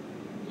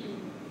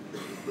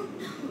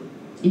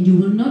 And you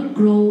will not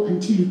grow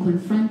until you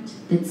confront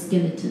that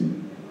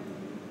skeleton.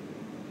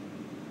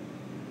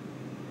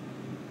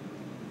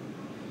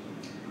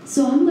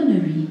 So I'm going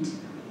to read.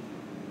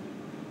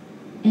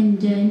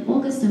 And in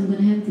August, I'm going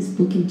to have this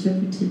book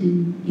interpreted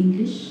in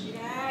English.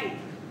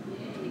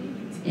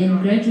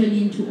 And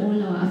gradually into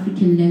all our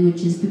African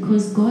languages,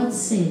 because God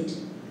said,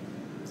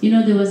 you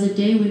know, there was a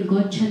day when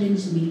God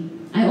challenged me.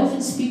 I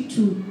often speak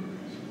to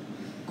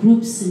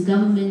groups in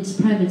government,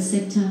 private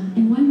sector,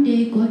 and one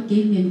day God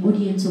gave me an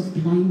audience of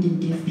blind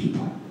and deaf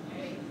people.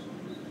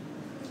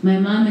 My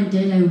mom and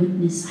dad, I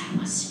witnessed, I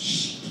was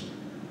shaking.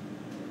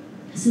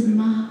 I said,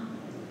 Ma,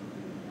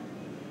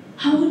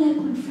 how will I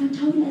confront,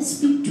 how will I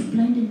speak to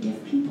blind and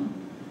deaf people?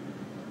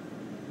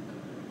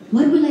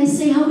 What will I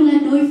say? How will I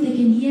know if they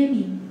can hear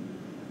me?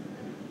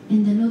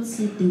 And the Lord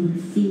said, they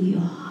will feel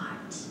your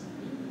heart.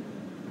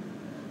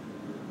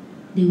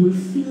 They will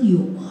feel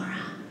your aura.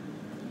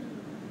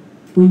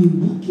 When you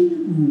walk in the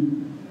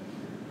room,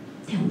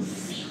 they will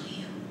feel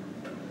you.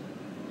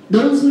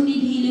 Those who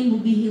need healing will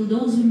be healed.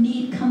 Those who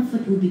need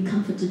comfort will be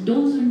comforted.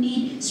 Those who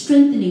need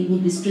strengthening will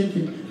be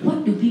strengthened.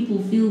 What do people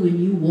feel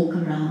when you walk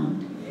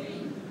around?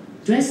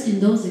 Dressed in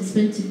those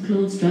expensive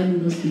clothes,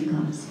 driving those big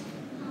cars.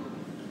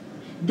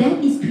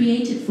 That is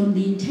created from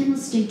the internal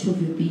state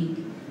of your being.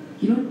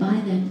 You don't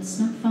buy that. It's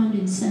not found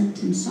in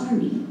scent. I'm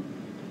sorry.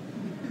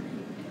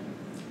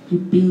 You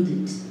build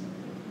it.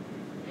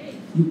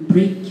 You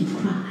break, you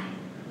cry.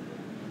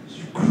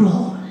 You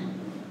crawl.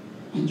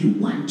 And you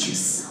want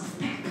yourself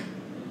back.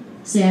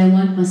 Say, I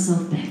want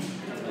myself back.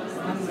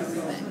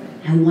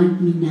 I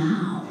want me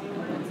now.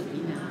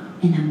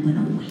 And I'm going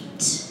to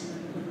wait.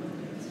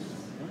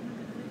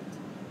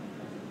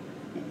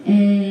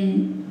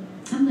 And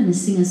I'm going to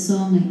sing a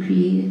song I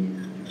created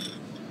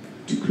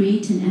to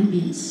create an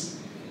ambience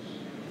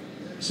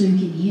so you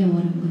can hear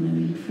what I'm going to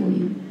read for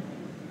you.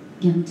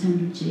 Young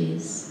Tango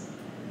Jazz.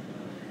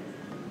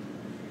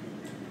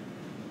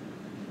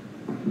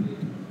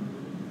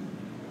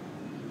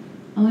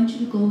 I want you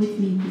to go with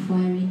me before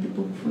I read the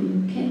book for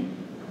you, okay?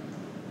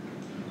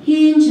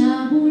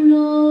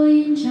 Injabulo,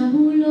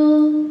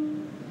 injabulo,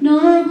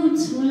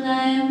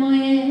 nokuthula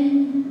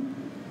emoyeni.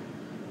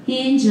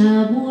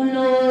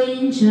 Injabulo,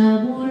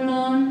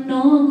 injabulo,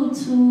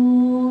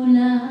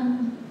 nokuthula.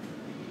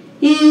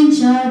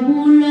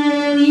 Injabulo,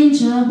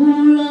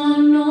 injabulo,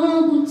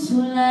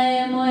 nokuthula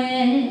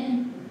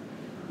emoyeni.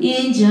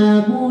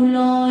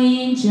 Injabulo,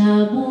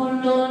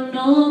 injabulo,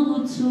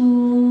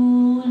 nokuthula.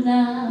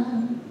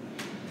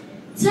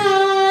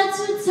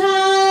 Thathu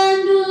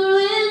thando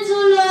lwenzo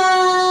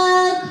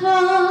lwakho.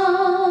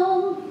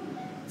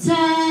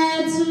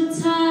 Thathu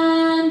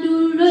thando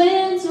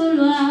lwenzo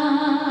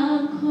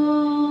lwakho.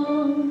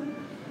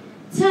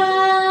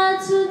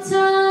 Thathu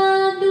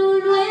thando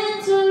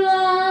lwenzo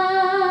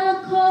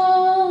lwakho.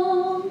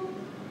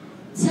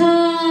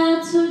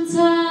 Thathu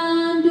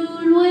thando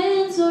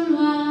lwenzo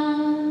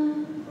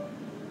lwakho.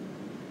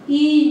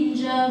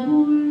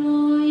 Injabulo,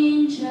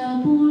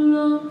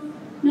 injabulo,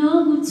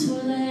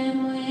 nokuthula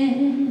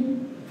emoyeni.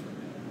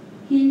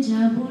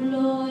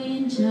 Injabulo,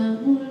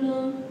 injabulo,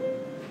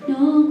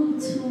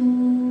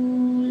 nokuthula.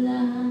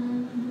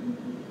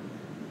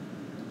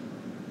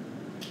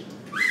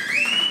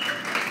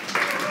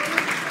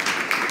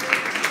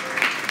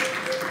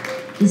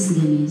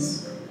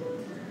 Isingeniso.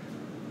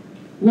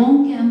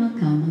 Wonke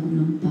amagama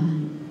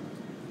kulombhalo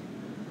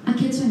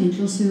akhethwe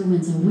ngenhloso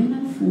yokwenza wena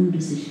mfundi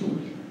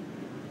uzihlole.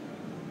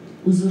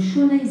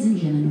 Uzohlola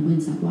izindlela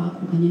nokwenza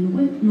kwakho kanye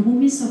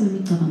nokumisa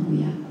kwemicabango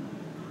yakho.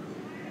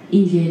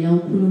 Indlela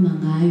okhuluma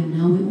ngayo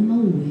nawe uma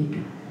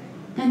uwedwa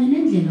kanye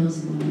nendlela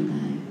ozibona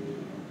ngayo.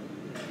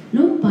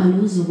 Lo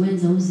mbhalo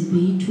uzokwenza uziphe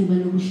ithuba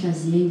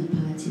lokuhlaziya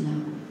ingaphakathi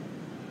lakho.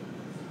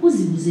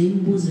 Uzibuze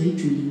imibuzo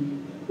ejulile,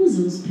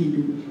 uze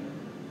uziphendule.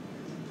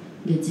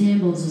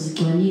 Ngethemba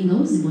uzozigcwalinga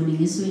uzibone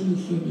ngeso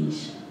elihle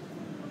elisha.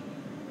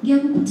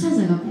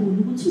 Ngiyakukhuthaza kakhulu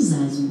ukuthi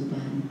uzazi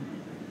ubani.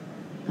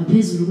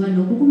 Ngaphezulu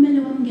kwalokho kumele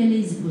wamukele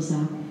izipho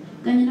zakho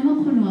kanye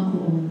namakhono wakho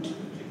onke.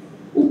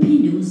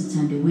 Uphinde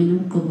uzithande wena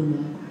uqobo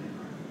lwakho.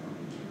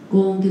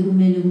 Konke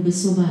kumele kube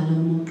sobala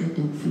uma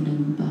uqeda ukufunda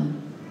lombhalo.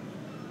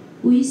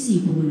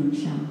 Uyisipho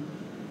kulomhlaba.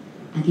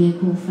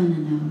 Akekho ofana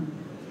nawe.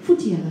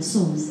 Futhi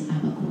akasoze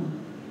abakhona.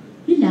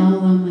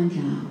 Yilawo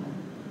amandla akho.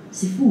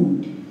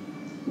 Sifunde,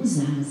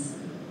 uzazi,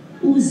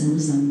 uze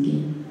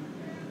uzamukele.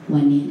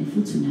 Wanele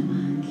futhi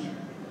unamandla.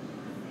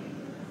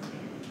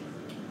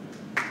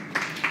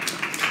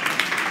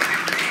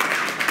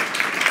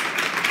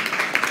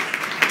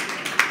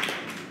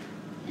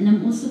 And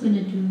I'm also going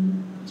to do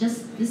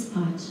just this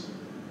part.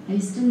 Are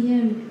you still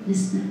here,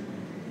 listener?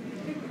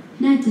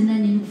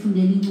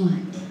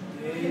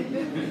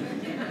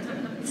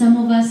 Some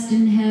of us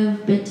didn't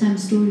have bedtime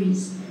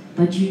stories,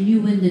 but you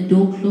knew when the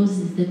door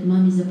closes that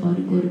mom is about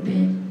to go to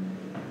bed.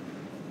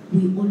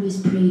 We always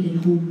prayed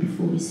at home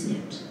before we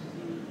slept.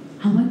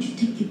 I want to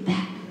take you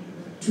back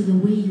to the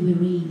way you were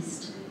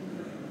raised.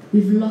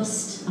 We've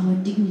lost our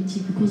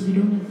dignity because we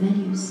don't have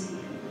values.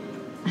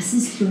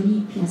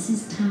 Asisihloniphi,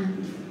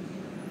 asizithandi.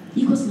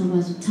 Yikho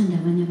singakwazi ukuthanda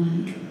abanye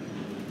abantu.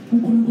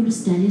 uNkulunkulu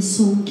usidale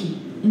sonke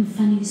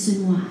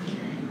emfanekisweni wakhe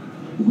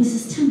ukuze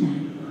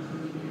sithandane,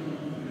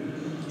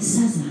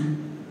 sazane,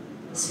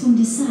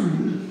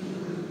 sifundisane,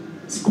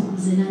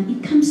 sigqugquzelane.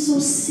 It comes so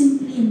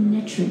simply and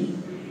naturally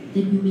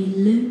that we may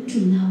learn to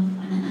love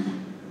one another,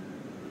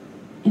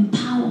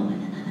 empower one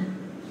another,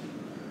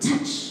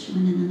 touch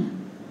one another,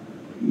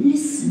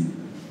 listen,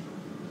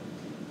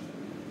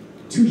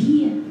 to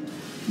hear,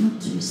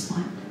 not to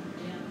respond.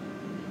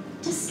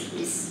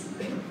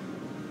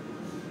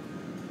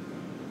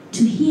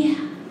 hear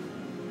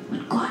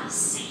what God is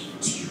saying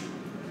to you.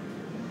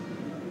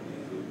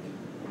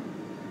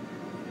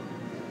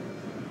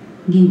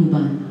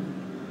 Ngingubani?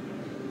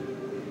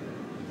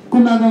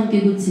 Kuma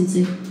konke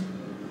kutsitse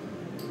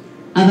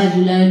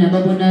abadlulayo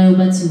nababonayo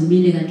bathi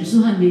umile kanti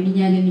usuhambe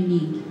iminyaka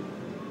eminingi.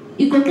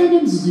 Igoqela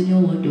emzuzwini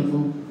owodwa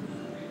vo.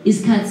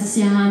 Isikhathi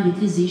siyahamba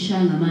inhliziyo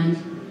ishaya ngamandla.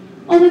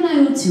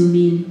 Obonayo uthi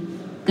umile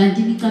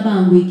kanti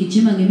imicabango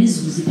igijima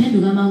ngemizuzu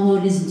iphenduka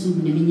amahora izinsuku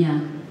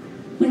neminyaka.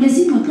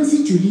 Unezingxoxo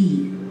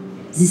ezijulile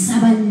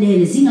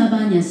zisabalele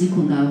zingabanye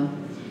azikho ngawo.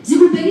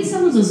 Zikubhekisa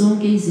kuzo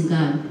zonke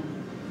izinkalo.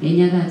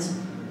 Enyakatho,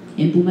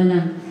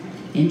 empumalanga,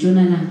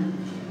 entshonalanga,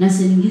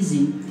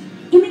 naseningizimu.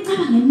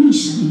 Imicabango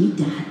emisha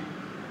nemidala.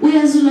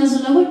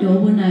 Uyazulazula kodwa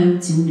obonayo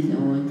uthi umile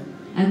wona.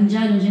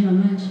 Akunjalo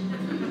njengamanje.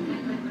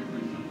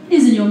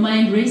 Isn't your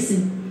mind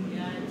racing?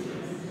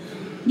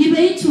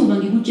 Ngibe ithuba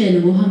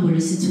ngikutshele ngohambo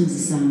lwesithunzi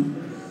sami.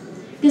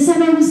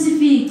 Ngesaba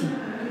ukusifika.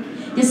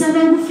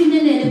 Ngesaba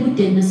ukufinyelela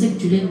ebudeni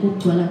nasekujuleni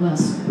kokugcwala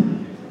kwaso.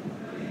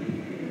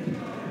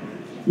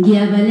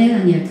 Ngiyabaleka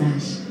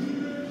ngiyaqasha.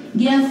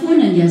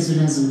 Ngiyafuna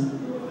ngiyazulazula.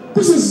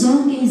 Kuzo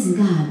zonke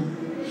izinkalo.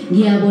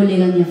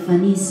 Ngiyaboleka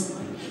ngiyafanisa.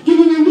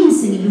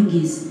 Ngilinganise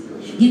ngilungise.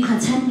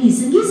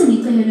 Ngiqhathanise ngize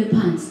ngicelelwe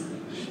phansi.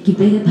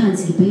 Ngibheke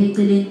phansi ngibheke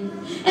eceleni.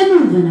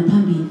 Emuva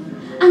naphambili.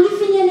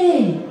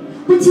 Angifinyelele.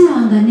 Kuthiwa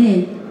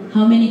anganele.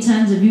 How many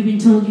times have you been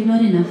told you're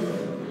not enough?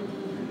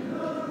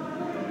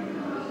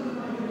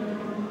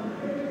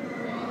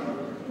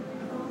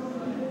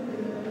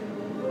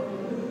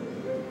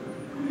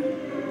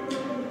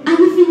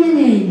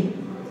 Angifinyelele.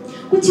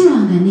 Kuthiwa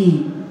anganele.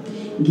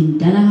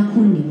 Ngimdala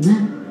kakhulu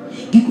ngimncane.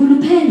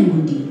 Ngikhuluphele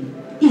ngondini.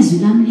 Izwi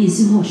lami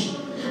liyisihosha.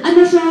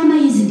 Amehlo ami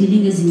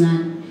ayizindilinga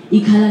ezincane.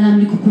 Ikhala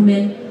lami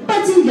likhukhumela.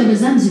 Bathi indlebe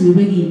zami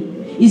zimibekile.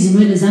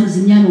 Izinwele zami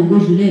zimnyama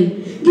ngokwedlulele.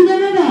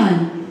 Nginamabala.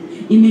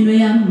 Iminwe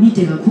yami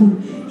mide kakhulu.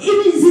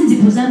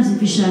 Izinzipho zami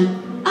zimfishane.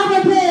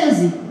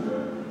 Abaphezi.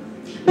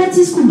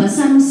 Bathi isikhumba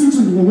sami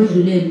sinsundu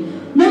ngokwedlulele.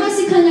 Noma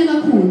sikhanya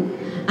kakhulu.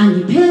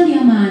 Angipheli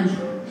amandla.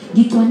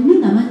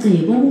 Ngicwaninga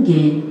amacebo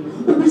okungena.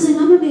 Ukuze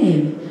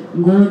ngamukele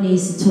ngone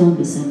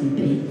isithombe sami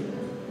impela.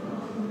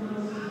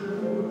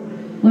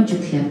 Won't you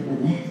clap for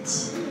that?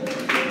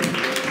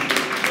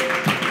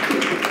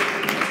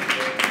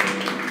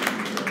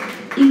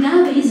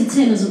 Ingabe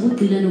izithelo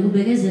zokugcila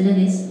nokubekezela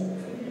lezi?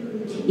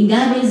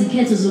 Ingabe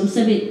izikhetho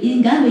zomsebenzi,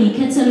 ingabe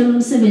ikhethelo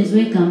lomsebenzi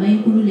wegama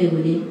inkululeko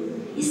le?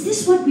 Is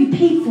this what we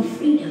pay for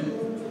freedom?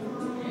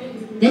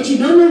 That you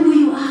don't know who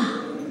you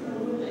are?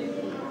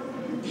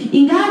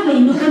 Ingabe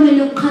imiklomelo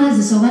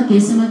yokuqhakaziswa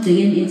kwagesi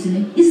emagcekeni ethu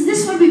le? Is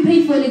this what we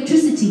pay for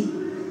electricity?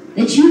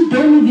 That you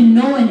don't even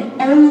know an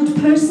old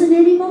person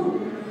anymore?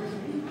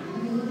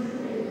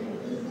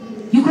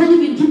 You can't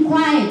even keep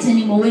quiet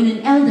anymore when an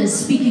elder is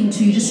speaking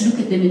to you, just look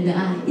at them in the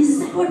eye. Is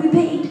that what we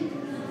paid?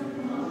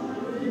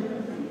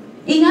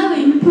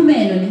 Ingabe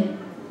imiphumelo le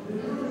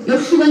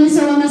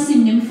yokuhlukanisa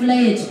kwamasimi nemfula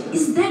yethu.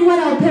 Is that what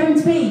our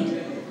parents paid?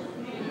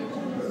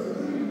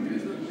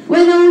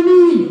 Wena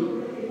umile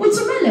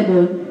uthumele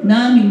bona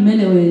nami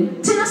ngimele wena.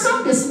 Thina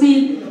sonke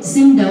sibili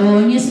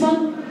simndawonye sibona.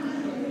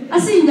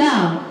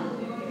 Asindawo.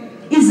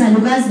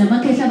 Izalukazi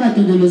namakhehla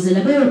abadondolozela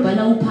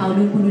beyobhala uphawu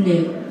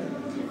lwenkululeko.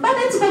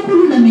 Babethi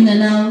bakhulula mina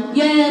nawe.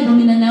 Yebo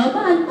mina nawe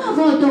bani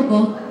bavota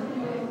go.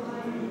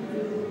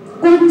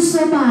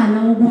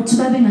 Kwakusobala ukuthi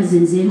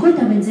babengazenzeli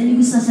kodwa benzeli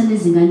kwisasa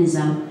lezingane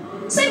zabo.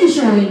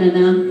 Sengisho wena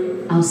nami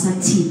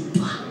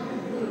awusathintwa.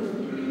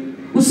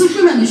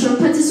 Usuhlula ngisho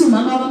ukuphathisa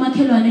umama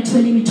wamakhelwane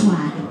ethwele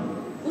imithwalo.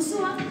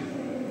 Usuwa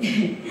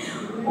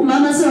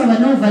umama sewaba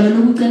novalo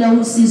lokucela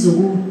usizo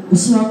kuwo.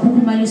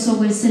 Usuwakhukhumala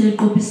isoko esele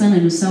liqophisana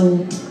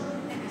noSawoti.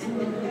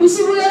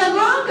 Usibuyela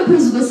konke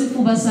phezu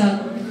kwesifuba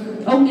sakho.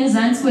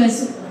 Okungezansi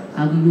kweso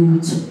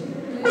akulutho.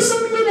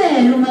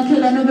 Usumlibele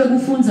umakhelwane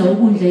obekufunza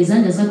ukudla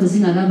izandla zakho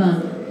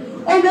zingakabanga.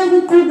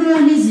 Obekuqubula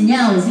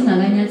izinyawo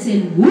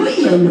zingakanyatheli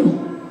uye lo.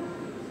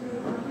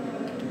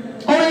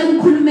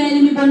 Owekukhulumela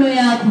imibono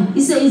yakho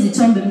ise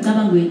izithombe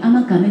emcabangweni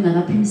amagama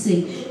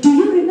engakaphimiseki. Do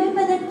you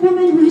remember that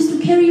woman who used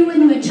to carry you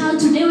when you were a child?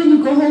 Today when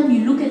you go home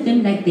you look at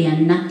them like they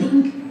are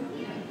nothing.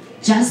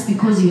 Just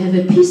because you have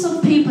a piece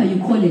of paper you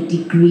call a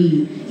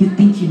degree, you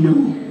think you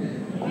know.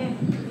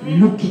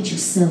 Look at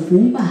yourself.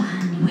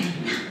 Ubani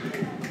wena.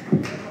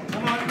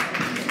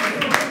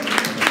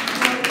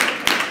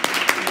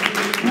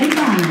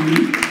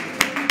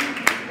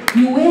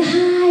 You wear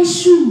high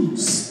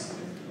shoes.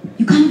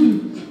 You can't even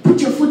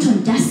put your foot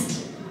on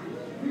dust.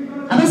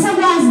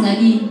 Abasakwazi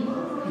ngakini.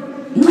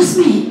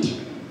 Investment.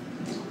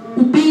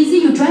 You're busy,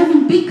 you're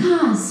driving big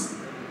cars.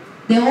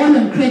 They're all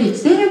on credit.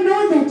 They don't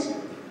know that.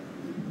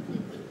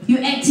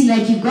 You're acting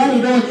like you got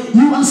it all.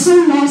 You are so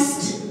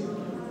lost.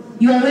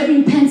 You are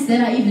wearing pants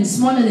that are even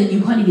smaller than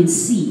you can't even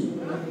see.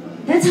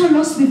 That's how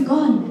lost we've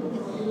gone.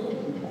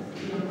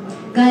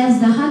 Guys,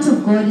 the heart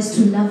of God is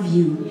to love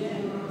you.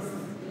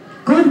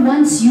 God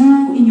wants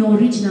you in your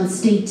original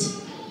state.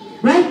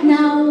 Right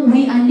now,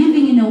 we are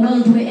living in a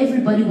world where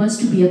everybody wants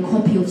to be a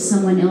copy of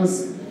someone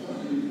else.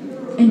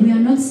 And we are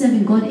not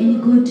serving God any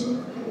good.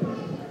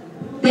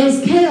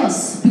 there's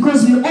chaos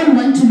because we all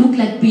want to look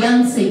like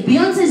Beyonce.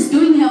 Beyonce is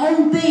doing her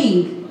own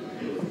thing.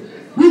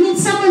 We need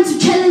someone to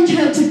challenge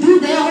her to do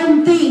their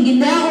own thing in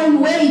their own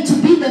way, to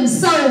be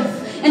themselves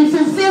and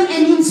fulfill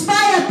and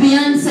inspire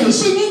Beyonce.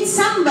 She needs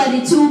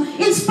somebody to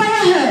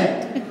inspire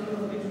her.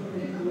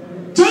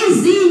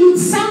 Jay-Z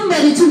needs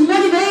somebody to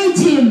motivate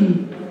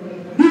him.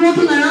 You're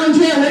walking around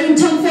here wearing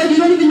Tom Ford, you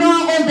don't even know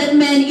how old that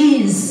man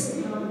is.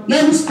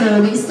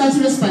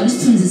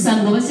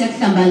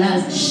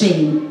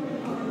 Shame.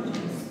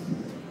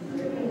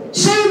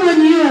 Shame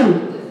on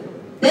you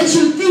that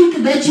you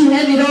think that you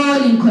have it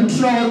all in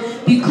control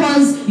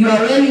because you are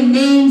wearing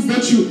names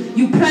that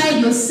you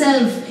pride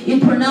yourself in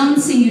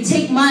pronouncing. You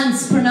take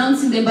months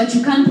pronouncing them, but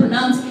you can't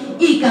pronounce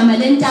igama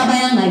lentaba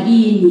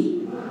yangakini.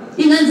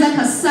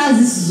 Inanzaka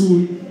sazi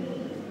isiZulu.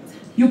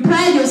 You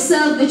pride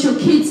yourself that your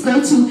kids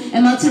go to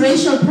a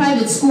multiracial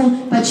private school,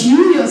 but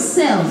you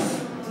yourself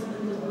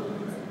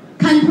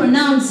can't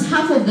pronounce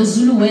half of the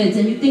Zulu words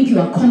and you think you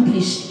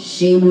accomplished.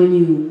 Shame on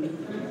you.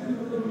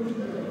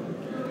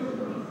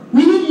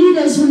 We need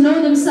leaders who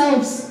know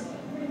themselves.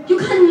 You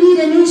can't lead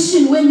a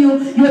nation when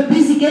you're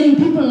busy getting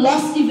people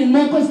lost even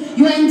more because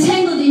you are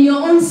entangled in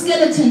your own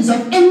skeletons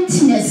of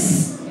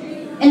emptiness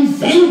and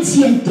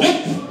vanity and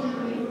death.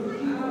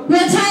 We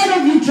are tired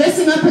of you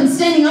dressing up and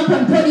standing up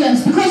on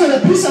podiums because of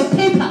a piece of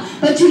paper,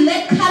 but you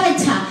lack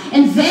character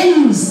and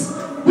values.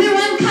 We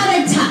want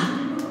character.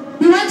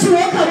 We want to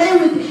walk away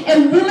with a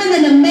woman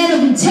and a man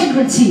of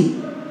integrity.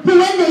 Who,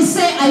 when they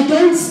say, I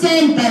don't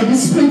stand by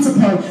this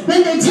principle,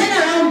 when they turn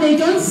around, they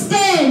don't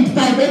stand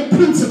by that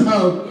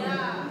principle.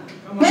 Yeah.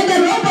 When the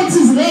robot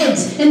is red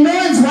and no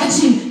one's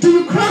watching, do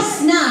you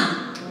cross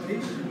now?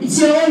 It's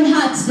your own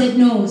heart that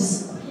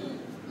knows.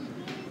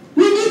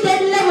 We need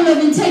that level of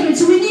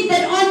integrity. We need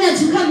that honor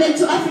to come back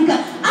to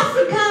Africa.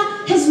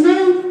 Africa has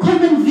no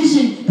common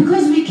vision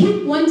because we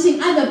keep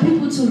wanting other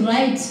people to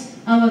write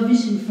our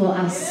vision for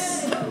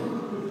us.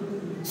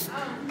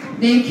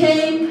 They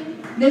came.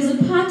 There's a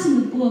part in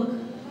the book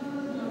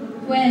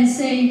where I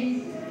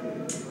say,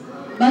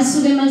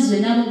 basuke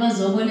emazweni abo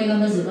bazoboleka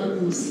baze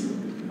babusa.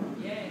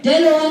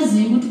 Delo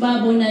wazi ukuthi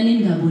babonani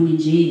ngaboni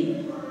nje.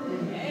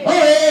 Oh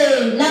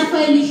hey,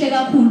 lapha elihle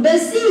kakhulu.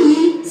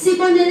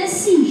 Sibonele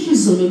sihle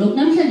izolo lokho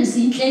namhlanje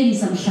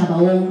siyinhlekisa mhlaba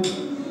wonke.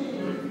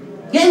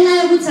 Ngenxa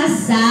yokuthi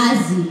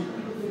asizazi.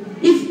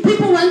 If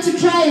people want to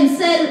try and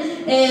sell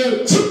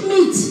cheap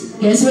meat,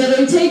 guess where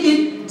they take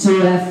it?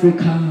 To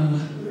Africa.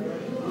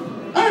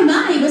 Oh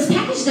my, it was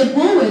packaged at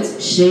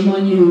Woolworths. Shame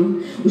on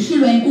you.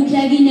 Ushilwa inkukhu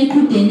yakini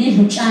eqhudeni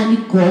edla utshani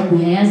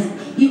igogo yazi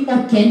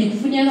i-organic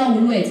kufuneka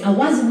Woolworths.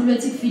 Awazi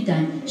Woolworths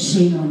ikufidani.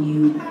 Shame on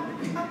you.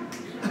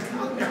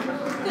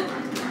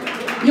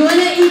 You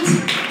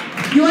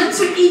want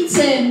to eat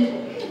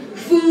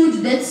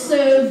food that's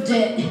served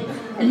at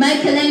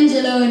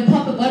Michelangelo and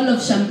pop a bottle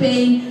of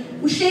champagne.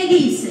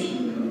 Uhlekise.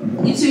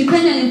 It's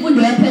uyikhanya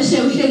ngemfundo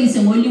yaphesheya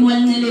uhlekise ngolimi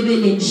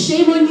walincelebeleni.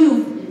 Shame on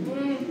you.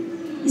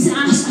 He said,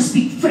 I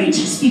speak French,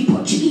 I speak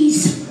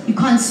Portuguese. You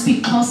can't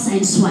speak Xhosa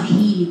and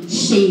Swahili.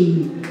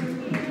 Shame.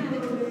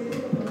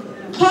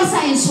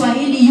 Xhosa and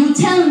Swahili, you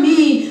tell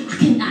me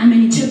I'm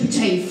an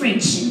interpreter in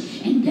French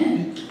and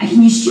I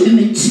can use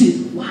German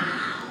too. Wow.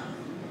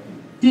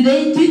 Do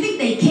you think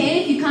they care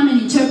if you come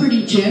and interpret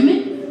in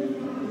German?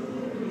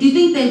 Do you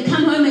think they'll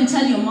come home and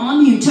tell your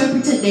mom you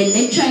interpreted their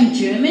lecture in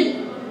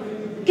German?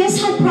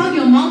 Guess how proud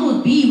your mom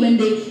will be when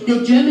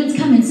the Germans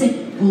come and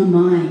say, oh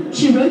my,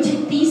 she wrote a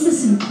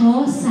thesis in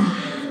Xhosa.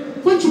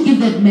 Won't you give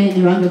that man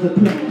a round of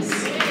applause?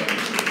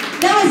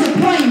 That was the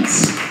point.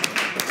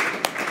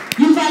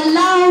 You've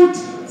allowed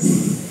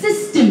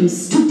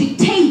systems to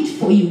dictate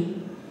for you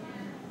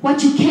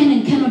what you can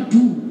and cannot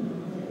do.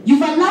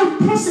 You've allowed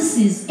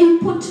processes,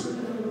 input.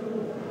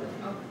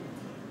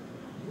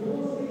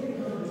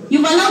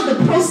 You've allowed the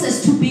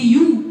process to be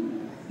you.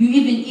 You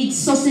even eat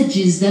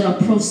sausages that are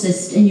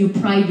processed and you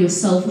pride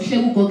yourself. Fresh.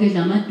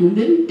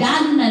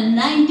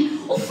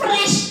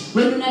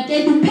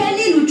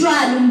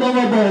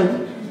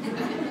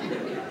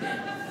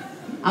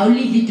 I'll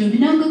leave it to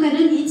you. I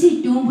don't eat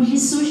it.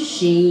 It's so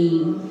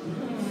shame.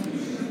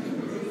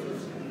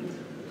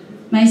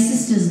 My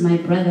sisters, my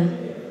brother,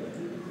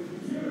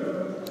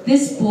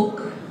 this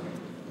book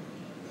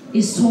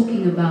is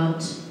talking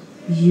about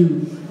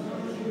you.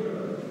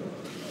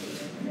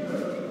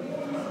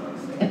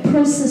 A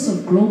process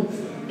of growth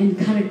and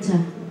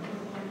character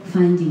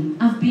finding.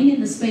 I've been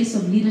in the space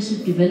of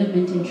leadership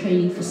development and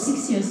training for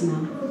 6 years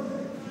now.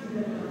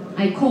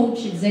 I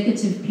coach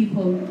executive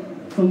people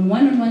from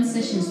one-on-one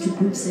sessions to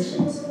group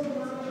sessions.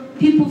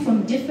 People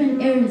from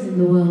different areas in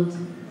the world,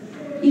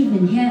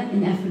 even here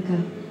in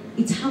Africa.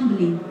 It's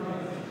humbling,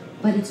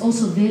 but it's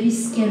also very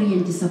scary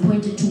and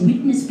disappointing to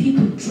witness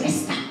people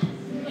dressed up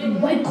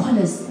in white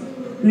collars.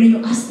 When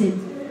you ask them,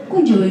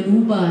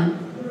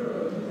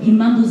 he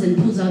mumbles and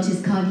pulls out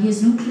his card. He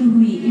has no clue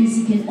who he is.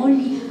 He can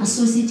only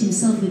associate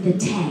himself with the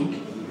tag.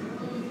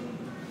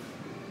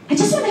 I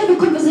just want to have a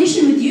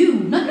conversation with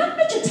you. Not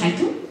your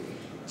title.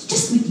 It's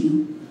just with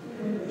you.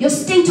 Your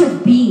state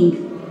of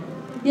being.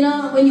 You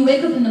know, when you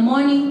wake up in the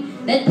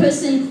morning, that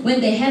person, when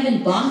they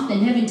haven't bathed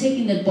and haven't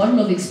taken that bottle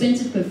of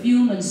expensive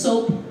perfume and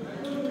soap,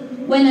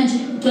 when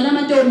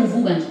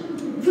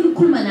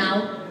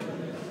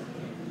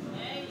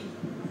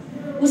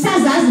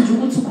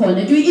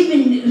do you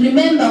even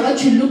remember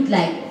what you look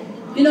like?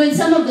 You know, in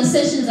some of the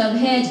sessions I've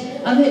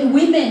had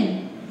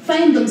women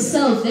find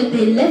themselves that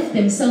they left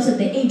themselves at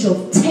the age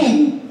of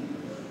 10.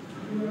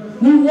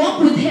 We walk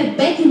with her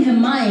back in her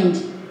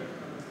mind,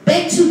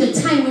 back to the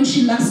time when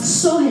she last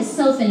saw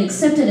herself and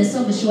accepted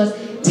herself as she was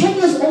 10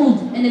 years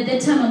old, and at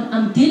that time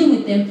I'm dealing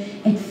with them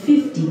at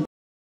 50.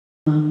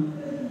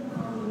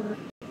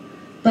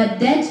 But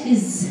that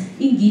is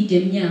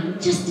ingidemnyam,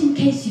 just in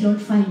case you don't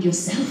find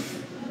yourself.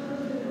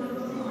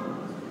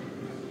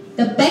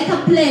 The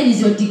backup plan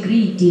is your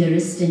degree,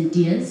 dearest and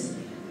dears.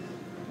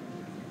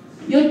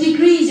 Your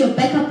degree is your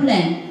backup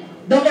plan.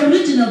 The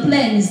original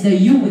plan is the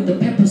you with the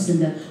purpose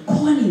and the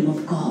calling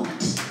of God.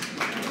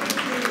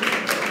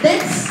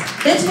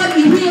 That's what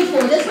we're here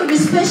for. That's what we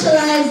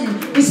specialize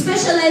in. We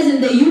specialize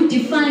in the you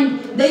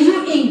defined, the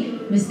you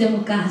Inc., Mr.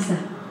 Mukasa.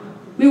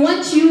 We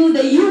want you,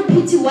 the you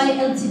PTY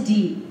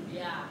Ltd.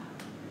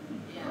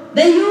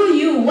 The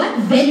you, what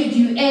value do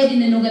you add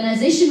in an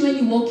organization when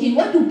you walk in?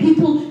 What do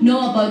people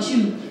know about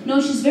you? No,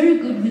 she's very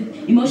good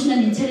with emotional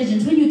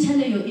intelligence. When you tell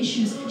her your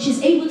issues,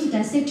 she's able to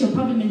dissect your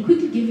problem and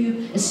quickly give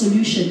you a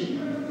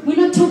solution. We're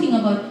not talking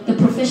about the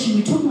profession,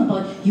 we're talking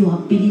about your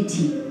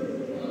ability.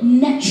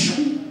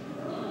 Naturally.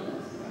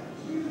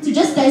 To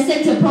just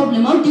dissect a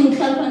problem,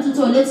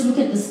 let's look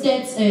at the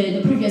stats,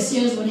 the previous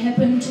years, what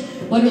happened,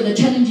 what were the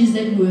challenges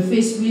that we were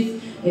faced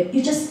with.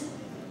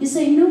 You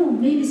say, no,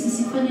 maybe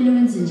sisifanele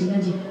wenze nje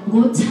kanje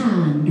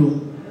ngothando.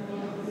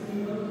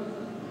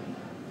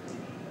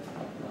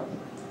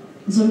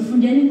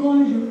 Ngizonifundela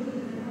inkondlo.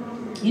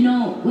 You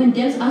know, when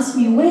Debs asked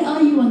me, where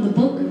are you on the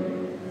book?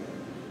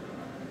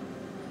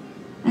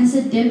 I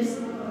said, Debs.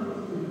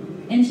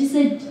 And she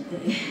said,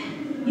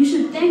 you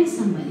should thank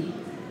somebody.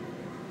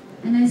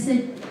 And I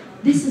said,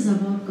 this is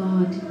about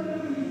God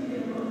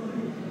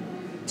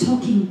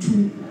talking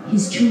to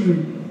his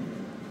children.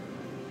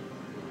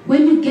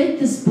 When you get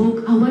this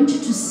book, I want you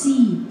to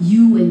see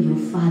you and your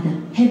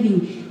father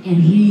having a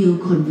real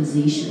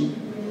conversation.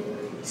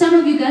 Some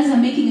of you guys are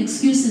making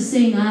excuses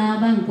saying,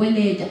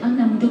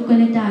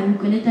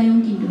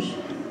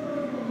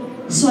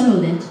 swallow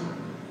that.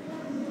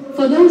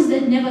 For those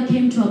that never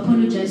came to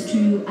apologize to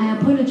you, I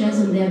apologize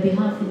on their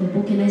behalf in the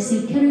book, and I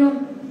say, carry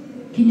on.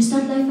 Can you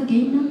start life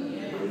again now?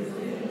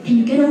 Can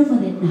you get over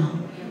that now?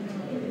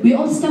 We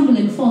all stumble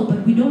and fall,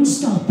 but we don't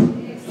stop.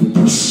 We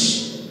push.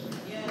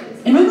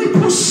 And when we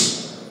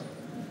push,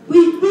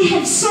 we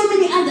have so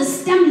many other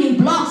stumbling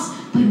blocks,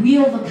 but we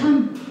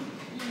overcome.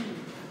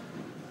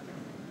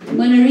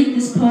 When I read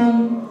this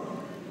poem,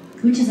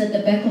 which is at the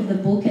back of the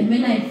book, and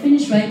when I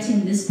finished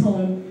writing this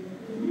poem,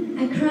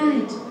 I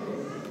cried.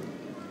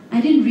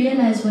 I didn't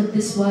realize what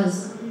this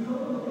was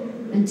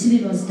until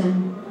it was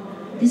done.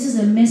 This is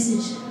a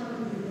message,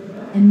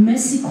 a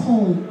mercy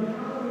call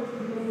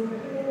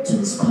to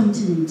this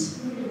continent.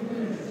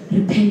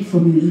 Repent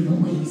from your evil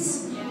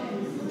ways.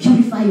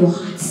 Purify your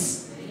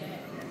hearts.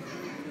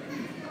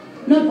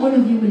 Not all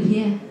of you will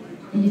hear,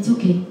 and it's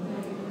okay.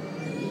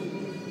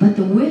 But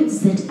the words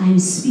that I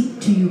speak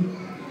to you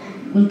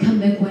will come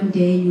back one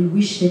day and you'll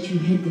wish that you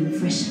heard them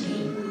fresh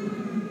again.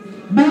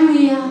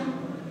 Buya,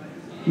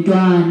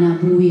 Dwana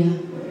buya.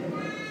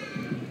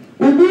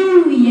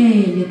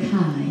 Ubuye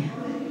lekhaya.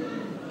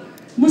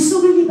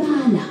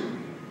 Musukulibala.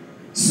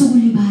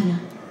 Sukulibala.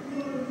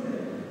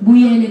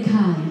 Buye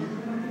lekhaya.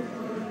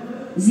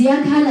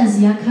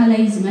 Ziyakhala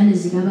izingane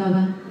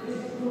zikababa.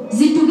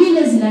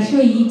 Zidukile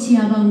zilahlwe yithi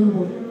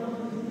yabakubo.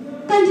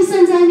 Kanti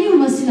senzani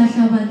uma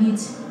silahla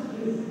abakithi?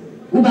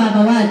 Ubaba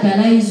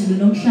wadala izulu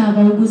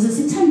nomhlaba ukuze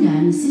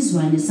sithandane,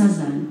 sizwane,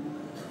 sazane.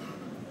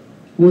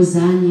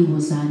 Wozani,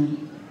 wozani.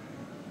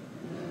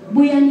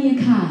 Buyani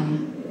ekhaya.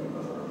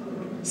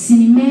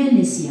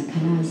 Sinimele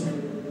siyakhalaza.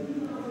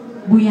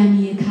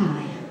 Buyani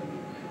ekhaya.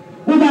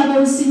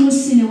 Ubaba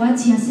usimusile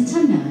wathi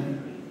asithandane.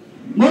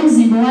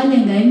 Ngomzimba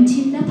walenga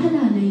emthini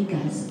laphalala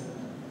igazi.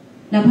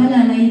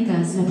 Laphalala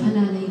igazi,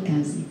 laphalala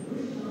igazi.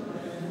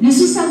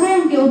 Lisusa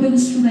konke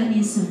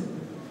obekusihlukanisa.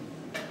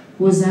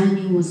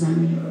 Wozani,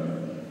 wozani.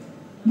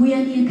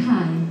 Buyani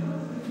ekhaya.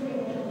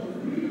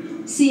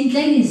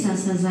 Siyinhlekisa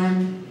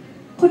sazana,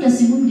 kodwa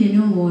singumndeni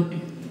owodwa.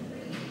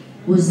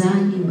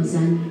 Wozani,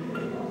 wozani.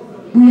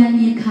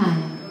 Buyani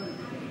ekhaya.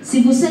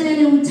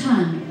 Sivuselele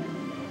uthando.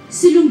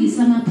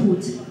 Silungisa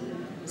amaphutha.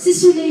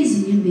 Sisule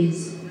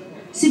izinyembezi.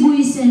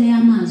 Sibuyisele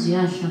amazwi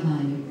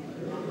ahlabayo.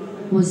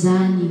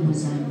 Wozani,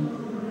 wozani.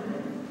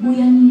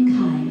 Buyani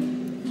ekhaya.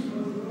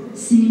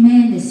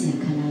 Sinimele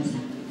siyakhalaza.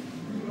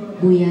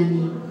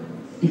 Buyani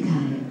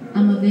ekhaya.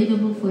 I'm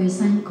available for a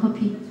signed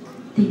copy.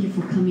 Thank you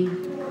for coming.